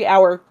 2 to 3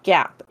 hour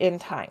gap in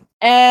time.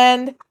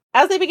 And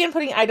as they begin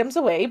putting items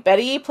away,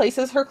 Betty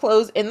places her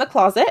clothes in the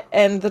closet,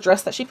 and the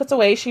dress that she puts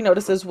away, she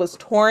notices was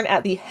torn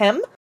at the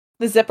hem,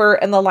 the zipper,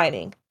 and the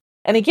lining.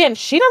 And again,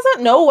 she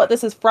doesn't know what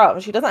this is from.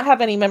 She doesn't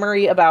have any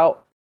memory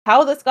about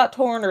how this got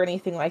torn or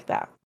anything like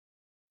that.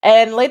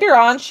 And later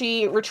on,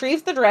 she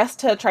retrieves the dress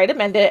to try to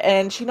mend it,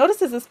 and she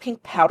notices this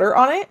pink powder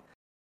on it.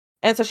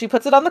 And so she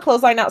puts it on the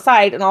clothesline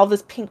outside, and all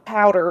this pink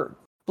powder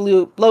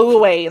blew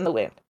away in the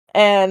wind.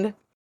 And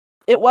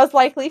it was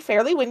likely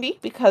fairly windy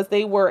because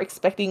they were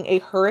expecting a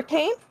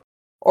hurricane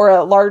or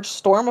a large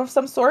storm of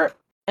some sort.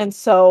 And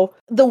so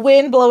the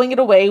wind blowing it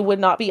away would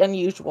not be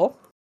unusual.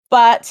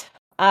 But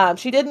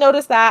she did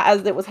notice that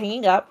as it was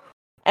hanging up.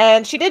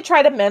 And she did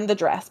try to mend the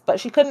dress, but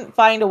she couldn't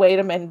find a way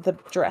to mend the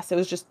dress. It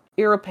was just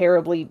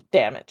irreparably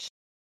damaged.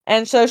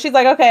 And so she's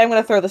like, okay, I'm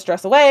going to throw this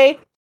dress away.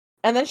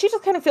 And then she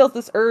just kind of feels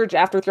this urge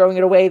after throwing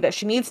it away that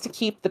she needs to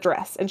keep the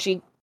dress. And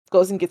she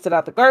goes and gets it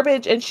out the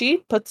garbage and she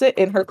puts it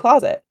in her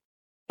closet.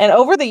 And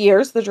over the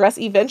years, the dress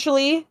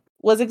eventually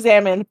was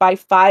examined by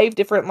 5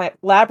 different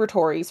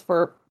laboratories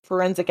for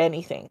forensic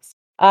anythings.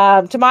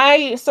 To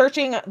my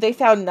searching, they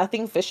found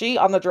nothing fishy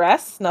on the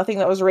dress, nothing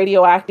that was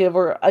radioactive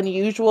or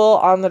unusual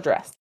on the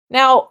dress.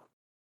 Now,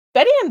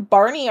 Betty and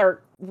Barney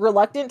are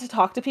reluctant to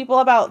talk to people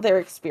about their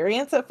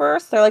experience at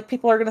first. They're like,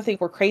 people are going to think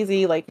we're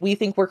crazy. Like, we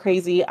think we're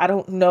crazy. I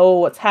don't know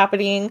what's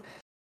happening.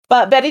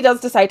 But Betty does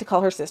decide to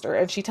call her sister,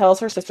 and she tells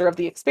her sister of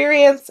the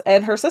experience,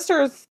 and her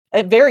sister's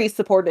very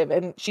supportive,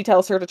 and she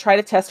tells her to try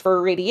to test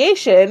for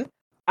radiation.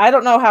 I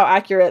don't know how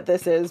accurate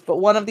this is, but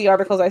one of the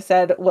articles I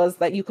said was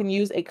that you can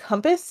use a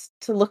compass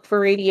to look for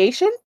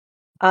radiation.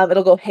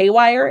 It'll go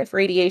haywire if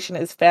radiation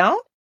is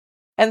found.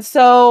 And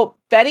so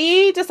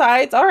Betty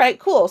decides, all right,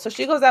 cool. So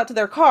she goes out to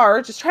their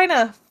car, just trying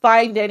to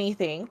find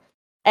anything.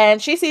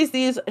 And she sees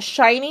these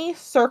shiny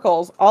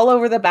circles all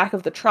over the back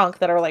of the trunk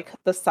that are like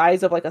the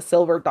size of like a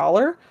silver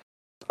dollar,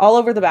 all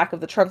over the back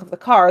of the trunk of the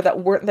car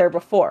that weren't there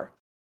before.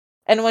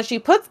 And when she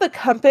puts the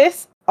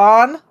compass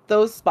on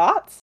those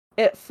spots,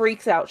 it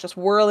freaks out, just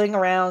whirling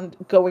around,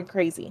 going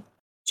crazy.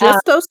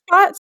 Just those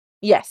spots?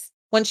 Yes.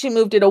 When she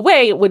moved it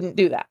away, it wouldn't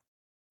do that.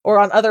 Or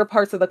on other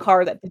parts of the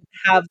car that didn't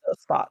have those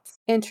spots.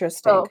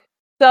 Interesting.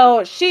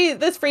 So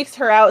this freaks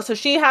her out. So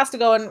she has to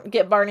go and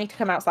get Barney to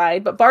come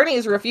outside. But Barney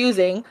is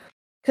refusing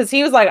because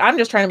he was like, I'm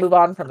just trying to move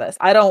on from this.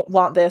 I don't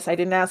want this. I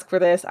didn't ask for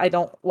this. I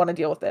don't want to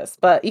deal with this.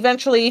 But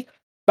eventually,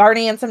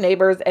 Barney and some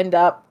neighbors end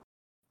up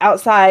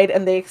outside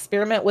and they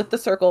experiment with the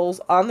circles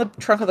on the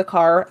trunk of the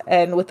car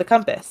and with the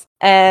compass.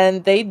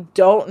 And they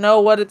don't know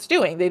what it's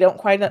doing. They don't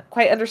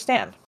quite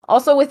understand.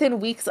 Also,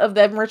 within weeks of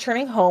them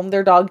returning home,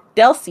 their dog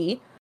Delcy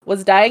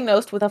was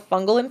diagnosed with a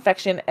fungal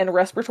infection and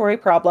respiratory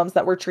problems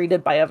that were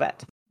treated by a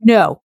vet.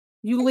 No,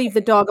 you leave the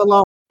dog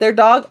alone. Their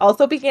dog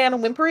also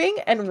began whimpering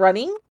and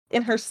running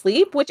in her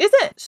sleep, which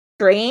isn't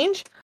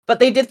strange, but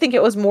they did think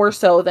it was more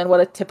so than what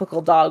a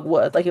typical dog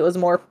would. Like, it was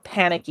more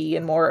panicky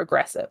and more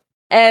aggressive.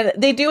 And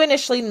they do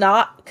initially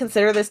not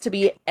consider this to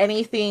be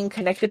anything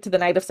connected to the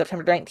night of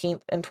September 19th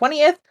and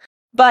 20th,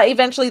 but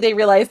eventually they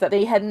realized that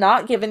they had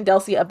not given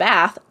Delcy a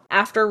bath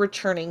after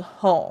returning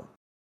home.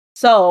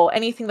 So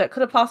anything that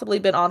could have possibly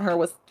been on her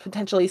was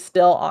potentially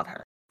still on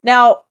her.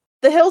 Now,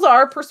 the Hills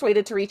are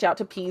persuaded to reach out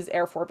to Pease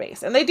Air Force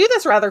Base, and they do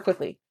this rather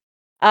quickly.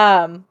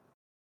 On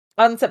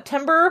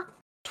September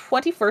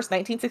 21st,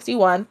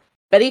 1961,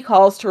 Betty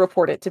calls to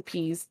report it to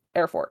Pease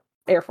Air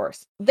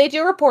Force. They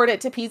do report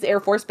it to Pease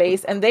Air Force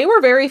Base, and they were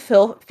very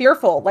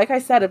fearful, like I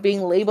said, of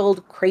being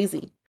labeled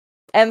crazy.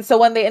 And so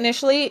when they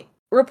initially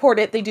report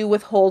it, they do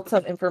withhold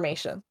some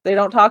information. They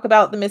don't talk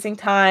about the missing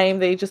time.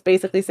 They just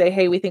basically say,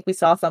 hey, we think we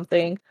saw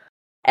something.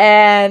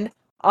 And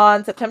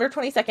on September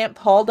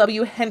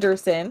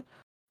 22nd,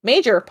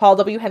 Major Paul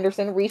W.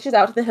 Henderson reaches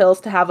out to the Hills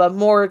to have a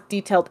more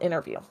detailed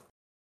interview.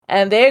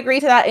 And they agree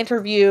to that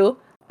interview,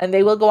 and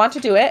they will go on to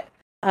do it.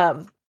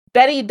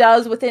 Betty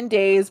does, within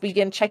days,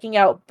 begin checking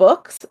out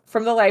books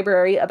from the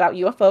library about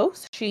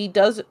UFOs. She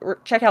does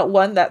check out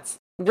one that's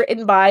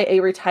written by a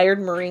retired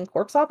Marine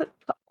Corps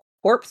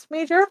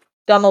Major,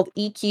 Donald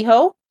E.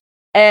 Kehoe.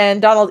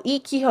 And Donald E.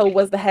 Kehoe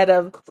was the head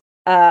of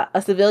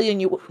a civilian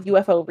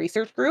UFO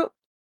research group.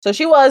 So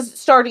she was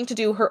starting to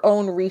do her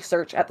own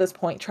research at this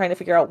point, trying to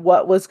figure out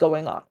what was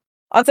going on.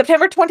 On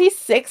September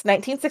 26,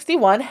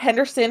 1961,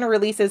 Henderson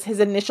releases his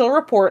initial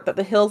report that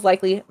the hills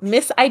likely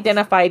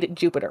misidentified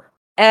Jupiter.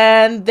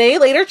 And they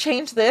later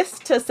changed this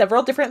to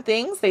several different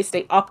things. They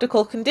state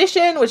optical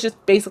condition, which is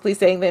basically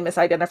saying they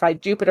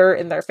misidentified Jupiter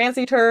in their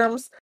fancy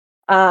terms.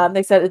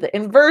 They said the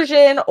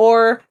inversion,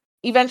 or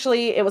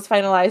eventually it was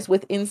finalized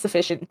with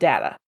insufficient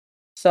data.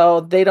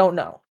 So they don't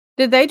know.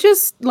 Did they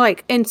just,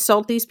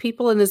 insult these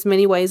people in as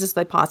many ways as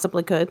they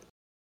possibly could?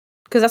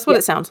 Because that's what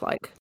it sounds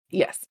like.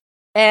 Yes.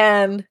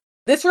 And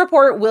this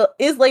report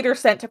is later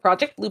sent to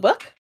Project Blue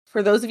Book.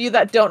 For those of you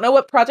that don't know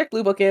what Project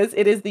Blue Book is,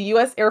 it is the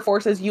U.S. Air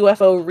Force's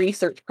UFO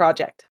research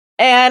project.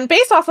 And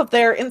based off of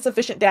their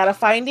insufficient data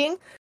finding,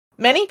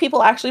 many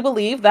people actually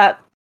believe that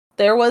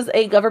there was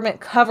a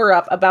government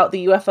cover-up about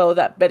the UFO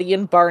that Betty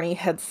and Barney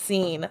had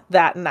seen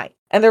that night.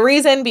 And the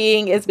reason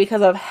being is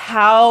because of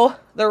how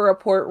the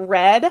report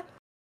read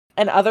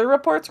and other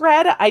reports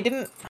read.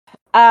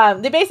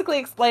 They basically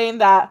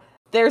explained that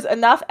there's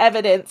enough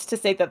evidence to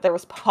say that there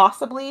was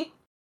possibly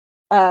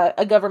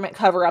a government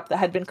cover-up that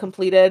had been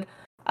completed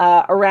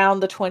around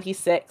the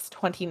 26th,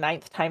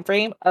 29th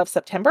timeframe of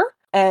September,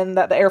 and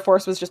that the Air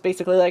Force was just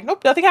basically like,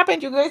 nope, nothing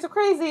happened, you guys are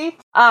crazy.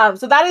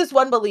 So that is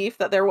one belief,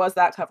 that there was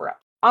that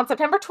cover-up. On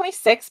September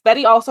 26th,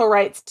 Betty also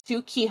writes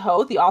to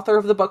Kehoe, the author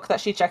of the book that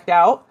she checked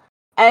out,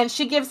 and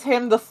she gives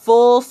him the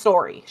full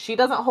story. She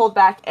doesn't hold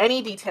back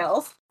any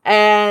details,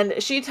 and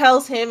she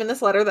tells him in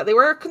this letter that they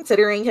were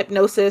considering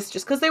hypnosis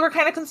just because they were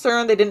kind of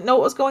concerned, they didn't know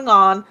what was going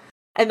on,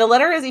 and the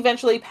letter is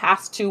eventually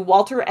passed to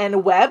Walter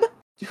N. Webb,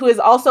 who is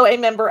also a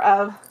member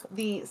of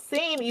the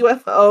same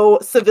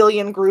UFO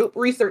civilian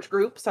research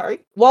group.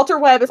 Walter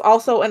Webb is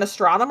also an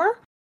astronomer,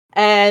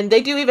 and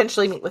they do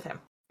eventually meet with him.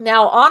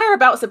 Now, on or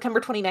about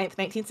September 29th,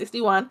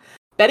 1961,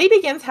 Betty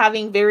begins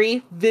having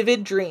very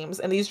vivid dreams,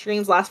 and these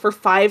dreams last for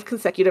 5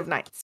 consecutive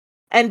nights.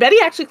 And Betty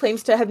actually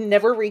claims to have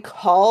never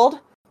recalled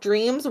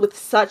dreams with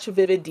such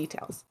vivid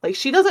details.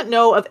 She doesn't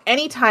know of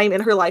any time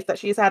in her life that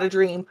she's had a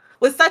dream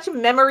with such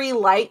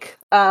memory-like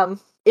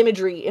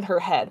imagery in her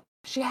head.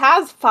 She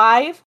has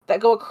 5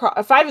 that go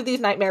across 5 of these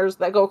nightmares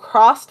that go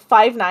across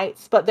 5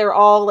 nights, but they're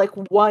all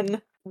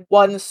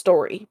one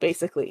story,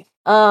 basically.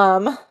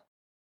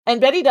 And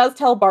Betty does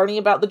tell Barney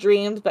about the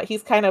dreams, but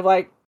he's kind of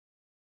like,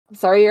 I'm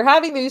sorry you're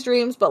having these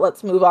dreams, but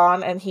let's move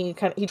on, and he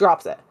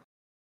drops it.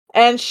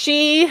 And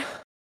she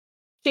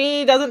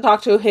doesn't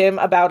talk to him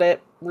about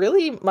it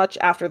really much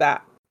after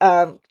that,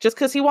 just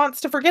because he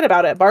wants to forget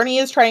about it. Barney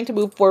is trying to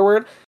move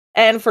forward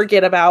and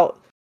forget about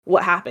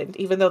what happened,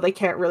 even though they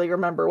can't really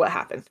remember what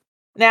happened.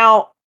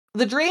 Now,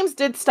 the dreams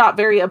did stop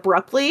very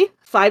abruptly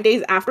 5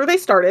 days after they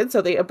started,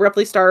 so they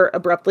abruptly start,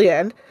 abruptly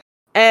end.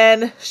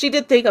 And she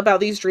did think about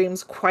these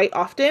dreams quite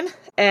often,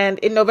 and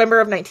in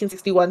November of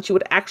 1961, she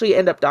would actually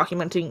end up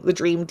documenting the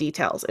dream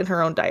details in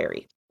her own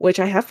diary, which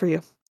I have for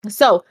you.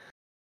 So,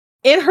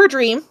 in her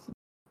dream,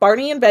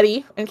 Barney and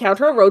Betty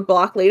encounter a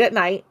roadblock late at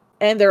night,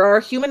 and there are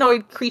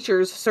humanoid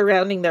creatures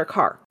surrounding their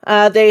car.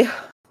 They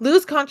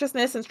lose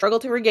consciousness and struggle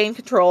to regain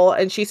control,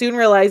 and she soon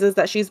realizes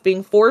that she's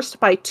being forced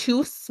by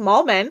 2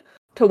 small men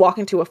to walk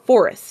into a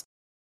forest.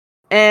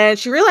 And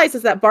she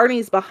realizes that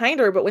Barney's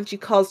behind her, but when she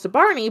calls to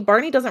Barney,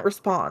 Barney doesn't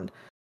respond.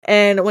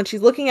 And when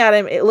she's looking at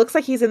him, it looks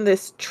like he's in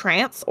this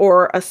trance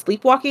or a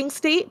sleepwalking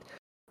state,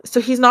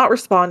 so he's not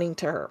responding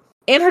to her.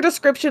 In her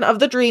description of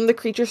the dream, the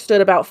creature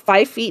stood about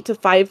 5 feet to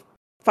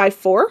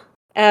 5'4".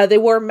 They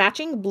wore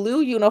matching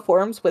blue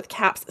uniforms with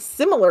caps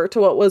similar to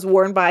what was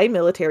worn by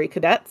military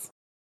cadets.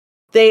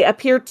 They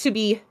appeared to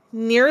be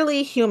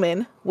nearly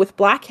human, with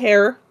black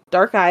hair,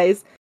 dark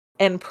eyes,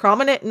 and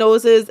prominent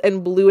noses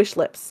and bluish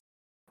lips.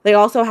 They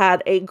also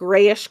had a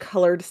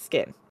grayish-colored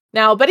skin.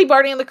 Now, Betty,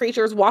 Barney, and the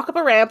creatures walk up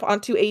a ramp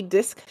onto a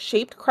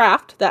disc-shaped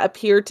craft that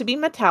appeared to be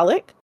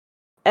metallic,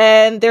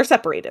 and they're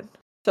separated.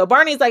 So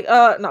Betty's like,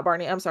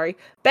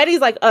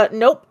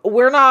 nope,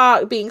 we're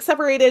not being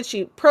separated.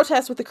 She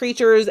protests with the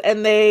creatures,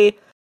 and the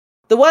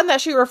one that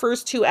she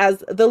refers to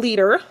as the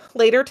leader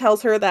later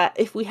tells her that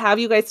if we have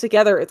you guys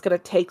together, it's going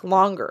to take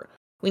longer.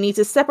 We need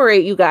to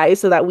separate you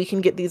guys so that we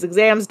can get these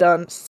exams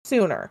done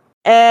sooner.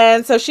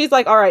 And so she's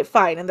like, all right,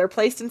 fine. And they're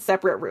placed in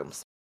separate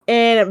rooms.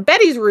 In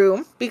Betty's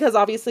room, because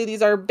obviously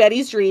these are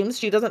Betty's dreams,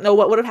 she doesn't know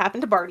what would have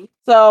happened to Barney.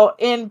 So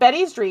in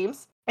Betty's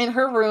dreams, in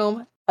her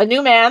room, a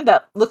new man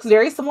that looks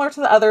very similar to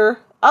the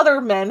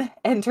other men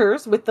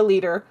enters with the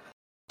leader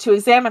to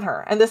examine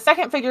her. And the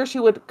second figure she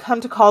would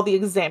come to call the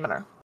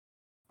examiner.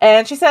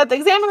 And she said the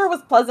examiner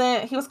was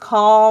pleasant. He was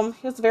calm.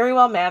 He was very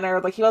well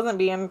mannered. He wasn't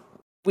being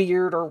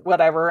weird or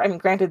whatever. I mean,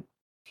 granted,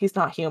 he's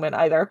not human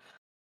either.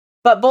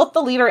 But both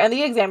the leader and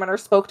the examiner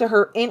spoke to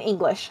her in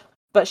English,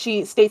 but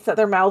she states that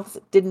their mouths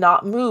did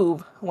not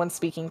move when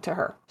speaking to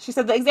her. She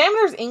said the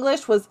examiner's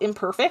English was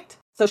imperfect,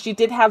 so she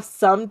did have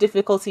some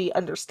difficulty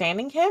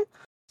understanding him,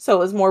 so it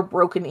was more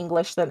broken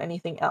English than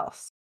anything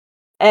else.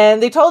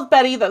 And they told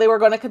Betty that they were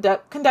going to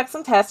conduct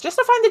some tests just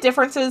to find the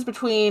differences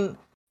between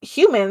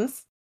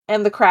humans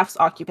and the craft's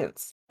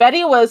occupants.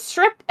 Betty was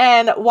stripped,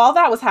 and while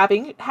that was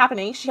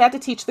happening, she had to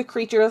teach the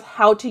creatures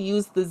how to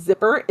use the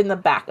zipper in the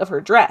back of her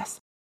dress.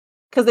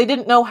 because they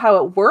didn't know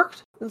how it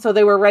worked. And so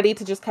they were ready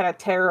to just kind of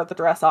tear the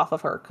dress off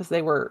of her because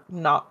they were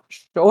not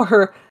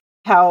sure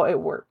how it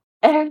worked.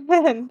 And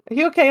are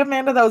you okay,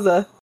 Amanda? That was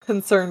a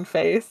concerned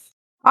face.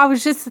 I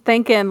was just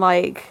thinking,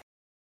 like,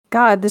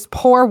 God, this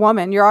poor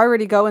woman, you're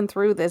already going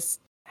through this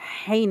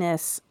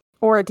heinous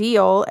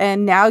ordeal,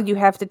 and now you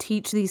have to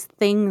teach these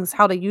things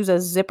how to use a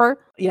zipper.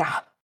 Yeah.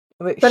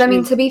 But I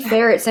mean, to be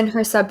fair, it's in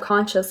her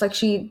subconscious. Like,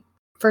 she,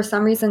 for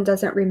some reason,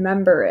 doesn't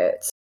remember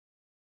it.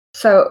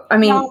 So, I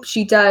mean,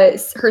 she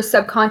does. Her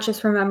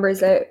subconscious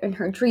remembers it in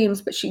her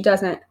dreams, but she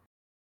doesn't.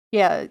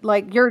 Yeah,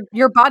 like,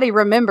 your body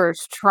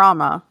remembers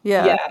trauma.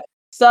 Yeah.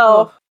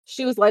 So,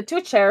 she was led to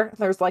a chair.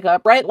 There's, like, a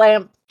bright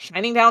lamp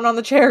shining down on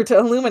the chair to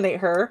illuminate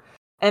her.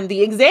 And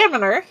the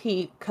examiner,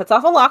 he cuts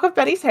off a lock of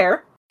Betty's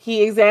hair.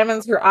 He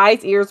examines her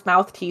eyes, ears,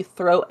 mouth, teeth,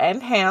 throat,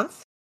 and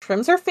hands.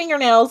 Trims her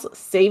fingernails,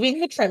 saving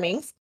the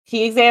trimmings.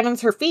 He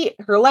examines her feet,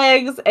 her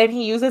legs, and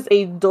he uses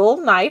a dull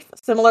knife,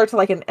 similar to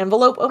like an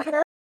envelope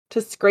opener,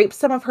 to scrape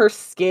some of her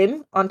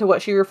skin onto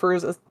what she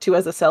refers to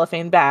as a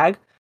cellophane bag,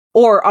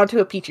 or onto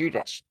a petri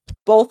dish.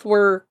 Both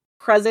were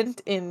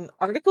present in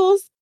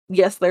articles.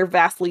 Yes, they're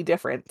vastly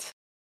different.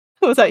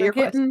 Was that your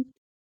question?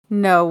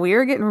 No,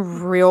 we're getting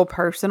real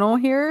personal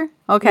here.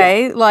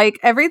 Okay, yeah. Like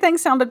everything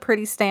sounded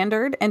pretty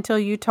standard until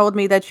you told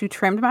me that you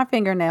trimmed my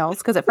fingernails.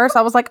 Because at first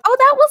I was like, oh,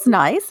 that was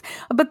nice.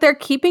 But they're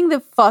keeping the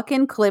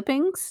fucking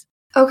clippings.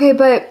 Okay,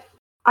 but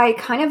I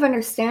kind of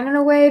understand in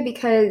a way,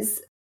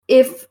 because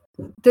if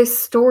this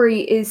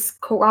story is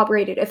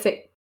corroborated, if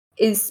it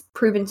is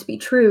proven to be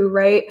true,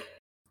 right?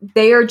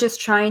 They are just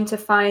trying to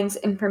find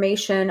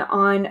information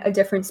on a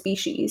different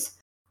species,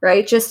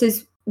 right? Just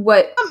as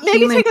what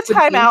maybe take a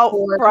time out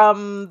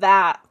from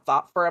that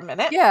thought for a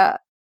minute. Yeah.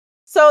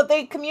 So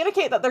they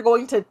communicate that they're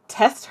going to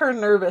test her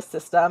nervous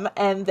system,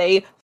 and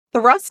they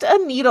thrust a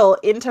needle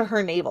into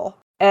her navel.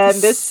 And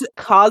this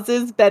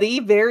causes Betty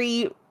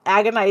very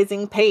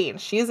agonizing pain.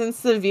 She's in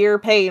severe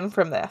pain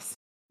from this.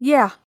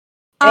 Yeah.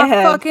 I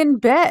fucking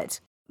bet.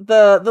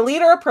 The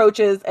leader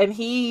approaches, and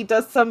he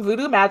does some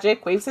voodoo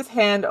magic, waves his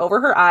hand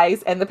over her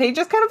eyes, and the pain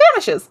just kind of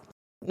vanishes.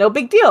 No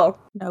big deal.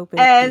 No big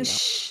deal. And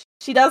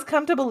she does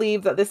come to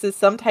believe that this is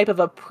some type of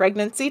a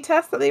pregnancy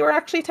test that they were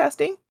actually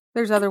testing.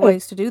 There's other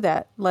ways to do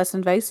that. Less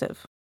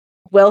invasive.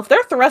 Well, if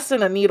they're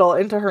thrusting a needle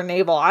into her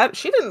navel,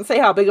 she didn't say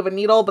how big of a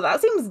needle, but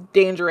that seems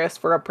dangerous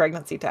for a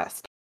pregnancy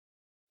test.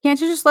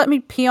 Can't you just let me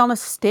pee on a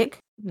stick?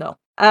 No.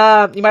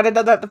 You might have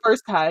done that the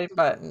first time,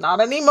 but not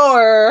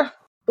anymore.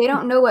 They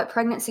don't know what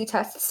pregnancy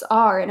tests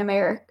are in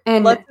America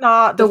and let's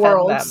not the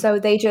world, them. So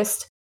they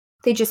just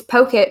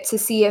poke it to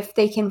see if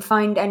they can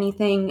find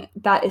anything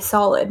that is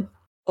solid.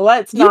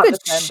 Let's you not could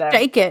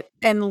shake it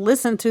and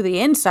listen to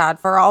the inside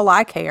for all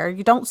I care.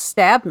 You don't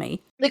stab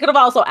me. They could have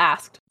also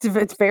asked.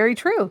 It's very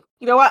true.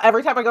 You know what?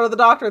 Every time I go to the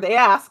doctor, they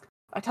ask.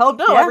 I tell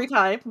them no every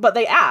time, but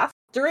they ask.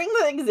 During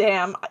the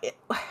exam,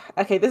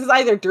 okay, this is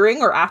either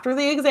during or after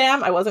the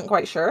exam. I wasn't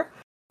quite sure.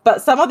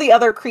 But some of the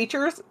other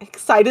creatures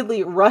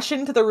excitedly rush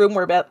into the room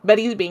where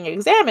Betty's being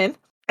examined,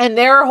 and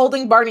they're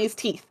holding Barney's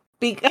teeth.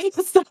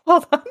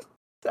 Hold on.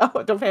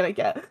 Oh, don't panic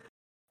yet.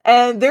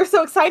 And they're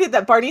so excited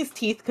that Barney's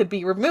teeth could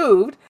be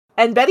removed,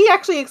 and Betty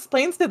actually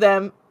explains to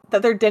them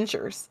that they're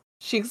dentures.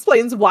 She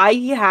explains why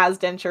he has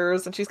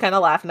dentures, and she's kind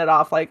of laughing it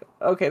off like,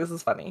 okay, this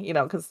is funny,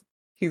 because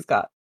he's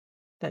got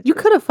dentures. You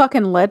could have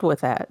fucking led with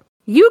that.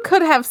 You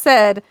could have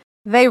said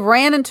they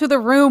ran into the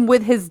room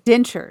with his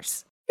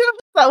dentures.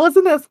 That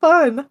wasn't as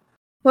fun.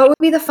 What would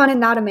be the fun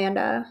in that,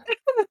 Amanda?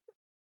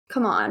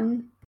 Come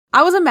on.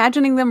 I was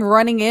imagining them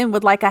running in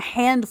with like a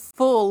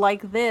handful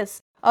like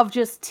this of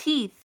just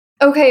teeth.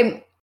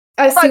 Okay,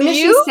 as soon as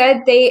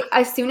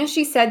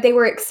she said they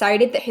were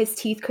excited that his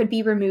teeth could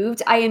be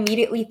removed, I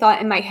immediately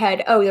thought in my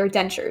head, oh, they're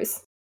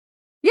dentures.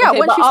 Yeah, okay,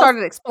 once she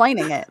started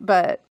explaining it,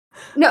 but...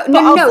 No.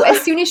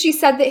 As soon as she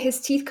said that his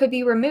teeth could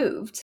be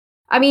removed.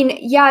 I mean,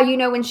 yeah,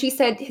 when she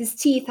said his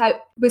teeth, I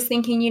was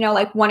thinking,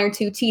 like 1 or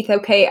 2 teeth.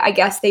 Okay, I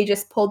guess they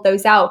just pulled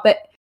those out. But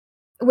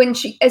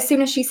as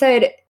soon as she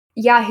said,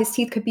 yeah, his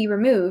teeth could be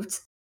removed,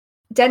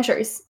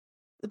 dentures.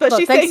 But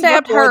look, they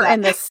stabbed her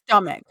in the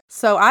stomach,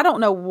 so I don't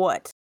know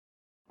what.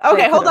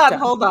 Okay, hold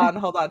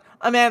on.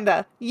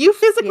 Amanda, you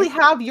physically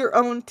have your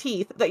own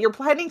teeth that you're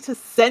planning to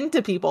send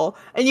to people,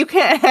 and you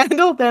can't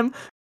handle them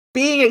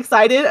being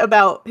excited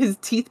about his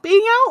teeth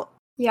being out?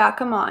 Yeah,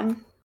 come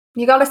on.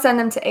 You gotta send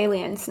them to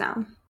aliens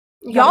now.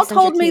 Y'all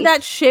told me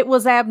that shit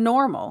was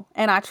abnormal,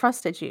 and I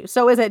trusted you.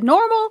 So is it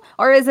normal,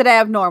 or is it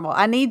abnormal?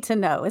 I need to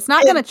know. It's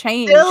not gonna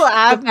change. Still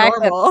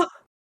abnormal.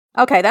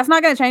 Okay, that's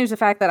not gonna change the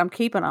fact that I'm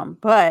keeping them,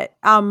 but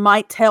I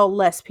might tell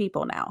less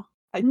people now.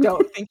 I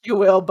don't think you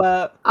will,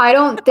 but... I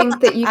don't think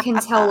that you can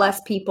tell less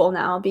people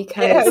now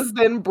because... It has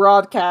been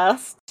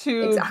broadcast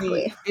to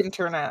the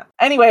internet.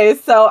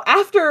 Anyways, so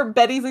after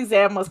Betty's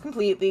exam was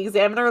complete, the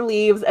examiner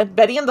leaves, and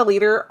Betty and the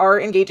leader are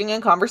engaging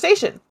in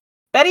conversation.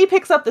 Betty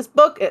picks up this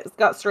book, it's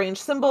got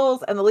strange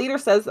symbols, and the leader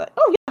says that,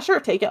 oh yeah, sure,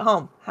 take it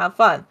home. Have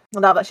fun.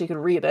 Well, not that she could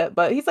read it,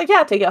 but he's like,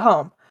 yeah, take it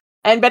home.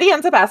 And Betty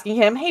ends up asking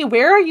him, hey,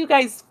 where are you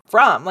guys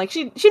from? Like,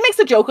 she makes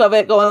a joke of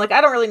it, going like, I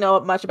don't really know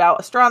much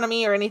about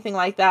astronomy or anything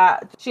like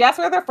that. She asks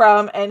where they're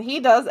from, and he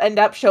does end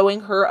up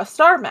showing her a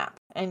star map.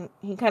 And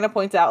he kind of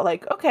points out,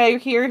 like, okay, you're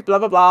here, blah,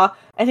 blah, blah.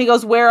 And he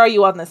goes, where are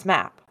you on this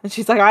map? And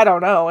she's like, I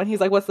don't know. And he's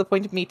like, what's the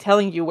point of me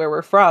telling you where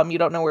we're from? You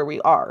don't know where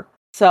we are.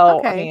 So,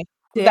 Okay. I mean,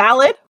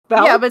 valid.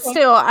 Yeah, but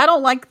still, I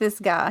don't like this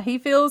guy. He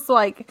feels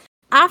like,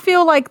 I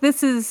feel like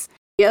this is,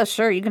 yeah,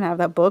 sure, you can have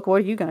that book. What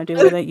are you going to do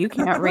with it? You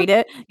can't read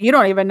it. You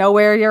don't even know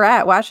where you're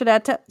at. Why should I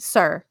tell?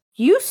 Sir,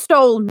 you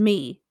stole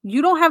me.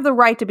 You don't have the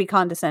right to be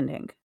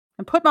condescending.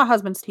 And put my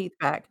husband's teeth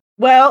back.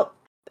 Well,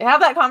 they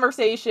have that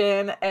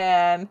conversation,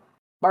 and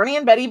Barney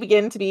and Betty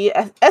begin to be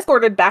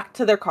escorted back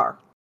to their car.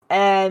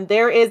 And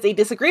there is a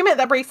disagreement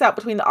that breaks out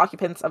between the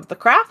occupants of the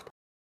craft.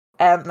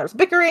 And there's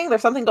bickering,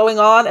 there's something going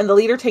on, and the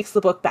leader takes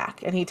the book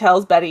back. And he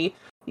tells Betty,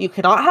 you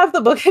cannot have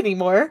the book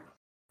anymore.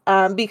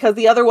 Because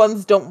the other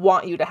ones don't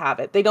want you to have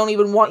it. They don't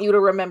even want you to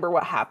remember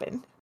what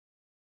happened.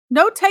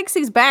 No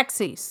takesies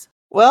backsies.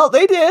 Well,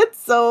 they did,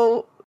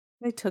 so...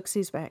 They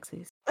tooksies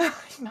backsies.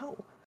 No.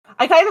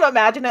 I kind of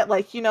imagine it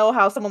like, you know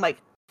how someone like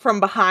from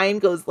behind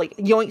goes like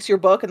yoinks your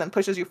book and then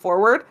pushes you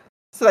forward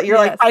so that you're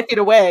like 5 feet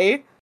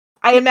away.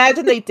 I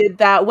imagine they did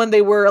that when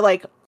they were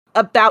like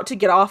about to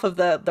get off of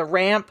the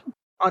ramp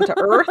onto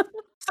Earth.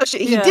 So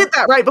he did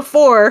that right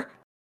before.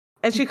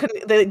 And she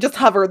couldn't, they just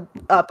hovered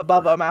up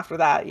above them after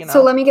that, you know.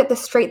 So let me get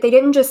this straight. They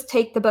didn't just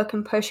take the book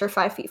and push her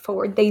 5 feet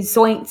forward. They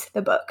zoinked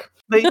the book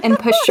and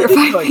pushed her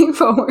 5 feet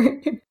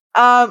forward.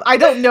 I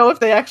don't know if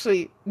they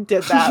actually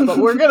did that, but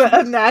we're going to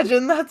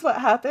imagine that's what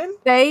happened.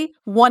 They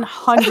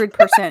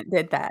 100%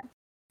 did that.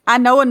 I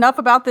know enough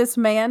about this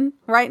man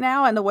right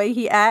now and the way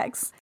he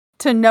acts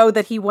to know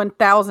that he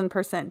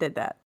 1000% did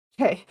that.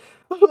 Okay,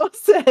 we'll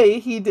say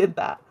he did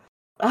that.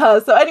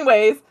 So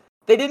anyways,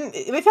 they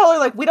tell her,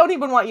 like, we don't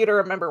even want you to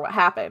remember what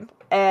happened.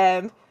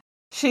 And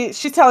she's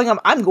telling them,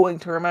 I'm going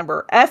to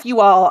remember. F you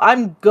all,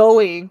 I'm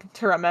going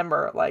to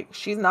remember. Like,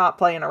 she's not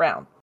playing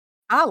around.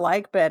 I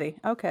like Betty.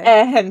 Okay.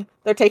 And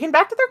they're taken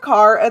back to their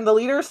car, and the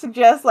leader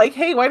suggests, like,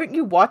 hey, why don't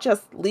you watch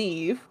us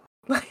leave?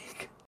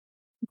 Like,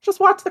 just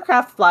watch the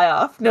craft fly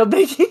off. No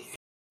biggie.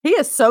 He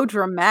is so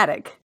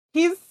dramatic.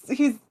 He's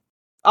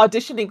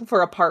auditioning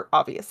for a part,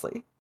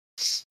 obviously.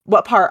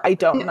 What part, I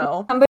don't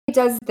know. Somebody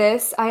does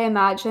this, I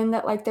imagine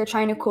that like they're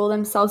trying to cool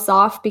themselves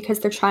off because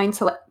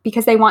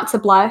because they want to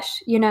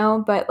blush, you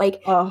know, but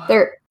like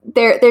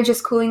they're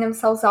just cooling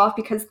themselves off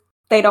because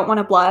they don't want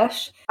to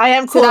blush. I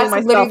am cooling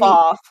myself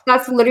off.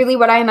 That's literally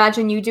what I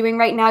imagine you doing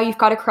right now. You've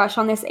got a crush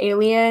on this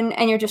alien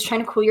and you're just trying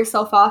to cool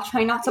yourself off,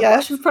 trying not to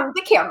blush in front of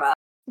the camera.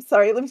 I'm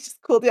sorry, let me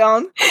just cool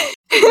down.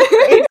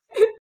 I'm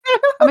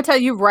gonna tell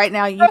you right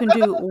now, you can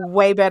do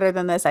way better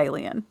than this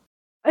alien.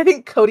 I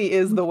think Cody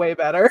is the way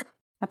better.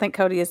 I think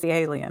Cody is the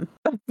alien.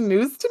 That's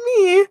news to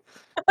me.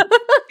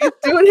 He's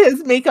doing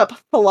his makeup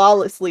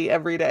flawlessly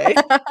every day.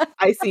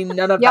 I see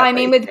none of that. Yeah, I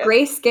mean, with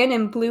gray skin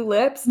and blue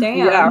lips, damn.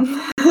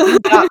 Yeah.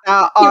 Got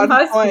that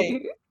on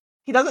point.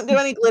 He doesn't do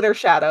any glitter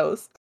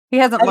shadows. He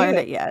hasn't learned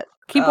it yet.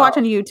 Keep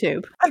watching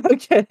YouTube.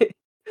 Okay.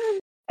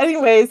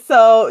 Anyway,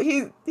 so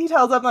he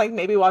tells them, like,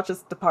 maybe watch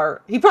us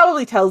depart. He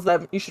probably tells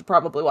them, you should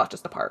probably watch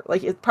us depart.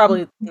 Like, it's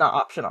probably not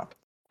optional.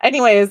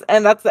 Anyways,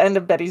 and that's the end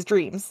of Betty's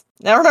dreams.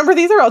 Now remember,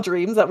 these are all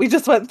dreams that we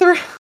just went through.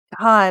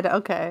 God,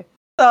 okay.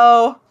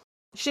 So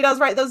she does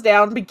write those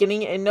down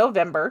beginning in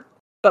November.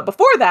 But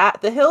before that,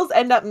 the Hills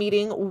end up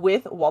meeting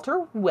with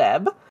Walter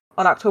Webb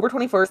on October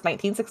 21st,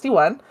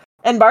 1961.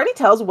 And Barney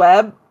tells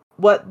Webb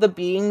that the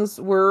beings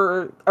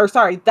were,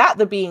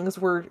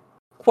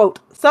 quote,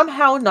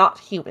 somehow not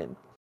human.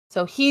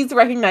 So he's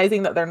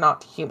recognizing that they're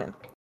not human.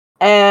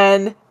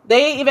 And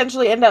they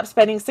eventually end up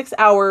spending 6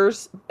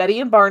 hours,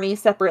 Betty and Barney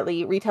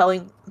separately,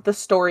 retelling the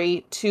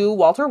story to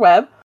Walter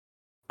Webb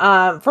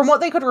from what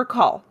they could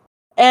recall.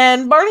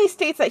 And Barney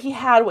states that he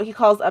had what he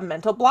calls a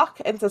mental block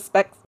and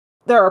suspects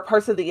there are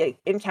parts of the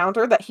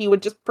encounter that he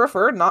would just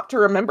prefer not to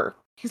remember.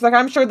 He's like,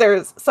 I'm sure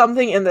there's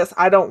something in this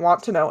I don't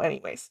want to know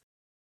anyways.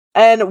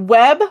 And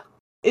Webb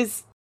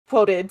is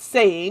quoted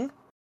saying,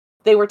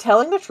 they were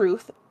telling the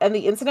truth, and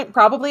the incident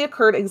probably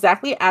occurred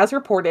exactly as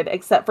reported,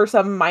 except for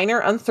some minor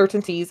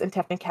uncertainties and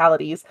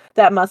technicalities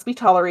that must be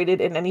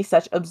tolerated in any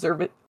such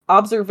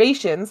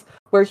observations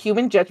where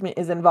human judgment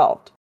is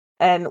involved.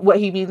 And what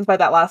he means by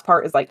that last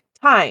part is like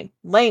time,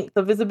 length,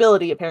 the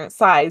visibility, apparent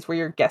size, where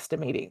you're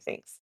guesstimating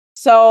things.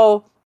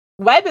 So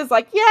Webb is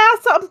like, yeah,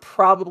 something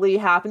probably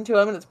happened to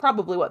him, and it's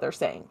probably what they're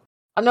saying.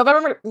 On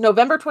November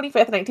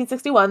 25th,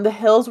 1961, the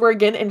Hills were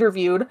again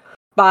interviewed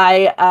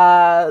by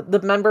the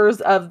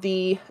members of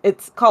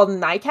it's called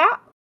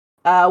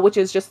NICAP, which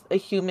is just a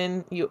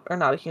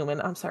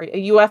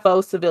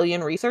UFO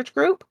civilian research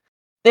group.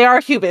 They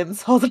are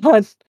humans. Hold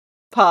on.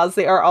 Pause.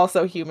 They are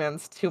also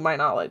humans, to my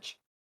knowledge.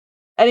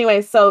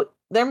 Anyway, so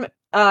they're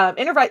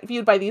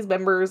interviewed by these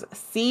members,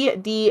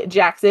 C.D.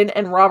 Jackson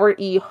and Robert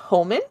E.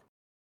 Homan.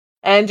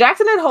 And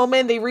Jackson and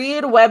Homan, they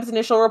read Webb's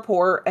initial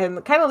report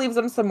and kind of leaves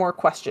them some more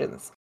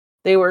questions.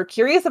 They were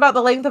curious about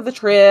the length of the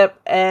trip,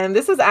 and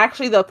this is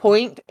actually the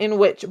point in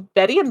which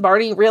Betty and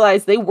Barney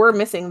realized they were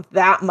missing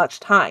that much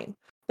time.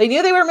 They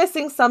knew they were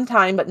missing some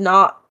time, but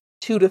not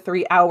 2 to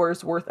 3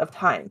 hours worth of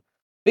time.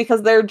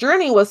 Because their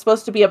journey was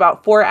supposed to be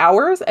about 4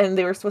 hours, and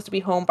they were supposed to be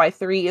home by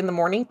 3 in the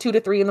morning, 2 to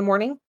 3 in the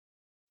morning.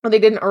 And they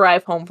didn't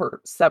arrive home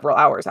for several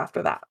hours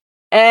after that.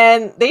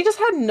 And they just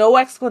had no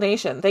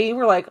explanation. They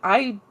were like,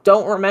 I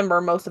don't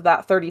remember most of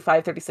that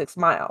 35, 36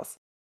 miles.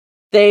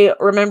 They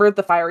remembered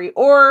the fiery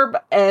orb,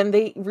 and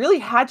they really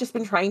had just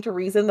been trying to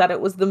reason that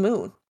it was the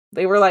moon.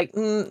 They were like,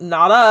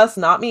 not us,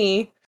 not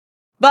me.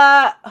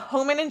 But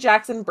Homan and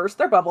Jackson burst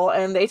their bubble,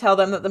 and they tell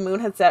them that the moon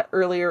had set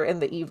earlier in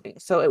the evening,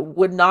 so it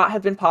would not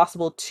have been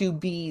possible to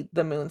be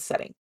the moon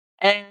setting.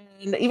 And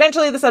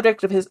eventually the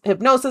subject of his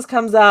hypnosis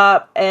comes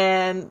up,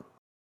 and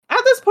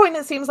at this point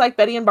it seems like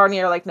Betty and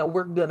Barney are like, no,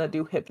 we're gonna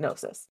do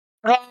hypnosis.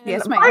 And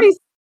Yes, ma'am. Barney's,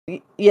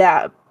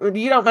 yeah,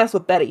 you don't mess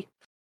with Betty.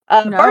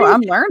 No, Barney's-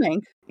 I'm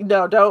learning.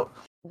 No,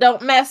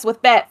 don't mess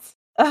with bets.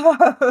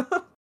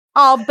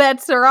 All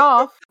bets are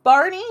off.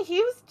 Barney, he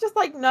was just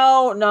like,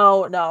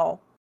 no.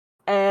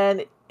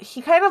 And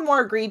he kind of more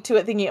agreed to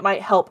it, thinking it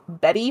might help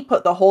Betty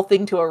put the whole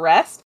thing to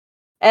rest.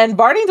 And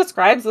Barney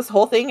describes this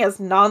whole thing as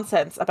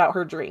nonsense about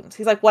her dreams.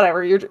 He's like,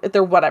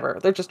 whatever,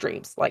 they're just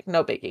dreams, like,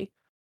 no biggie.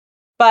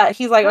 But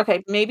he's like,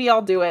 okay, maybe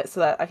I'll do it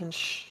so that I can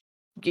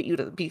get you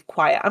to be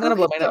quiet. I'm gonna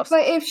blow my nose.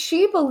 But if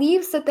she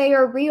believes that they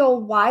are real,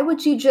 why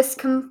would you just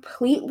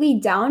completely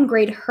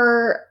downgrade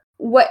her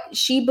what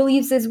she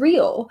believes is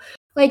real?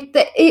 Like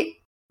it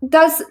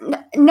does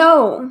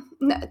no.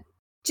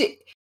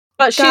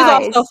 But she's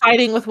guys. also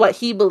fighting with what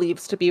he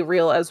believes to be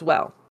real as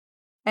well.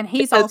 And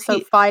he's Because also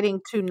he- fighting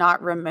to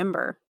not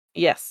remember.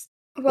 Yes.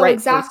 Well, Right,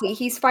 exactly.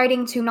 He's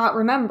fighting to not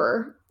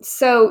remember.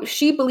 So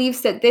she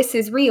believes that this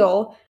is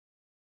real.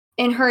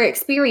 In her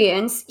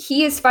experience,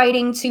 he is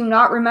fighting to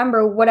not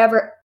remember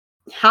whatever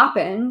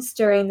happens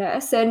during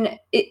this, and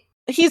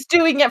He's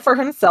doing it for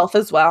himself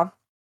as well.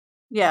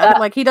 Yeah,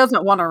 like he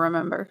doesn't want to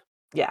remember.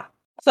 Yeah.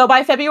 So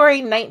by February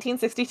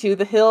 1962,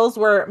 the Hills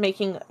were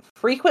making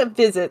frequent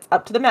visits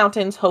up to the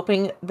mountains,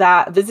 hoping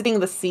that visiting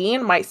the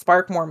scene might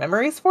spark more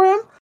memories for him.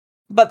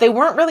 But they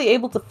weren't really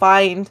able to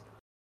find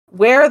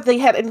where they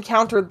had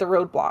encountered the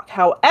roadblock.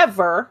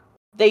 However,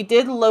 they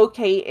did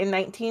locate in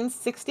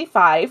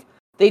 1965,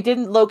 they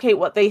didn't locate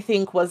what they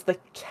think was the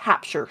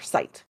capture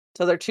site.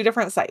 So they're two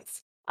different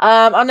sites.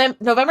 On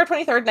November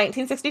 23rd,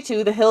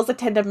 1962, the Hills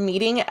attend a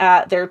meeting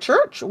at their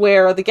church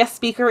where the guest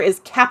speaker is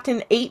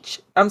Captain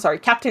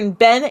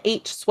Ben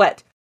H.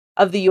 Sweat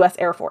of the U.S.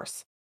 Air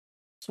Force.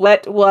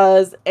 Sweat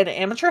was an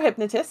amateur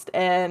hypnotist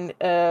and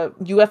a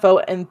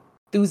UFO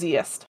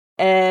enthusiast.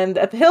 And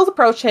the Hills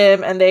approach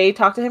him and they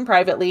talk to him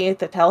privately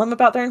to tell him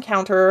about their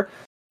encounter.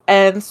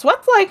 And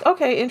Sweat's like,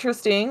 okay,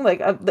 interesting. Like,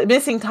 the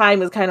missing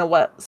time is kind of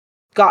what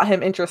got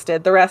him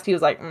interested. The rest, he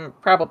was like,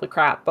 probably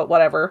crap, but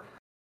whatever.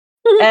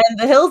 And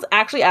the Hills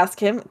actually ask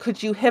him,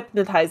 could you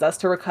hypnotize us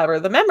to recover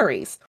the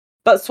memories?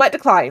 But Sweat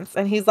declines,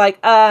 and he's like,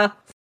 I'm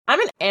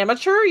an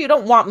amateur, you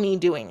don't want me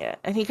doing it.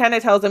 And he kind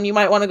of tells him, you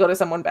might want to go to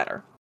someone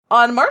better.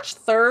 On March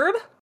 3rd,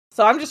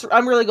 so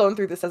I'm really going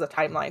through this as a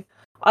timeline.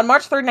 On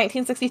March 3rd,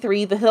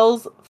 1963, the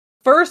Hills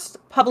first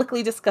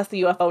publicly discussed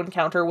the UFO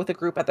encounter with a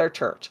group at their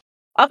church.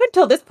 Up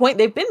until this point,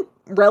 they've been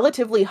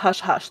relatively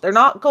hush-hush. They're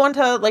not going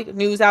to, like,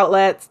 news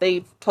outlets.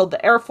 They've told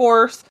the Air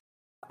Force.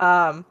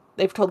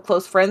 They've told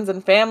close friends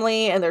and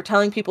family, and they're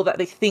telling people that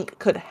they think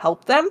could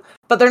help them.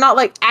 But they're not,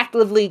 like,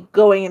 actively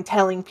going and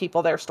telling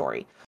people their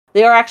story.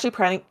 They are actually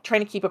trying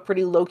to keep a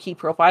pretty low-key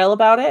profile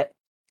about it.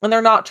 And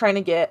they're not trying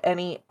to get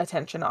any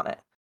attention on it.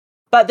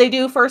 But they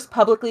do first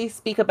publicly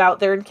speak about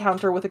their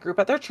encounter with a group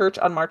at their church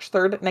on March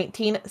 3rd,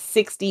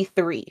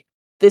 1963.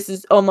 This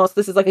is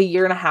like a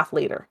year and a half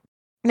later.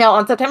 Now,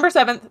 on September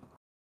 7th,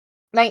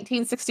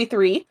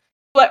 1963,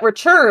 Sweat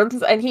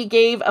returns and he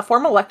gave a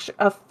formal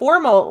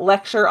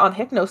lecture on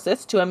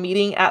hypnosis to a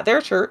meeting at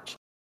their church.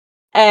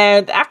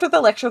 And after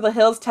the lecture, the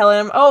Hills tell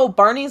him, oh,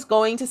 Barney's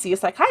going to see a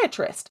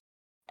psychiatrist.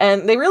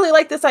 And they really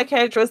liked the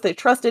psychiatrist. They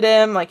trusted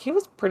him. Like, he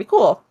was pretty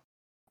cool.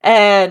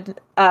 And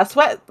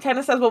Sweat kind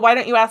of says, well, why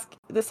don't you ask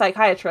the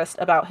psychiatrist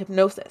about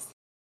hypnosis?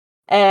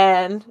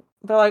 And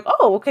they're like,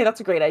 oh, okay,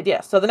 that's a great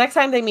idea. So the next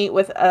time they meet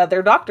with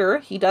their doctor,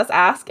 he does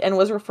ask and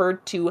was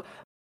referred to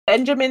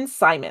Benjamin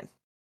Simon.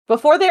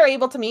 Before they are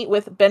able to meet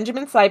with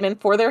Benjamin Simon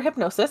for their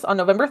hypnosis on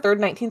November 3rd,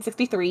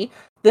 1963,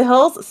 the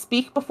Hills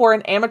speak before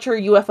an amateur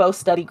UFO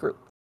study group,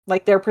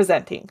 like they're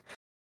presenting.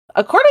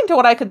 According to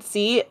what I could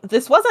see,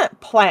 this wasn't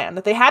planned.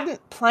 They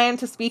hadn't planned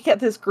to speak at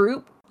this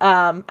group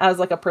as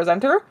like a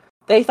presenter.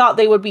 They thought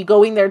they would be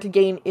going there to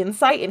gain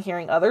insight and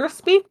hearing others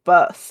speak,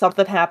 but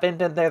something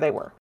happened and there they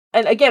were.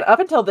 And again, up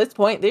until this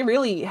point, they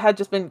really had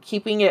just been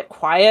keeping it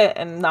quiet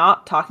and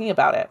not talking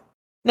about it.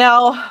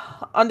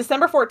 Now, on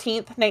December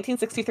 14th,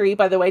 1963,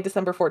 by the way,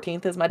 December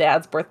 14th is my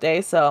dad's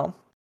birthday, so...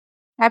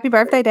 Happy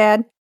birthday,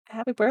 Dad.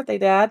 Happy birthday,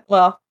 Dad.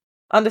 Well,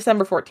 on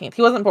December 14th.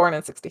 He wasn't born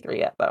in 63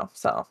 yet, though,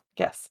 so,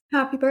 yes.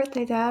 Happy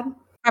birthday, Dad.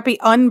 Happy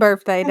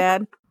unbirthday,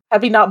 Dad.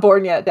 Happy not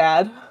born yet,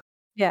 Dad.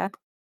 Yeah.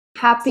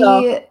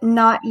 Happy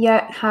not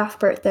yet half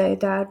birthday,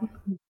 Dad.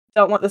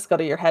 Don't want this to go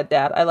to your head,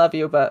 Dad. I love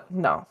you, but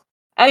no.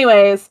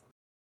 Anyways,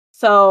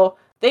 so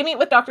they meet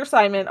with Dr.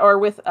 Simon, or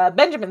with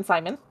Benjamin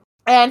Simon,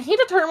 and he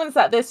determines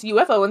that this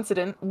UFO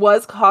incident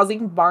was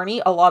causing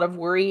Barney a lot of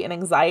worry and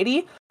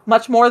anxiety,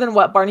 much more than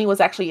what Barney was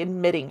actually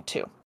admitting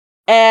to.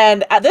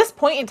 And at this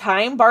point in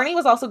time, Barney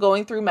was also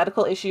going through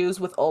medical issues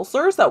with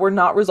ulcers that were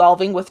not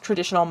resolving with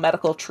traditional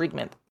medical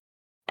treatment.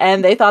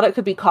 And they thought it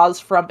could be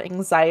caused from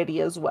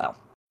anxiety as well.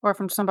 Or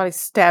from somebody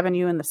stabbing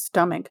you in the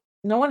stomach.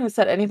 No one has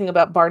said anything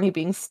about Barney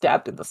being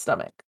stabbed in the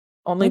stomach.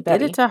 Only They Betty.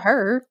 did it to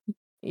her.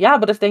 Yeah,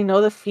 but if they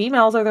know the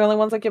females are the only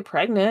ones that get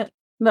pregnant.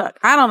 Look,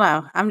 I don't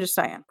know. I'm just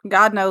saying.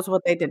 God knows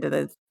what they did to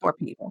those poor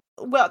people.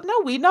 Well,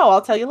 no, we know.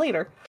 I'll tell you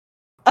later.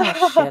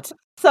 Oh, shit.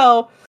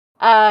 So,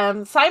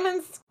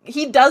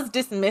 he does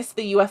dismiss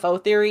the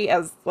UFO theory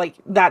as, like,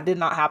 that did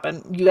not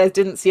happen. You guys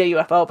didn't see a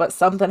UFO, but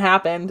something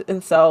happened.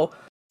 And so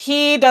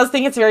he does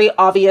think it's very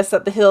obvious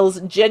that the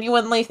Hills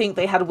genuinely think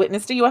they had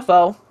witnessed a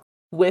UFO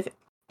with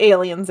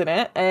aliens in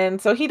it.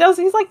 And so he's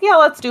like, yeah,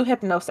 let's do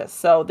hypnosis.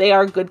 So they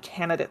are good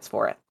candidates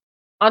for it.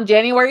 On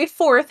January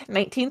 4th,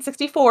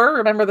 1964,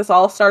 remember this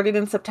all started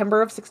in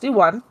September of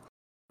 61.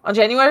 On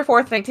January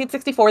 4th,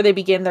 1964, they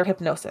begin their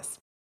hypnosis.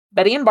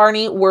 Betty and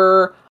Barney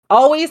were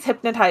always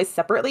hypnotized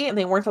separately, and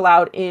they weren't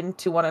allowed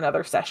into one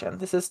another's session.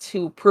 This is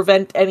to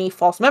prevent any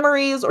false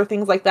memories or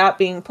things like that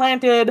being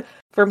planted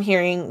from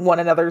hearing one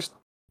another's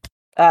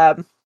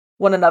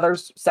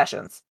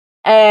sessions.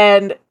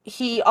 And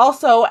he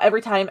also,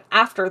 every time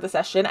after the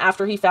session,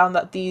 after he found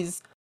that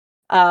these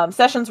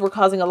sessions were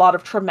causing a lot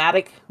of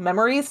traumatic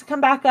memories to come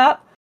back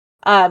up,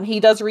 he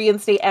does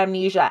reinstate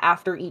amnesia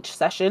after each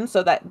session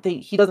so that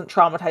he doesn't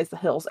traumatize the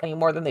Hills any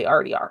more than they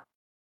already are.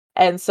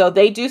 And so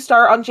they do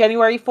start on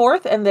January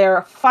 4th, and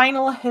their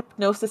final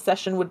hypnosis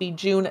session would be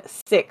June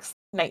 6th,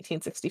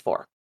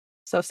 1964.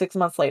 So 6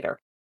 months later.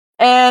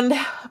 And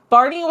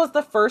Barney was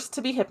the first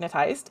to be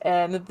hypnotized,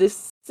 and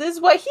this is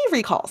what he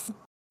recalls.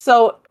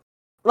 So,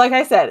 like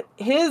I said,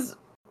 his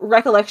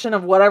recollection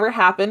of whatever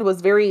happened was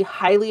very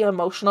highly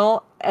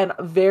emotional and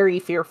very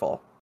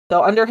fearful.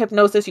 So under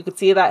hypnosis, you could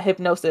see that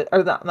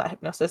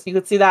you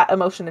could see that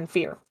emotion and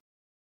fear.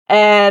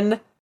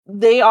 And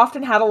they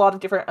often had a lot of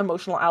different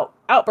emotional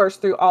outbursts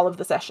through all of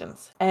the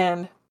sessions.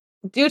 And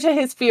due to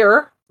his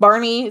fear,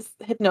 Barney's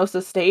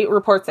hypnosis state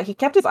reports that he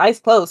kept his eyes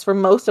closed for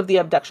most of the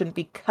abduction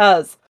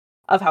because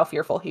of how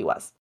fearful he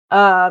was.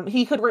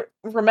 He could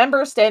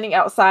remember standing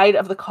outside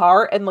of the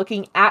car and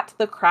looking at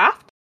the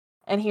craft.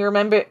 And he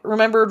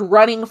remembered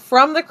running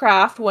from the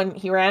craft when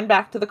he ran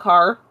back to the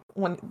car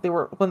when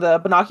the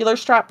binocular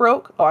strap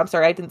broke. Oh, I'm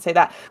sorry, I didn't say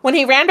that. When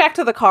he ran back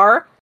to the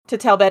car to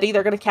tell Betty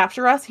they're going to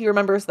capture us, he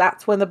remembers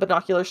that's when the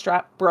binocular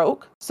strap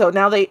broke. So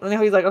now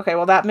he's like, okay,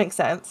 well, that makes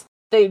sense.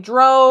 They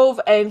drove,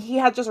 and he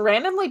had just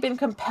randomly been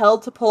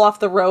compelled to pull off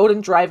the road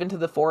and drive into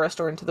the forest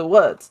or into the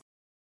woods.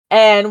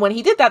 And when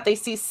he did that, they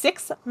see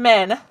 6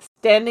 men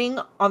standing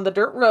on the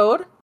dirt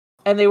road,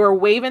 and they were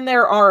waving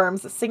their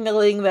arms,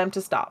 signaling them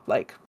to stop,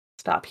 like,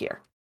 stop here.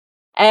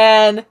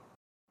 And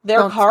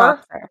their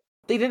car,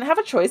 they didn't have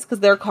a choice because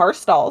their car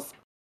stalls,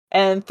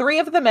 and 3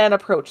 of the men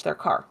approach their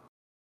car.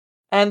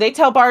 And they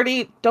tell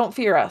Barney, don't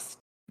fear us.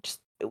 Just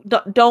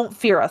don't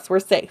fear us. We're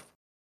safe.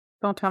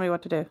 Don't tell me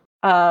what to do.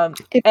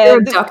 If you're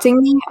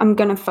abducting me, I'm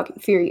gonna fucking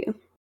fear you.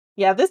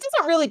 Yeah, this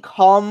doesn't really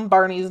calm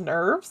Barney's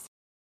nerves.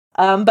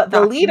 But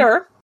the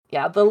leader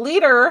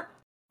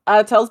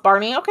tells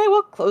Barney, okay,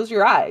 well, close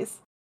your eyes.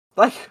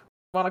 Like,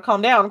 want to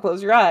calm down,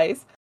 close your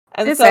eyes.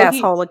 And this so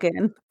asshole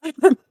again.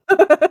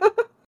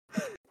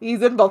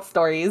 He's in both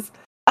stories.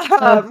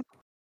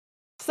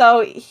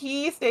 So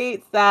he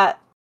states that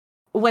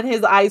when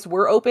his eyes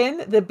were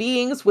open, the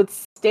beings would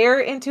stare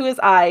into his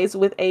eyes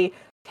with a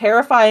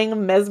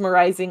terrifying,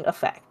 mesmerizing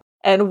effect.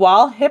 And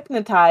while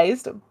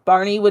hypnotized,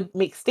 Barney would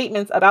make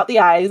statements about the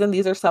eyes, and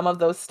these are some of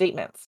those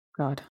statements.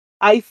 God.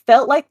 I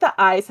felt like the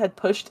eyes had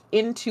pushed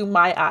into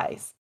my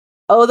eyes.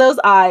 Oh, those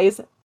eyes,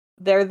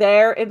 they're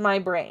there in my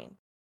brain.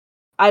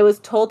 I was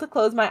told to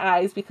close my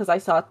eyes because I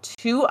saw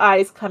 2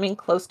 eyes coming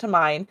close to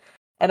mine,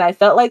 and I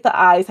felt like the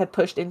eyes had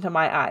pushed into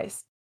my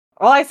eyes.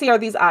 All I see are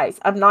these eyes.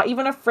 I'm not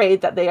even afraid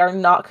that they are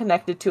not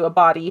connected to a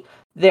body.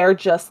 They're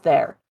just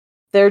there.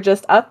 They're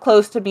just up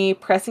close to me,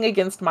 pressing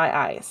against my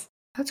eyes.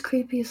 That's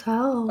creepy as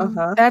hell.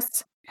 Uh-huh.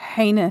 That's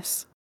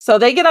heinous. So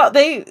they get out.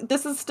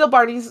 This is still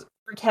Barney's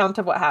recount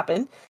of what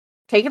happened.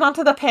 Taken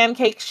onto the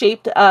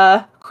pancake-shaped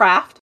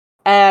craft,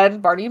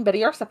 and Barney and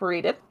Betty are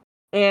separated.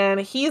 And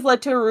he's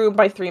led to a room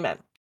by 3 men.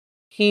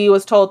 He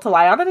was told to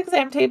lie on an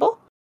exam table.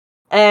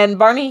 And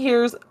Barney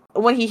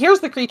when he hears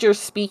the creature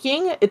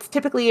speaking, it's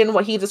typically in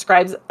what he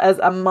describes as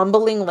a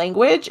mumbling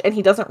language, and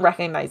he doesn't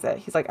recognize it.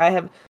 He's like,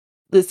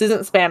 this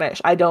isn't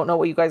Spanish. I don't know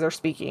what you guys are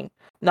speaking.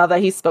 Not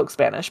that he spoke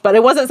Spanish, but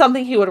it wasn't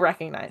something he would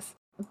recognize.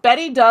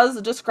 Betty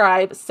does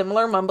describe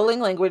similar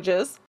mumbling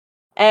languages,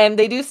 and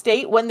they do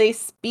state when they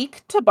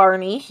speak to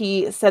Barney,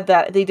 he said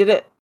that they did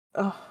it.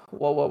 Oh,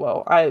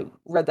 whoa. I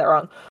read that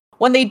wrong.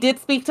 When they did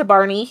speak to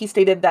Barney, he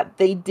stated that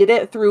they did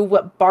it through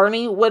what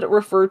Barney would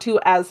refer to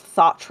as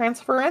thought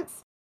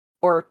transference.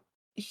 or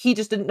he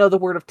just didn't know the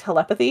word of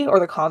telepathy or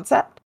the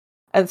concept.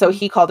 And so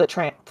he called it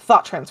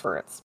thought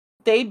transference.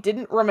 They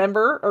didn't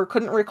remember or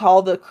couldn't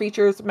recall the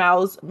creatures'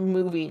 mouths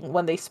moving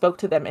when they spoke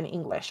to them in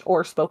English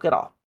or spoke at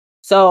all.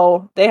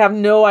 So they have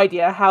no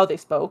idea how they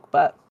spoke,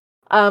 but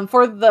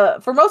for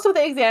most of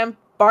the exam,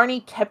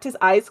 Barney kept his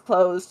eyes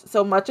closed,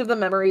 so much of the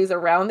memories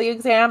around the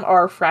exam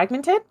are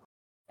fragmented.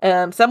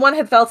 Someone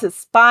had felt his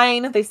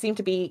spine. They seemed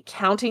to be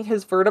counting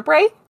his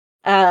vertebrae.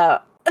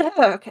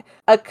 Okay.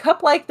 A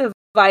cup-like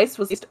device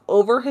was placed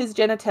over his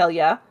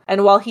genitalia,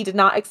 and while he did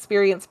not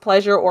experience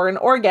pleasure or an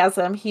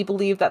orgasm, he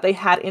believed that they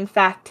had in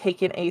fact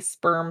taken a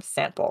sperm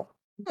sample.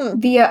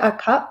 Via a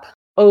cup?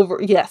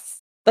 Yes.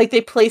 Like they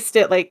placed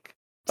it like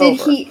Did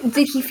over.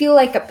 he feel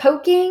like a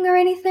poking or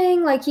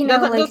anything? Like, you know,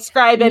 Doesn't like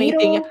describe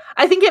needle? anything.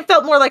 I think it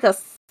felt more like a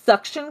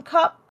suction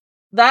cup.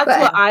 That's But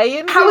what I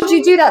envisioned. how would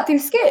you do that through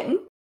skin?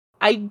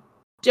 I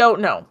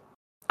don't know.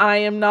 I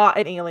am not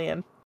an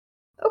alien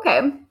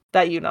Okay.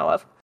 that you know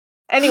of.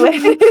 Anyway.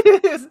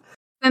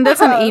 Send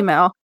us an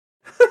email.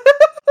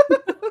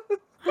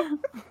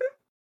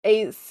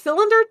 A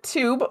cylinder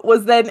tube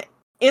was then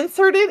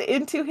inserted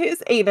into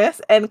his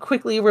anus and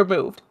quickly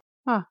removed.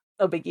 Huh.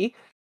 No biggie.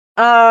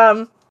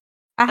 I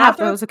have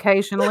after- those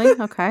occasionally.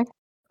 Okay.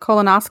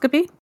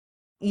 Colonoscopy?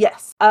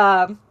 Yes.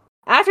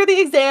 After the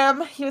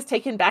exam, he was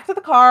taken back to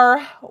the car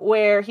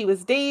where he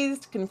was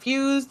dazed,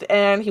 confused,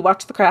 and he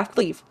watched the craft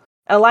leave.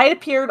 A light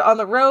appeared on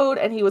the road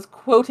and he was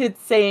quoted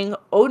saying,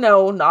 "Oh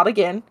no, not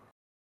again."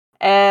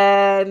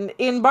 And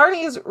in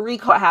Barney's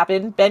recall, what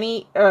happened,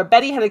 Betty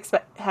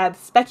had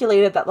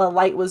speculated that the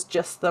light was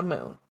just the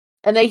moon.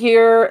 And they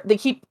hear the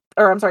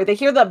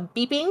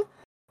beeping,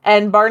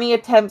 and Barney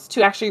attempts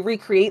to actually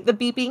recreate the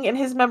beeping in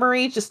his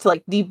memory just to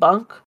like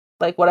debunk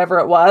like whatever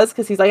it was,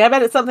 because he's like, I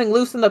bet it's something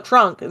loose in the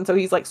trunk, and so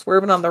he's like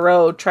swerving on the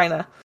road trying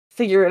to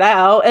figure it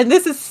out. And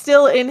this is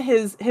still in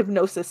his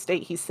hypnosis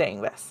state. He's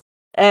saying this.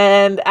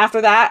 And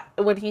after that,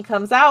 when he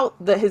comes out,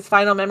 his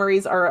final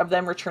memories are of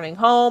them returning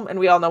home, and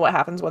we all know what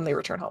happens when they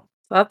return home.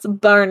 So that's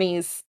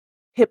Barney's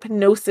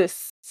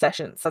hypnosis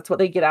sessions. That's what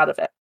they get out of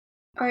it.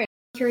 All right.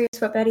 I'm curious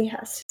what Betty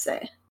has to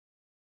say.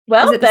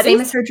 Well, is it the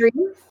same as her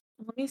dream?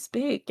 Let me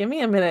speak. Give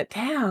me a minute.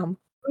 Damn.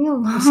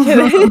 Oh. Just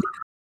kidding.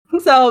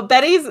 So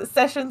Betty's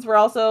sessions were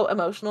also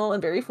emotional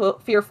and very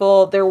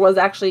fearful. There was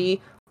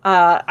actually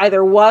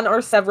either one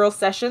or several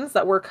sessions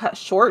that were cut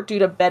short due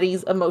to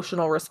Betty's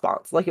emotional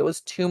response. Like it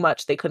was too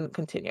much. They couldn't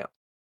continue.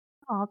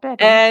 Oh,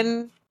 Betty.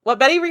 And what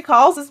Betty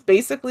recalls is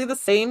basically the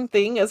same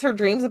thing as her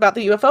dreams about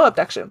the UFO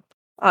abduction.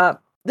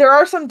 There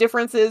are some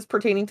differences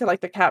pertaining to like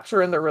the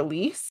capture and the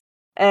release.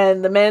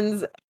 And the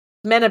men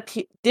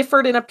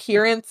differed in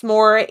appearance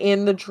more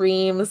in the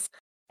dreams.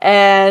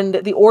 And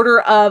the order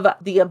of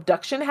the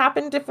abduction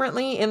happened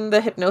differently in the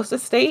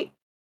hypnosis state.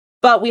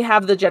 But we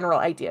have the general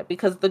idea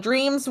because the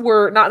dreams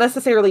were not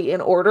necessarily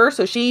in order.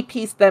 So she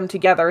pieced them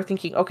together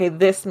thinking, okay,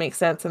 this makes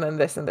sense. And then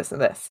this and this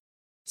and this.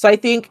 So I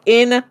think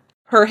in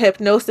her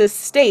hypnosis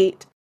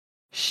state,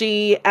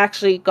 she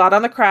actually got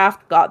on the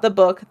craft, got the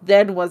book,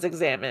 then was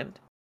examined,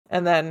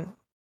 and then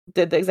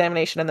did the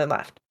examination and then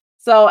left.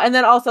 So, and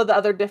then also the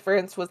other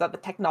difference was that the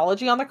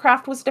technology on the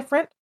craft was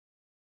different.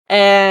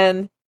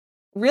 And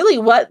really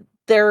what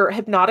their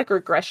hypnotic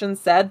regression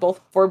said, both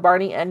for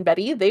Barney and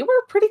Betty, they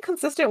were pretty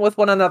consistent with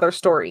one another's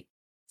story.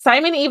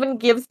 Simon even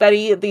gives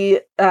Betty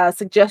the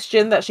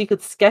suggestion that she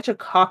could sketch a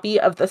copy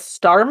of the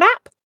star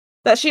map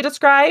that she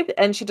described,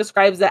 and she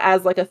describes it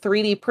as like a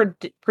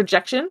 3D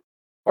projection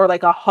or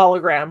like a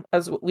hologram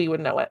as we would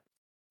know it.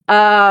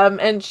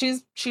 And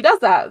she does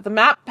that. The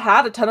map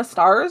had a ton of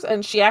stars,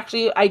 and she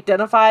actually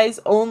identifies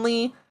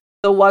only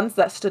the ones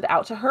that stood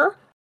out to her.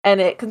 And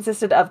it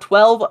consisted of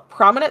 12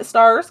 prominent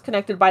stars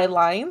connected by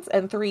lines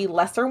and 3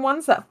 lesser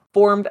ones that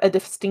formed a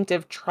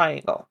distinctive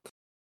triangle.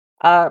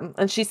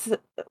 And she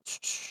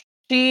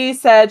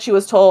said she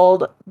was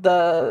told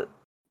that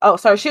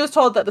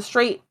the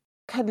straight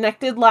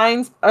connected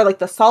lines are like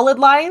the solid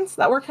lines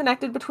that were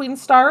connected between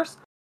stars.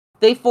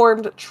 They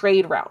formed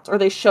trade routes, or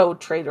they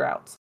showed trade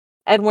routes.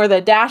 And where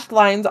the dashed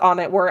lines on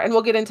it were, and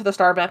we'll get into the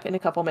star map in a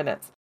couple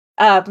minutes,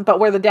 but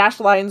where the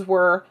dashed lines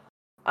were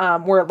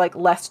like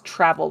less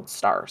traveled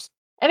stars.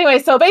 Anyway,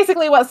 so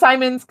basically what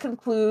Simons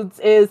concludes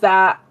is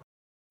that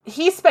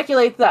he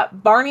speculates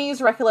that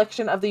Barney's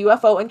recollection of the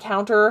UFO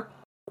encounter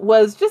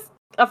was just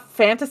a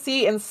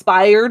fantasy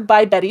inspired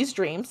by Betty's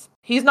dreams.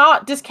 He's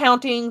not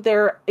discounting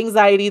their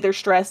anxiety, their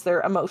stress,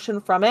 their emotion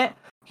from it.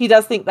 He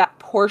does think that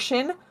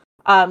portion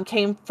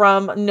came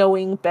from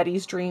knowing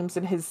Betty's dreams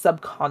and his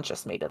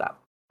subconscious made it up.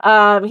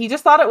 He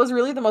just thought it was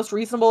really the most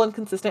reasonable and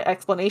consistent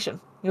explanation.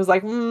 He was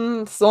like,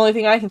 it's the only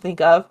thing I can think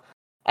of.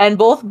 And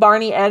both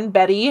Barney and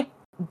Betty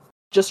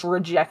just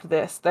reject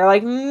this. They're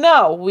like,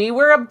 no, we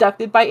were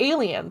abducted by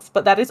aliens,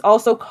 but that is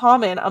also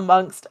common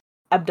amongst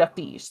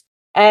abductees.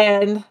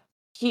 And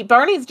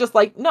Barney's just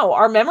like, no,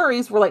 our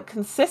memories were like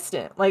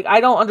consistent. Like, I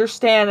don't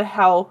understand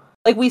how,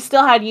 like, we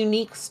still had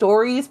unique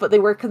stories, but they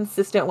were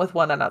consistent with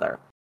one another.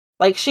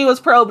 Like, she was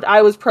probed,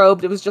 I was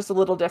probed, it was just a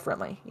little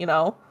differently, you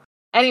know?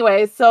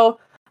 Anyway, so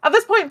At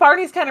this point,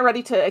 Barney's kind of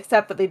ready to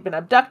accept that they'd been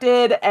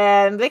abducted,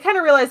 and they kind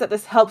of realize that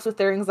this helps with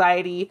their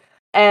anxiety,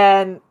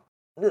 and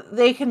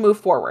they can move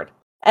forward.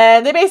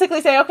 And they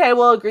basically say, okay,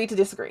 we'll agree to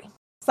disagree.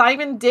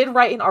 Simon did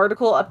write an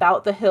article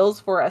about the Hills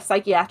for a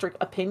psychiatric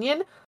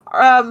opinion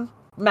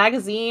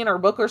magazine or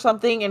book or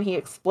something, and he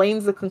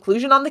explains the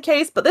conclusion on the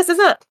case, but this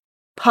isn't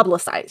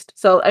publicized.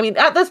 So, I mean,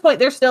 at this point,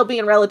 they're still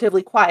being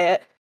relatively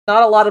quiet.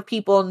 Not a lot of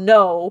people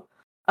know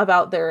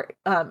about their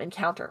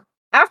encounter.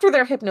 After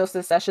their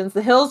hypnosis sessions,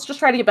 the Hills just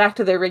try to get back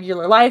to their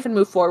regular life and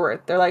move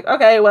forward. They're like,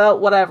 okay, well,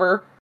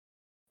 whatever.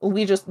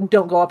 We just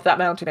don't go up that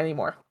mountain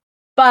anymore.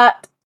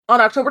 But on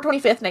October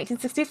 25th,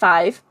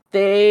 1965,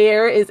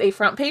 there is a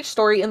front page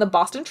story in the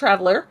Boston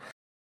Traveler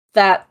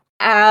that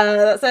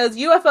says,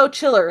 UFO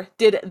chiller,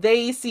 did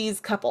they seize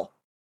couple?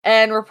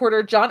 And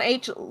reporter John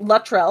H.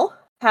 Luttrell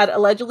had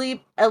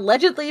allegedly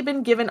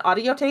been given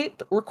audio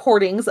tape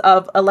recordings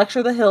of a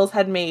lecture the Hills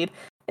had made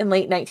in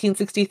late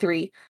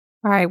 1963.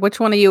 All right, which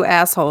one of you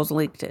assholes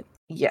leaked it?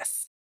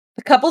 Yes.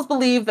 The couples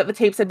believe that the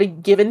tapes had been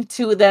given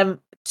to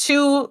them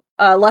to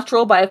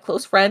Luttrell by a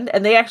close friend,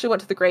 and they actually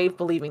went to the grave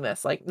believing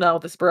this. Like, no,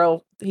 this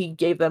bro, he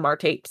gave them our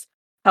tapes.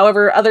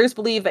 However, others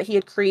believe that he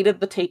had created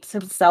the tapes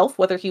himself,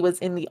 whether he was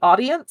in the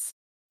audience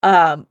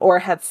or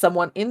had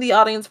someone in the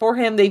audience for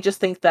him. They just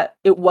think that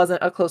it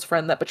wasn't a close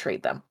friend that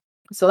betrayed them.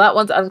 So that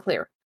one's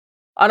unclear.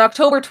 On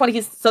October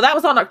 20th, so that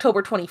was on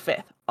October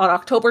 25th. On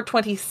October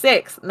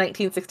 26th,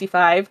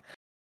 1965,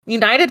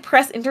 United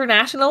Press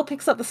International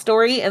picks up the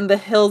story, and the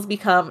Hills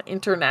become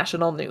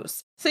international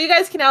news. So you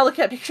guys can now look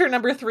at picture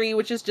number 3,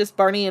 which is just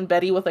Barney and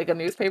Betty with like a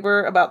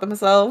newspaper about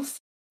themselves.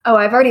 Oh,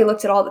 I've already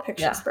looked at all the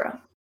pictures, bro.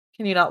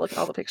 Can you not look at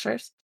all the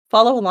pictures?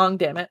 Follow along,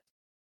 damn it.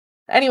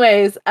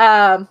 Anyways,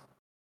 now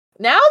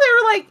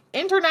they're like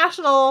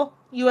international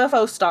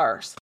UFO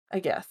stars,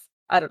 I guess.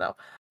 I don't know.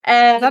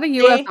 And is that a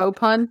UFO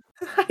pun?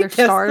 They're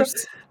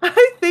stars. So.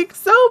 I think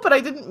so, but I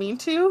didn't mean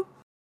to.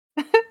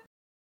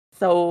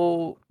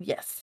 So,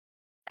 yes.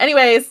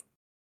 Anyways,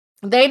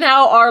 they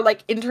now are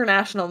like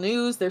international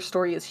news. Their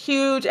story is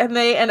huge, and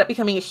they end up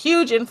becoming a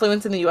huge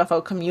influence in the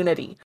UFO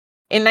community.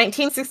 In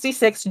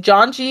 1966,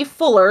 John G.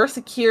 Fuller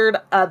secured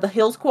the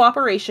Hills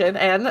cooperation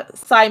and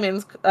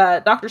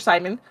Dr.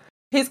 Simon,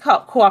 his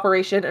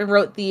cooperation, and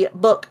wrote the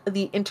book,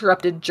 The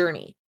Interrupted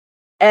Journey.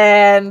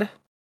 And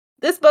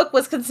this book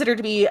was considered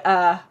to be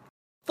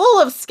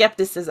full of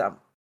skepticism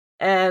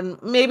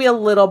and maybe a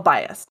little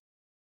biased.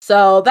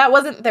 So that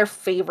wasn't their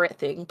favorite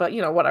thing, but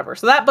whatever.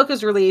 So that book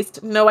is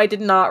released. No, I did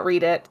not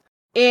read it.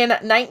 In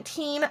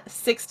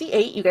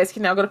 1968, you guys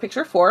can now go to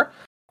picture 4.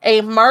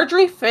 A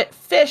Marjorie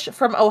Fish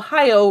from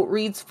Ohio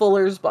reads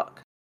Fuller's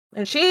book.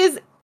 And she's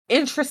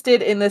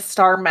interested in this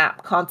star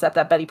map concept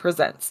that Betty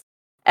presents.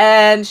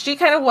 And she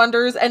kind of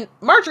wonders, and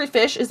Marjorie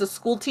Fish is a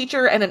school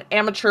teacher and an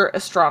amateur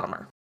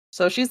astronomer.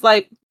 So she's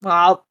like, well,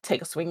 I'll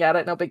take a swing at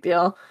it, no big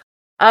deal.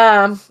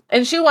 And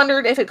she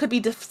wondered if it could be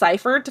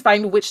deciphered to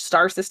find which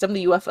star system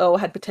the UFO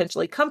had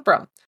potentially come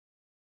from.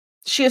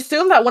 She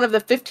assumed that one of the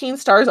 15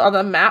 stars on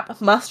the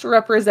map must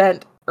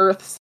represent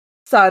Earth's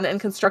sun and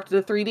constructed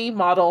a 3D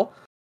model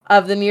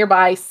of the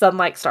nearby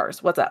sun-like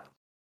stars. What's up?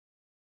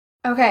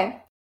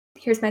 Okay,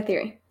 here's my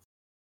theory.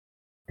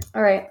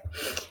 All right.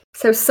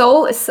 So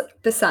Sol is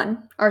the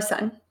sun, our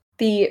sun,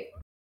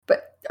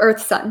 but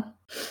Earth's sun.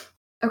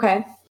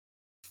 Okay.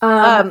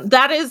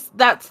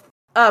 That's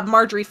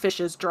Marjorie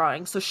Fish's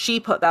drawing, so she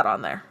put that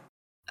on there.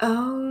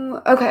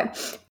 Oh, okay.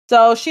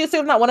 So she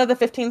assumed that one of the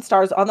 15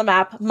 stars on the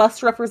map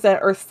must represent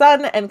Earth's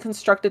sun and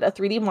constructed a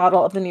 3D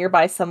model of the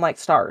nearby sun-like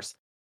stars.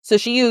 So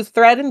she used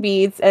thread and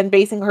beads, and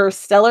basing her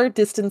stellar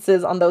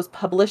distances on those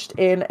published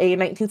in a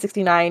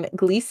 1969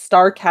 Gliese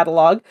star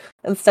catalog,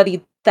 and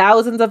studied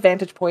thousands of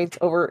vantage points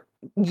over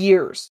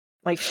years.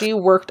 Like, she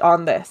worked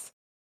on this.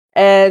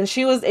 And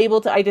she was able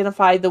to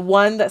identify the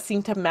one that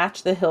seemed to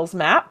match the Hills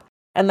map,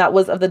 and that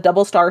was of the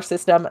double star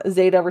system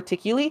Zeta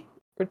Reticuli?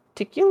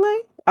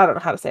 I don't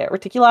know how to say it.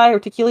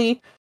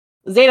 Reticuli?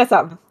 Zeta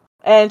something.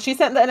 And she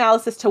sent the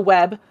analysis to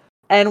Webb,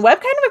 and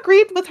Webb kind of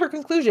agreed with her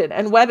conclusion.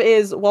 And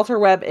Walter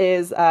Webb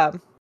is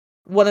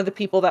one of the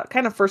people that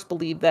kind of first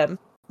believed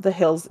the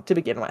Hills to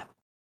begin with.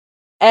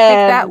 And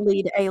take that,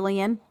 lead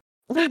alien.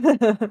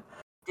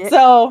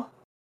 So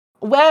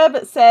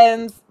Webb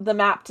sends the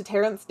map to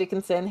Terence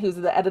Dickinson, who's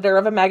the editor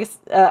of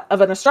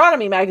an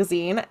astronomy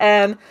magazine,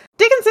 and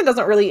Dickinson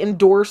doesn't really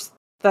endorse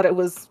that it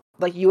was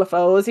like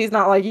UFOs. He's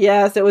not like,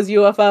 yes, it was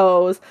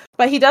UFOs,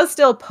 but he does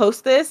still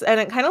post this, and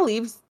it kind of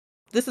leaves.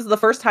 This is the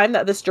first time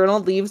that this journal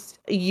leaves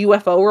a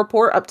UFO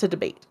report up to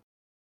debate,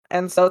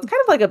 and so it's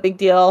kind of like a big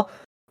deal.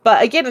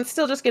 But again, it's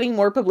still just getting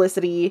more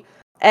publicity.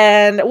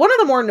 And one of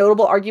the more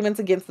notable arguments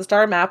against the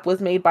star map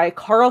was made by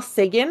Carl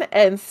Sagan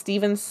and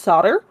Stephen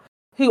Sauter,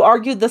 who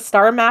argued the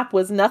star map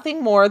was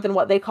nothing more than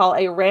what they call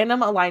a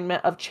random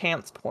alignment of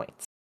chance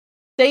points.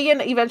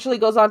 Sagan eventually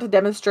goes on to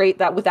demonstrate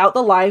that without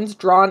the lines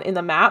drawn in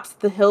the maps,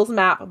 the Hills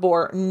map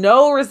bore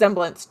no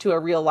resemblance to a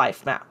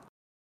real-life map.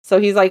 So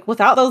he's like,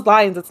 without those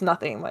lines, it's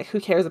nothing. Like, who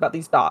cares about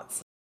these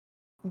dots?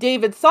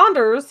 David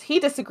Saunders, he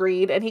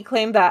disagreed, and he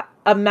claimed that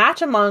a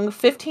match among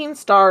 15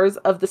 stars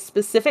of the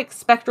specific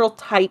spectral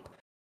type,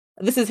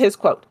 this is his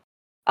quote,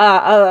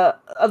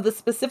 of the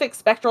specific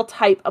spectral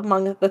type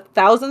among the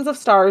thousands of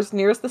stars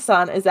nearest the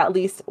sun is at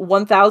least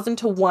 1,000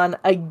 to 1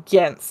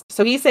 against.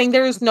 So he's saying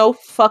there is no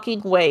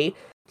fucking way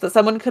that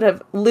someone could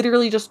have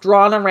literally just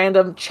drawn a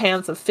random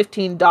chance of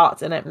 15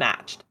 dots and it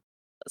matched.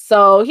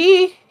 So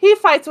he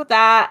fights with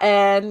that,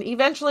 and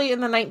eventually in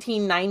the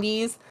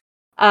 1990s,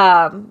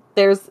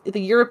 there's the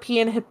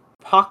European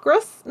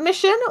Hippocrates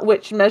mission,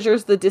 which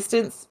measures the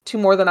distance to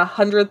more than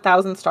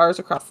 100,000 stars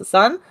across the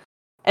sun,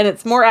 and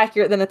it's more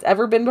accurate than it's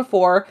ever been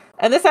before.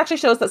 And this actually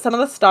shows that some of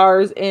the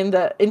stars in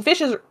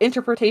Fish's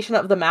interpretation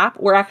of the map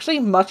were actually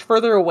much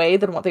further away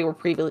than what they were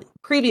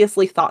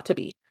previously thought to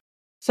be.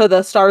 So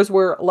the stars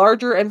were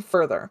larger and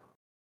further.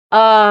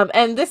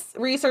 And this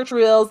research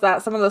reveals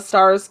that some of the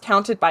stars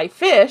counted by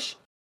Fish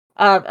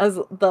as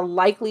the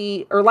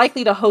likely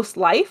to host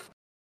life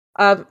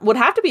would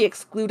have to be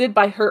excluded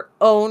by her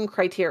own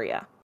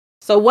criteria.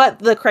 So what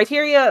the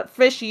criteria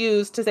Fish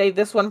used to say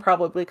this one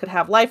probably could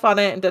have life on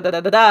it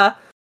and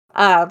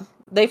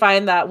they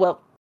find that,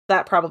 well,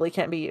 that probably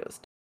can't be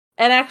used.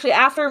 And actually,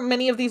 after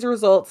many of these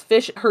results,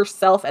 Fish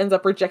herself ends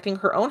up rejecting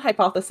her own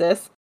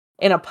hypothesis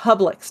in a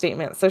public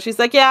statement. So she's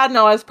like, yeah,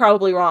 no, I was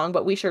probably wrong,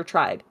 but we sure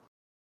tried.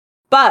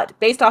 But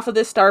based off of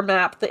this star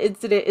map, the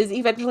incident is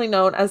eventually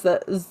known as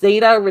the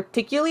Zeta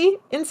Reticuli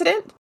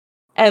incident.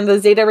 And the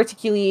Zeta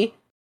Reticuli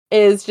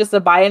is just a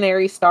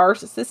binary star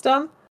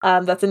system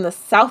that's in the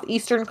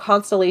southeastern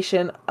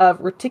constellation of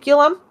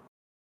Reticulum.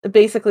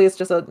 Basically, it's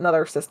just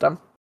another system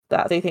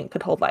that they think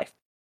could hold life.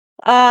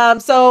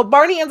 So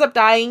Barney ends up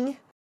dying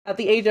at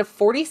the age of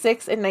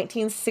 46 in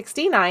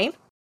 1969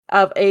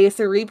 of a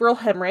cerebral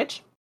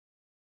hemorrhage.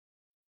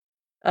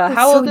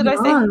 How old did I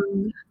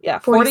say? Yeah,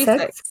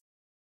 46.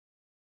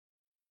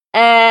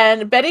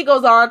 And Betty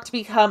goes on to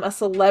become a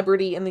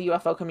celebrity in the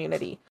UFO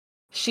community.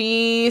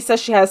 She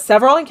says she has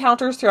several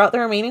encounters throughout the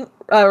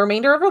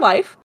remainder of her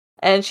life,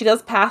 and she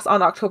does pass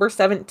on October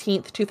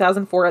 17th,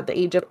 2004 at the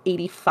age of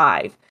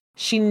 85.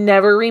 She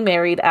never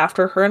remarried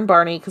after her and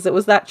Barney because it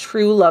was that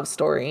true love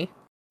story.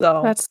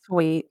 So That's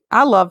sweet.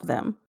 I love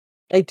them.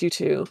 I do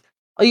too.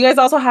 Oh, you guys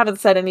also haven't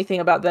said anything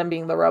about them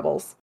being the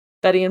rebels.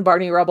 Betty and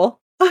Barney Rebel.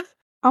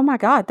 Oh my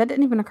god, that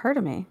didn't even occur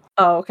to me.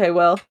 Oh, okay,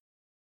 well.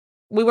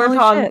 We weren't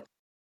Holy shit.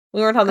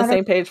 on the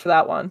same page for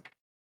that one.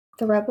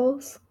 The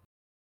Rebels?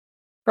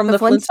 From the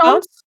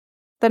Flintstones?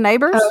 The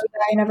neighbors? Oh,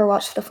 yeah, I never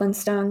watched the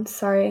Flintstones.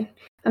 Sorry.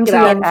 I'm Get too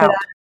out. young for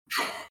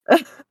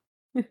that.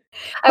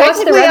 I watched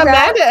the Technically, Rugrats.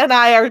 Amanda and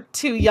I are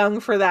too young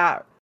for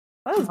that.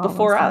 That was Oh,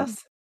 before that's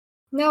us.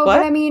 No, What?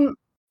 but I mean,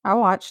 I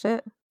watched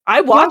it.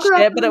 I watched y'all grew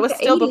up it, but in it was the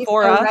still 80s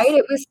before though, us. right?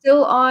 It was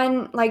still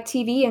on like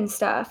TV and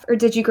stuff. Or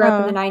did you grow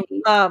up in the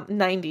 90s?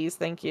 90s,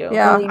 thank you.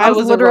 Yeah, Really? I was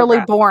was a literally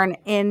Rugrat. born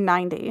in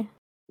 90.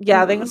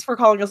 Yeah, thanks for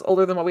calling us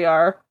older than what we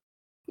are.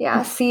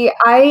 Yeah, see,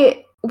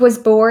 I was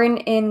born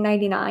in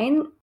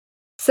 99.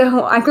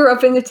 So I grew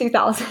up in the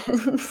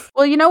 2000s.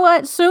 Well, you know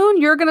what? Soon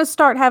you're going to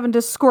start having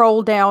to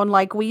scroll down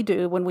like we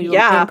do when we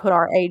Yeah. input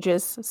our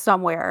ages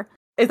somewhere.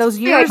 It's Those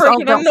Yeah, years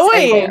freaking don't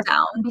stay annoying. there.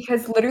 down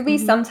because literally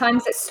Mhm.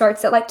 sometimes it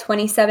starts at like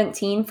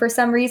 2017 for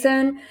some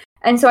reason.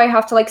 And so I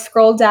have to like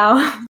scroll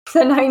down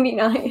to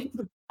 99.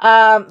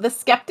 The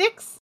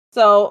skeptics.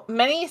 So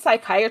many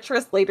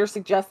psychiatrists later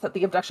suggest that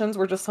the abductions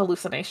were just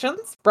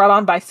hallucinations brought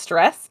on by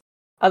stress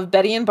of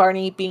Betty and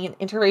Barney being an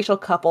interracial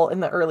couple in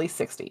the early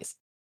 60s.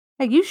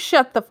 Hey, you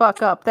shut the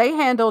fuck up. They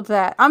handled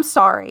that. I'm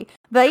sorry.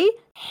 They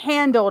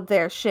handled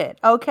their shit,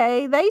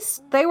 okay?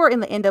 They were in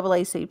the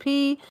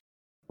NAACP.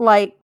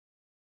 Like,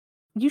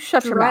 you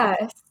shut your mouth.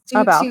 Dress due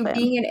about to them.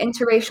 being an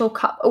interracial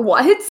couple.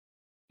 What?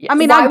 I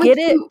mean, Why I would get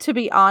it, you- to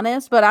be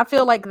honest, but I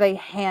feel like they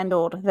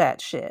handled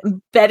that shit.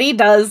 Betty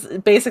does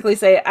basically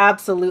say,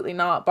 absolutely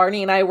not.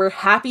 Barney and I were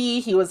happy.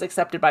 He was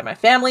accepted by my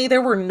family.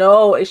 There were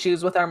no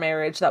issues with our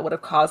marriage that would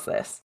have caused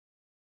this.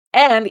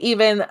 And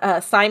even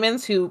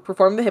Simons, who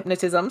performed the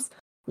hypnotisms,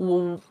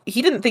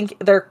 he didn't think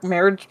their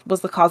marriage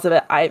was the cause of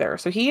it either.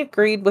 So he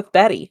agreed with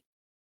Betty.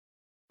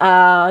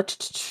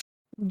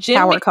 Jim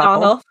Power McDonald.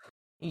 couple.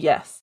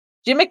 Yes.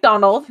 Jim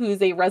McDonald,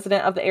 who's a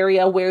resident of the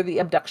area where the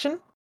abduction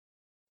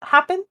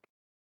happened,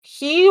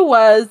 he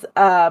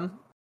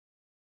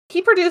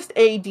produced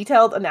a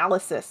detailed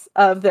analysis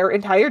of their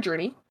entire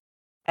journey,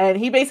 and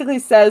he basically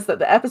says that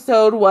the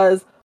episode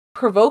was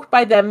provoked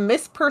by them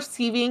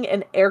misperceiving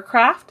an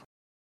aircraft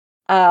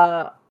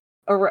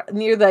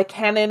near the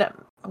cannon.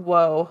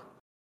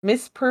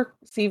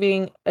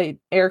 Misperceiving an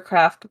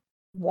aircraft.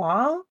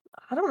 Wow,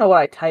 I don't know what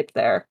I typed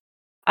there.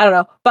 I don't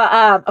know,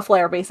 but a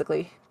flare,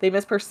 basically. They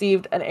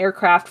misperceived an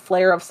aircraft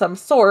flare of some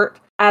sort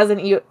as an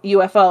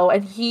UFO,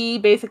 and he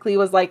basically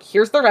was like,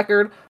 here's the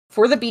record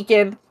for the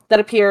beacon that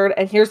appeared,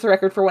 and here's the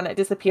record for when it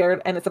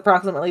disappeared, and it's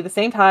approximately the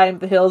same time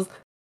the Hills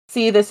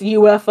see this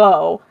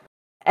UFO.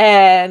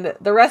 And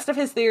the rest of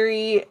his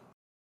theory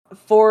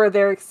for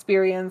their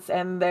experience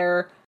and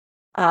their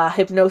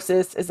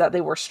hypnosis is that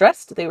they were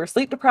stressed, they were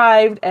sleep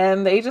deprived,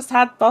 and they just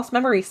had false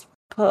memories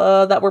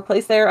that were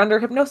placed there under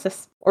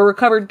hypnosis or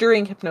recovered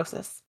during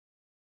hypnosis.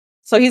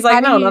 So he's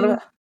like, no, none of it.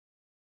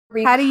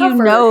 How do you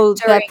know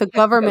that the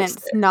government's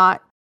hypnosis.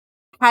 not?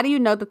 How do you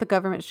know that the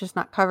government's just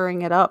not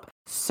covering it up,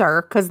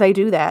 sir? Because they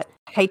do that.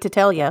 Hate to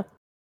tell you.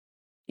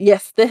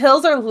 Yes, the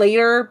Hills are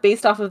later,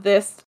 based off of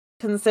this,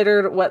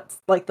 considered what's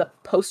like the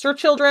poster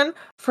children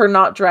for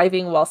not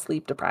driving while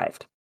sleep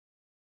deprived.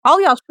 All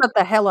y'all shut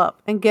the hell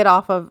up and get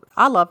off of.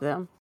 I love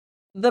them.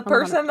 The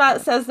person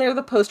that says they're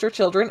the poster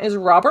children is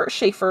Robert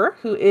Schaefer,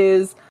 who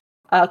is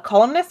a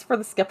columnist for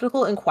the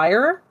Skeptical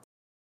Inquirer.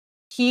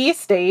 He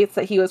states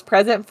that he was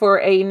present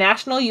for a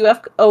national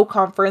UFO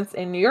conference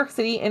in New York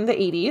City in the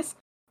 80s,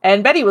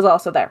 and Betty was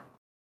also there.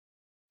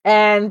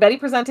 And Betty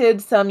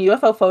presented some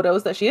UFO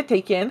photos that she had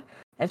taken,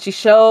 and she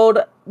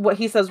showed what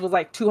he says was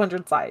like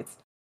 200 slides.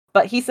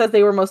 But he says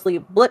they were mostly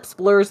blips,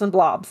 blurs, and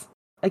blobs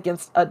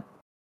against a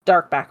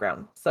dark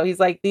background. So he's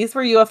like, these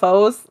were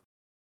UFOs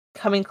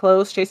coming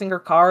close, chasing her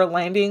car,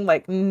 landing,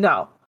 like,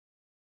 no.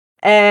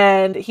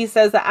 And he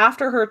says that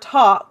after her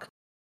talk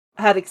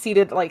had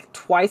exceeded like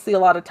twice the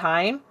allotted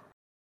time,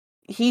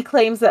 he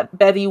claims that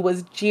Betty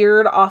was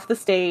jeered off the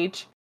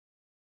stage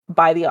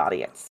by the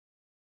audience.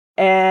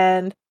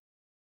 And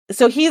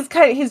so he's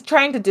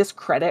trying to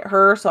discredit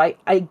her, so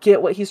I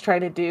get what he's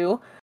trying to do.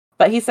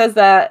 But he says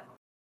that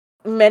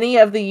many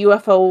of the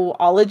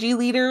UFOlogy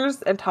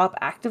leaders and top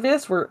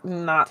activists were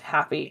not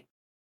happy.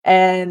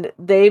 And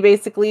they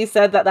basically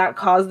said that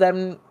caused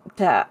them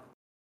to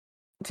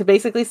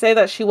basically say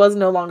that she was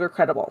no longer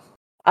credible.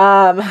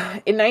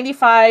 In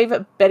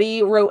 95,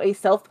 Betty wrote a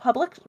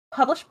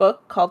self-published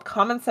book called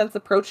Common Sense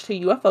Approach to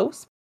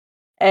UFOs.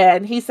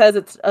 And he says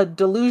it's a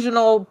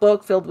delusional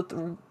book filled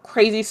with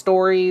crazy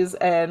stories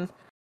and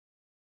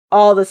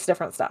all this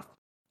different stuff.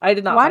 I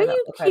did not. Why do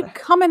you keep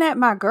coming at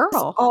my girl?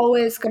 It's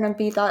always going to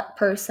be that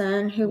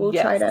person who will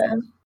try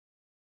to.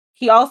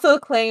 He also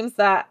claims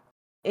that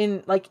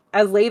in like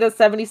as late as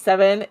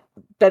 77,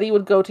 Betty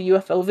would go to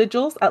UFO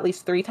vigils at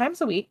least 3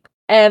 times a week.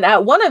 And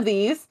at one of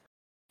these,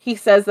 he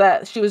says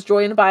that she was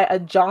joined by a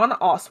John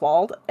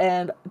Oswald,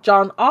 and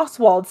John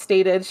Oswald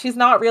stated she's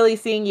not really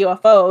seeing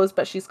UFOs,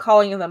 but she's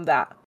calling them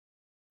that.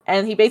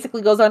 And he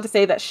basically goes on to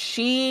say that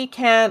she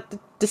can't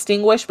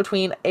distinguish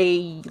between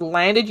a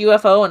landed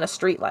UFO and a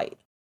streetlight.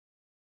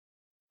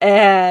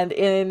 And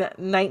in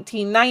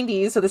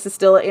 1990, so this is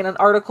still in an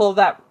article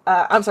that,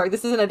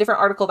 this is in a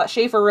different article that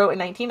Schaefer wrote in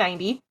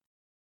 1990.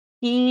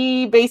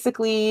 He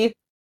basically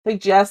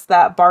suggests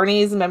that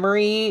Barney's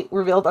memory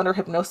revealed under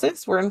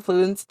hypnosis were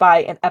influenced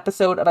by an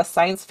episode of a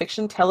science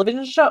fiction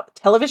television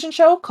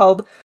show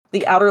called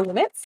The Outer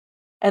Limits.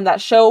 And that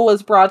show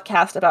was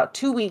broadcast about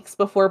 2 weeks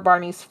before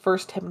Barney's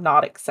first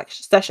hypnotic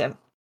session.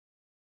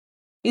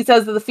 He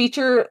says that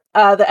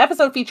the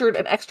episode featured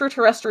an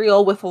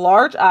extraterrestrial with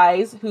large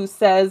eyes who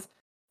says,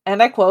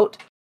 and I quote,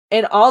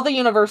 "In all the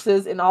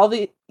universes, in all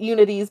the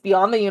unities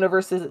beyond the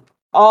universes,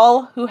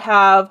 all who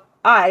have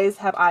eyes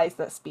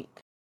that speak."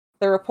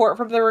 The report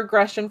from the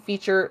regression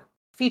featured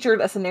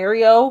a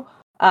scenario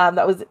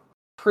that was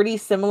pretty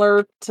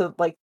similar to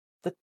like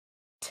the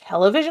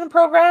television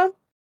program.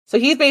 So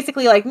he's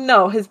basically like,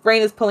 no, his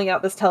brain is pulling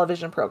out this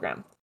television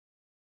program.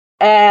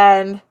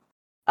 And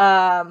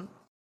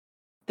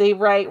they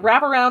write,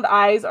 wraparound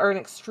eyes are an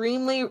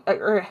extreme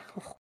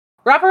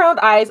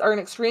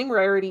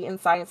rarity in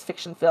science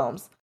fiction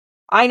films.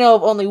 I know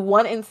of only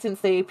one instance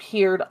they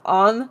appeared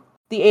on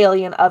the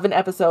alien of an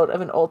episode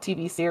of an old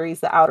TV series,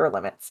 The Outer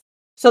Limits.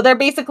 So they're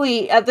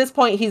basically, at this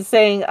point, he's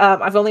saying,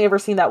 I've only ever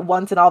seen that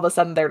once, and all of a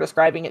sudden they're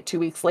describing it 2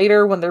 weeks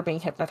later when they're being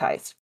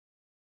hypnotized.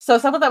 So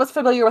someone that was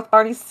familiar with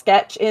Barney's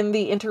sketch in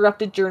The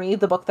Interrupted Journey,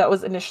 the book that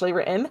was initially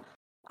written,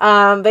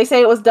 they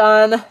say it was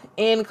done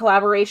in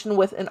collaboration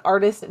with an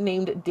artist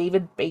named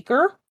David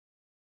Baker.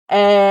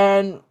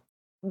 And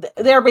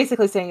they're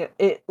basically saying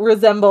it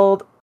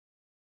resembled,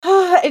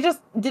 it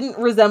just didn't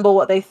resemble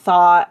what they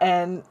thought,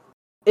 and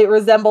it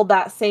resembled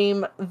that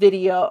same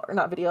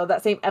that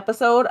same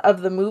episode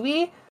of the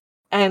movie,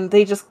 and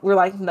they just were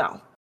like,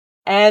 no.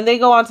 And they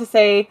go on to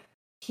say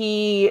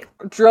he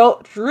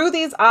drew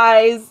these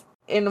eyes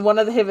in one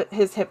of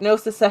his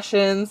hypnosis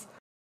sessions,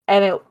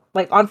 and it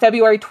like on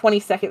February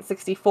 22nd,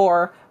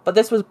 64, but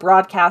this was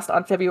broadcast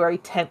on February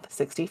 10th,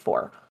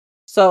 64.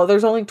 So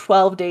there's only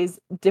 12 days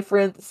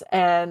difference,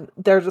 and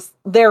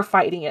they're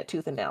fighting it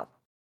tooth and nail.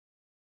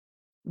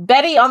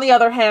 Betty, on the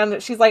other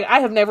hand, she's like, I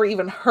have never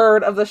even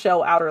heard of the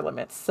show Outer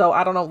Limits, so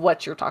I don't know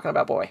what you're talking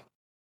about, boy.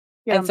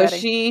 Yeah, and so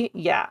Betty.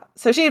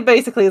 she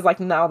basically is like,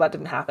 no, that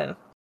didn't happen.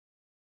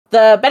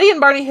 The Betty and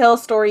Barney Hill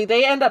story,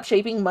 they end up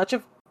shaping much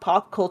of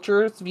pop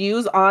culture's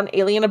views on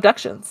alien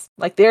abductions.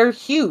 Like, they're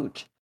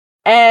huge.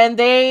 And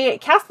they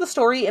cast the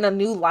story in a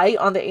new light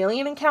on the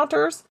alien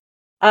encounters.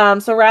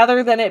 So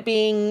rather than it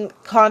being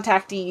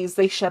contactees,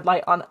 they shed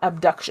light on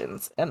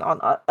abductions and on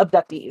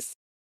abductees.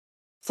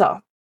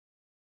 So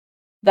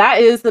that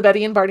is the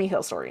Betty and Barney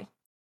Hill story.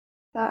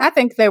 I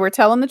think they were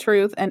telling the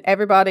truth, and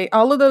everybody,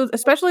 all of those,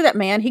 especially that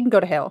man, he can go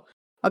to hell.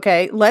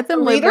 Okay, let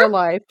them live their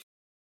life.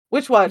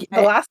 Which one?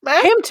 The last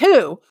man? Him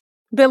too.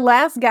 The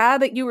last guy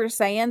that you were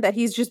saying that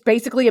he's just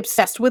basically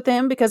obsessed with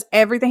them because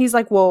everything, he's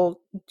like, well,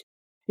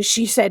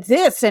 she said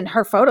this and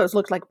her photos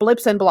looked like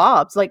blips and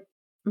blobs. Like,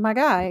 my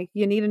guy,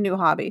 you need a new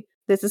hobby.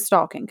 This is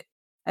stalking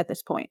at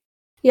this point.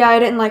 Yeah, I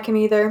didn't like him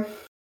either.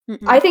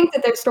 Mm-mm. I think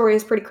that their story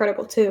is pretty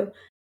credible too.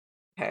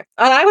 Okay.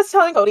 And I was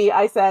telling Cody,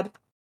 I said,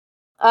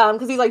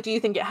 because he's like, do you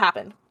think it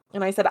happened?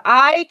 And I said,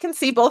 I can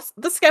see both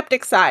the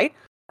skeptic side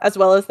as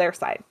well as their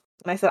side.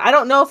 And I said, I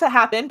don't know if it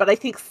happened, but I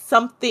think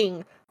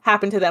something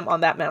happened to them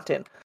on that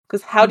mountain.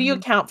 Because how do you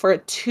account for a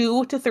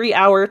 2 to 3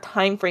 hour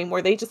time frame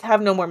where they just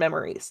have no more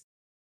memories?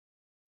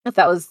 If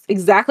that was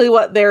exactly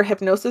what their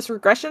hypnosis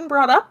regression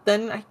brought up,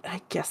 then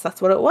I guess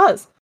that's what it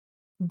was.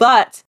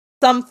 But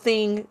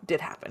something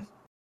did happen.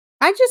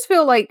 I just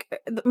feel like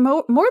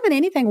more than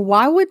anything,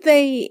 why would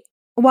they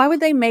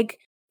make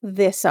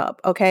this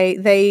up? Okay,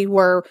 they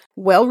were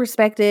well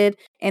respected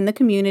in the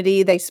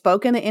community. They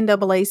spoke in the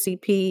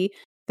NAACP.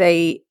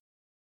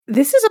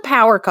 This is a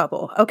power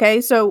couple.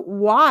 Okay, so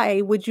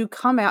why would you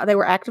come out? They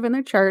were active in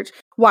their church.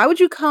 Why would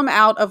you come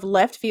out of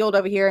left field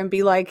over here and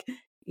be like,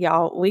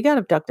 y'all, we got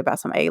abducted by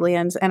some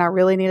aliens, and I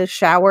really need a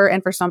shower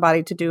and for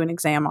somebody to do an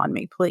exam on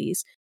me,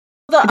 please.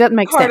 It doesn't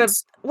make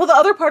sense. The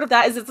other part of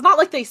that is it's not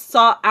like they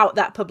sought out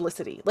that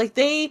publicity. Like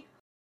they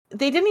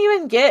didn't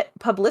even get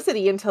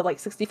publicity until like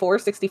 64,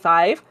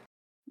 65,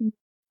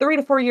 3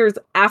 to 4 years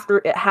after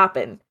it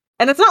happened.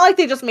 And it's not like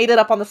they just made it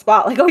up on the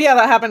spot. Like, oh yeah,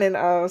 that happened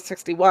in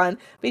 61,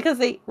 because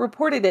they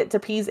reported it to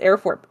Pease Air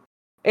Force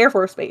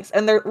Base,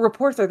 and their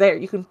reports are there.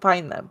 You can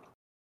find them.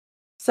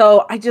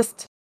 So I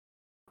just,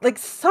 like,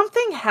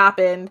 something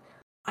happened.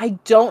 I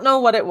don't know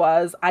what it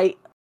was.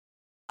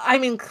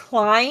 I'm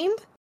inclined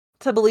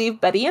to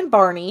believe Betty and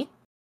Barney,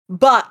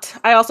 but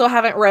I also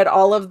haven't read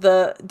all of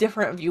the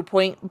different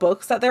viewpoint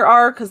books that there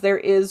are, because there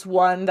is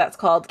one that's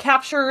called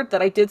Captured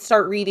that I did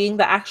start reading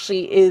that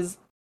actually is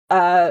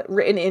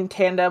written in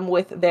tandem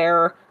with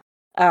their,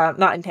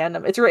 not in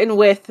tandem, it's written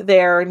with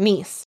their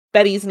niece,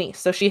 Betty's niece,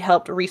 so she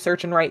helped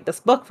research and write this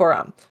book for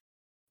them.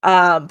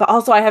 But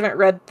also I haven't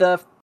read the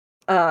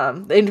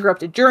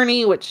Interrupted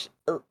Journey, which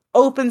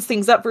opens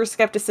things up for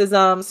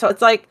skepticism, so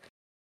it's like,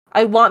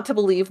 I want to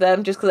believe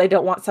them just because I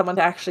don't want someone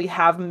to actually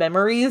have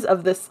memories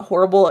of this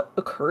horrible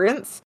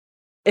occurrence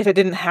if it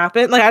didn't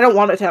happen. Like, I don't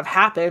want it to have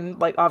happened,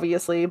 like,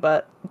 obviously,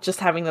 but just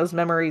having those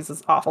memories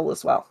is awful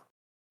as well.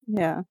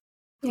 Yeah.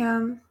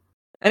 Yeah.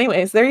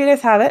 Anyways, there you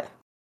guys have it.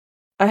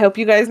 I hope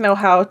you guys know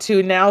how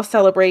to now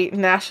celebrate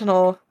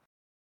National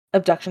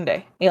Abduction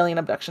Day, Alien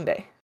Abduction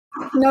Day.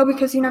 No,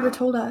 because you never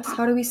told us.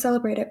 How do we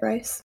celebrate it,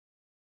 Bryce?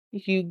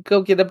 You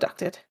go get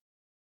abducted.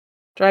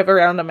 Drive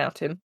around a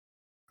mountain.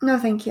 No,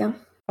 thank you.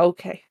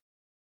 Okay.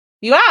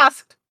 You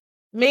asked.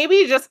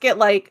 Maybe just get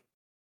like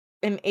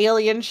an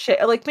alien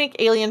like make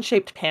alien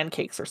shaped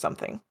pancakes or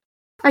something.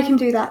 I can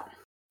do that.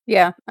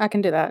 Yeah, I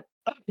can do that.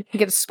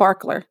 Get a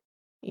sparkler.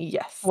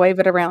 Yes. Wave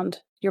it around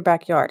your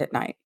backyard at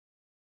night.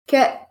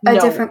 Get a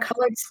different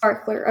colored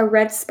sparkler, a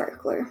red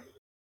sparkler.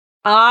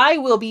 I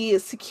will be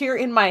secure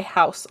in my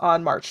house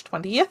on March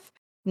 20th,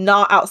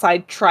 not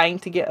outside trying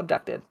to get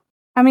abducted.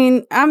 I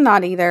mean, I'm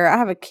not either. I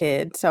have a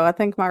kid, so I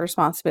think my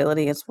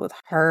responsibility is with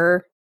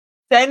her.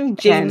 Send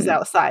James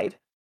outside.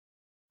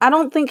 I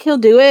don't think he'll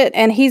do it,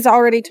 and he's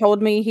already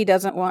told me he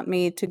doesn't want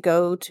me to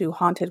go to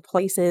haunted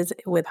places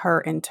with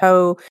her in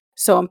tow,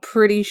 so I'm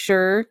pretty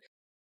sure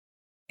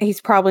he's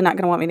probably not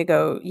going to want me to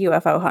go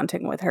UFO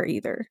hunting with her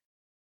either.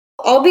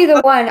 I'll be the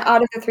one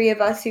out of the three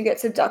of us who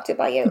gets abducted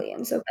by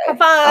aliens, okay? Have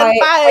fun,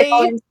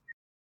 bye!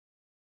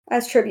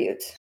 As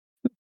tribute.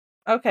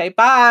 Okay,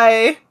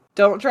 bye!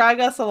 Don't drag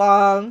us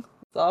along.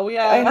 That's all we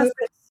ask.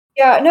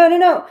 Yeah,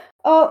 no.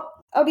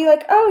 I'll be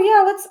like, oh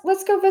yeah,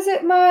 let's go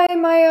visit my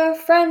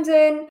friend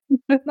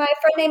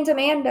named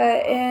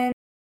Amanda in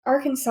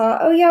Arkansas.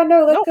 Oh yeah,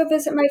 no, let's go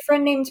visit my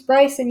friend named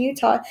Bryce in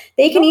Utah.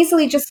 They can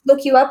easily just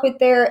look you up with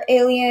their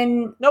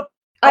alien. Nope.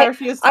 I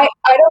refuse. I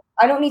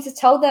don't need to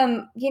tell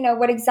them,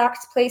 what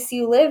exact place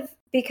you live,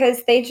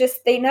 because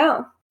they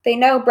know. They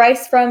know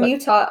Bryce from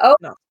Utah. Oh,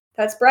 no.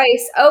 That's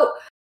Bryce. Oh,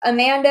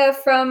 Amanda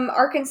from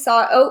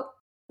Arkansas. Oh,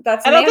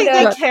 that's Amanda. I don't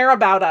think they care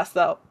about us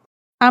though.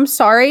 I'm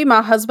sorry,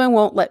 my husband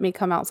won't let me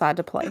come outside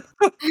to play.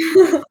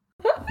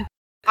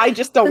 I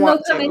just don't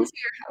want to. Come into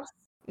your house.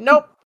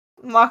 Nope.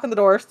 I'm locking the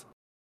doors.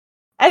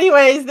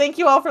 Anyways, thank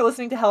you all for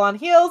listening to Hell on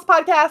Heels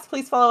podcast.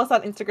 Please follow us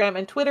on Instagram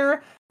and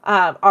Twitter.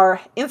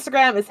 Our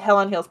Instagram is Hell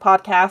on Heels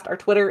podcast. Our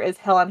Twitter is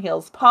Hell on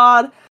Heels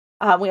pod.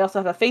 We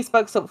also have a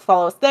Facebook, so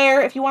follow us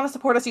there. If you want to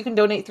support us, you can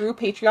donate through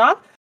Patreon.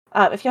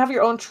 If you have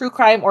your own true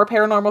crime or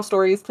paranormal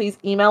stories, please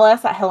email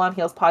us at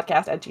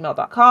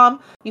hellonheelspodcast@gmail.com.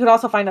 You can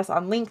also find us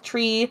on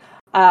Linktree.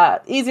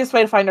 Easiest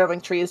way to find our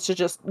Linktree is to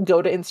just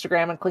go to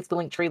Instagram and click the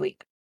Linktree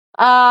link.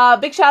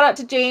 Big shout out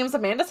to James,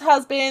 Amanda's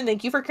husband.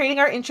 Thank you for creating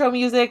our intro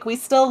music. We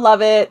still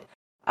love it.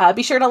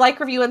 Be sure to like,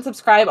 review, and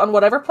subscribe on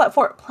whatever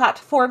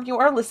platform you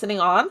are listening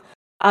on.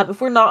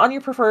 If we're not on your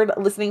preferred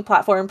listening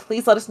platform,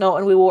 please let us know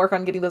and we will work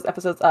on getting those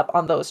episodes up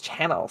on those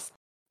channels.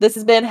 This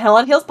has been Hell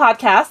on Heels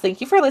podcast.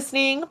 Thank you for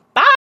listening.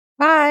 Bye!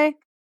 Bye!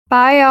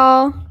 Bye,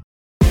 y'all!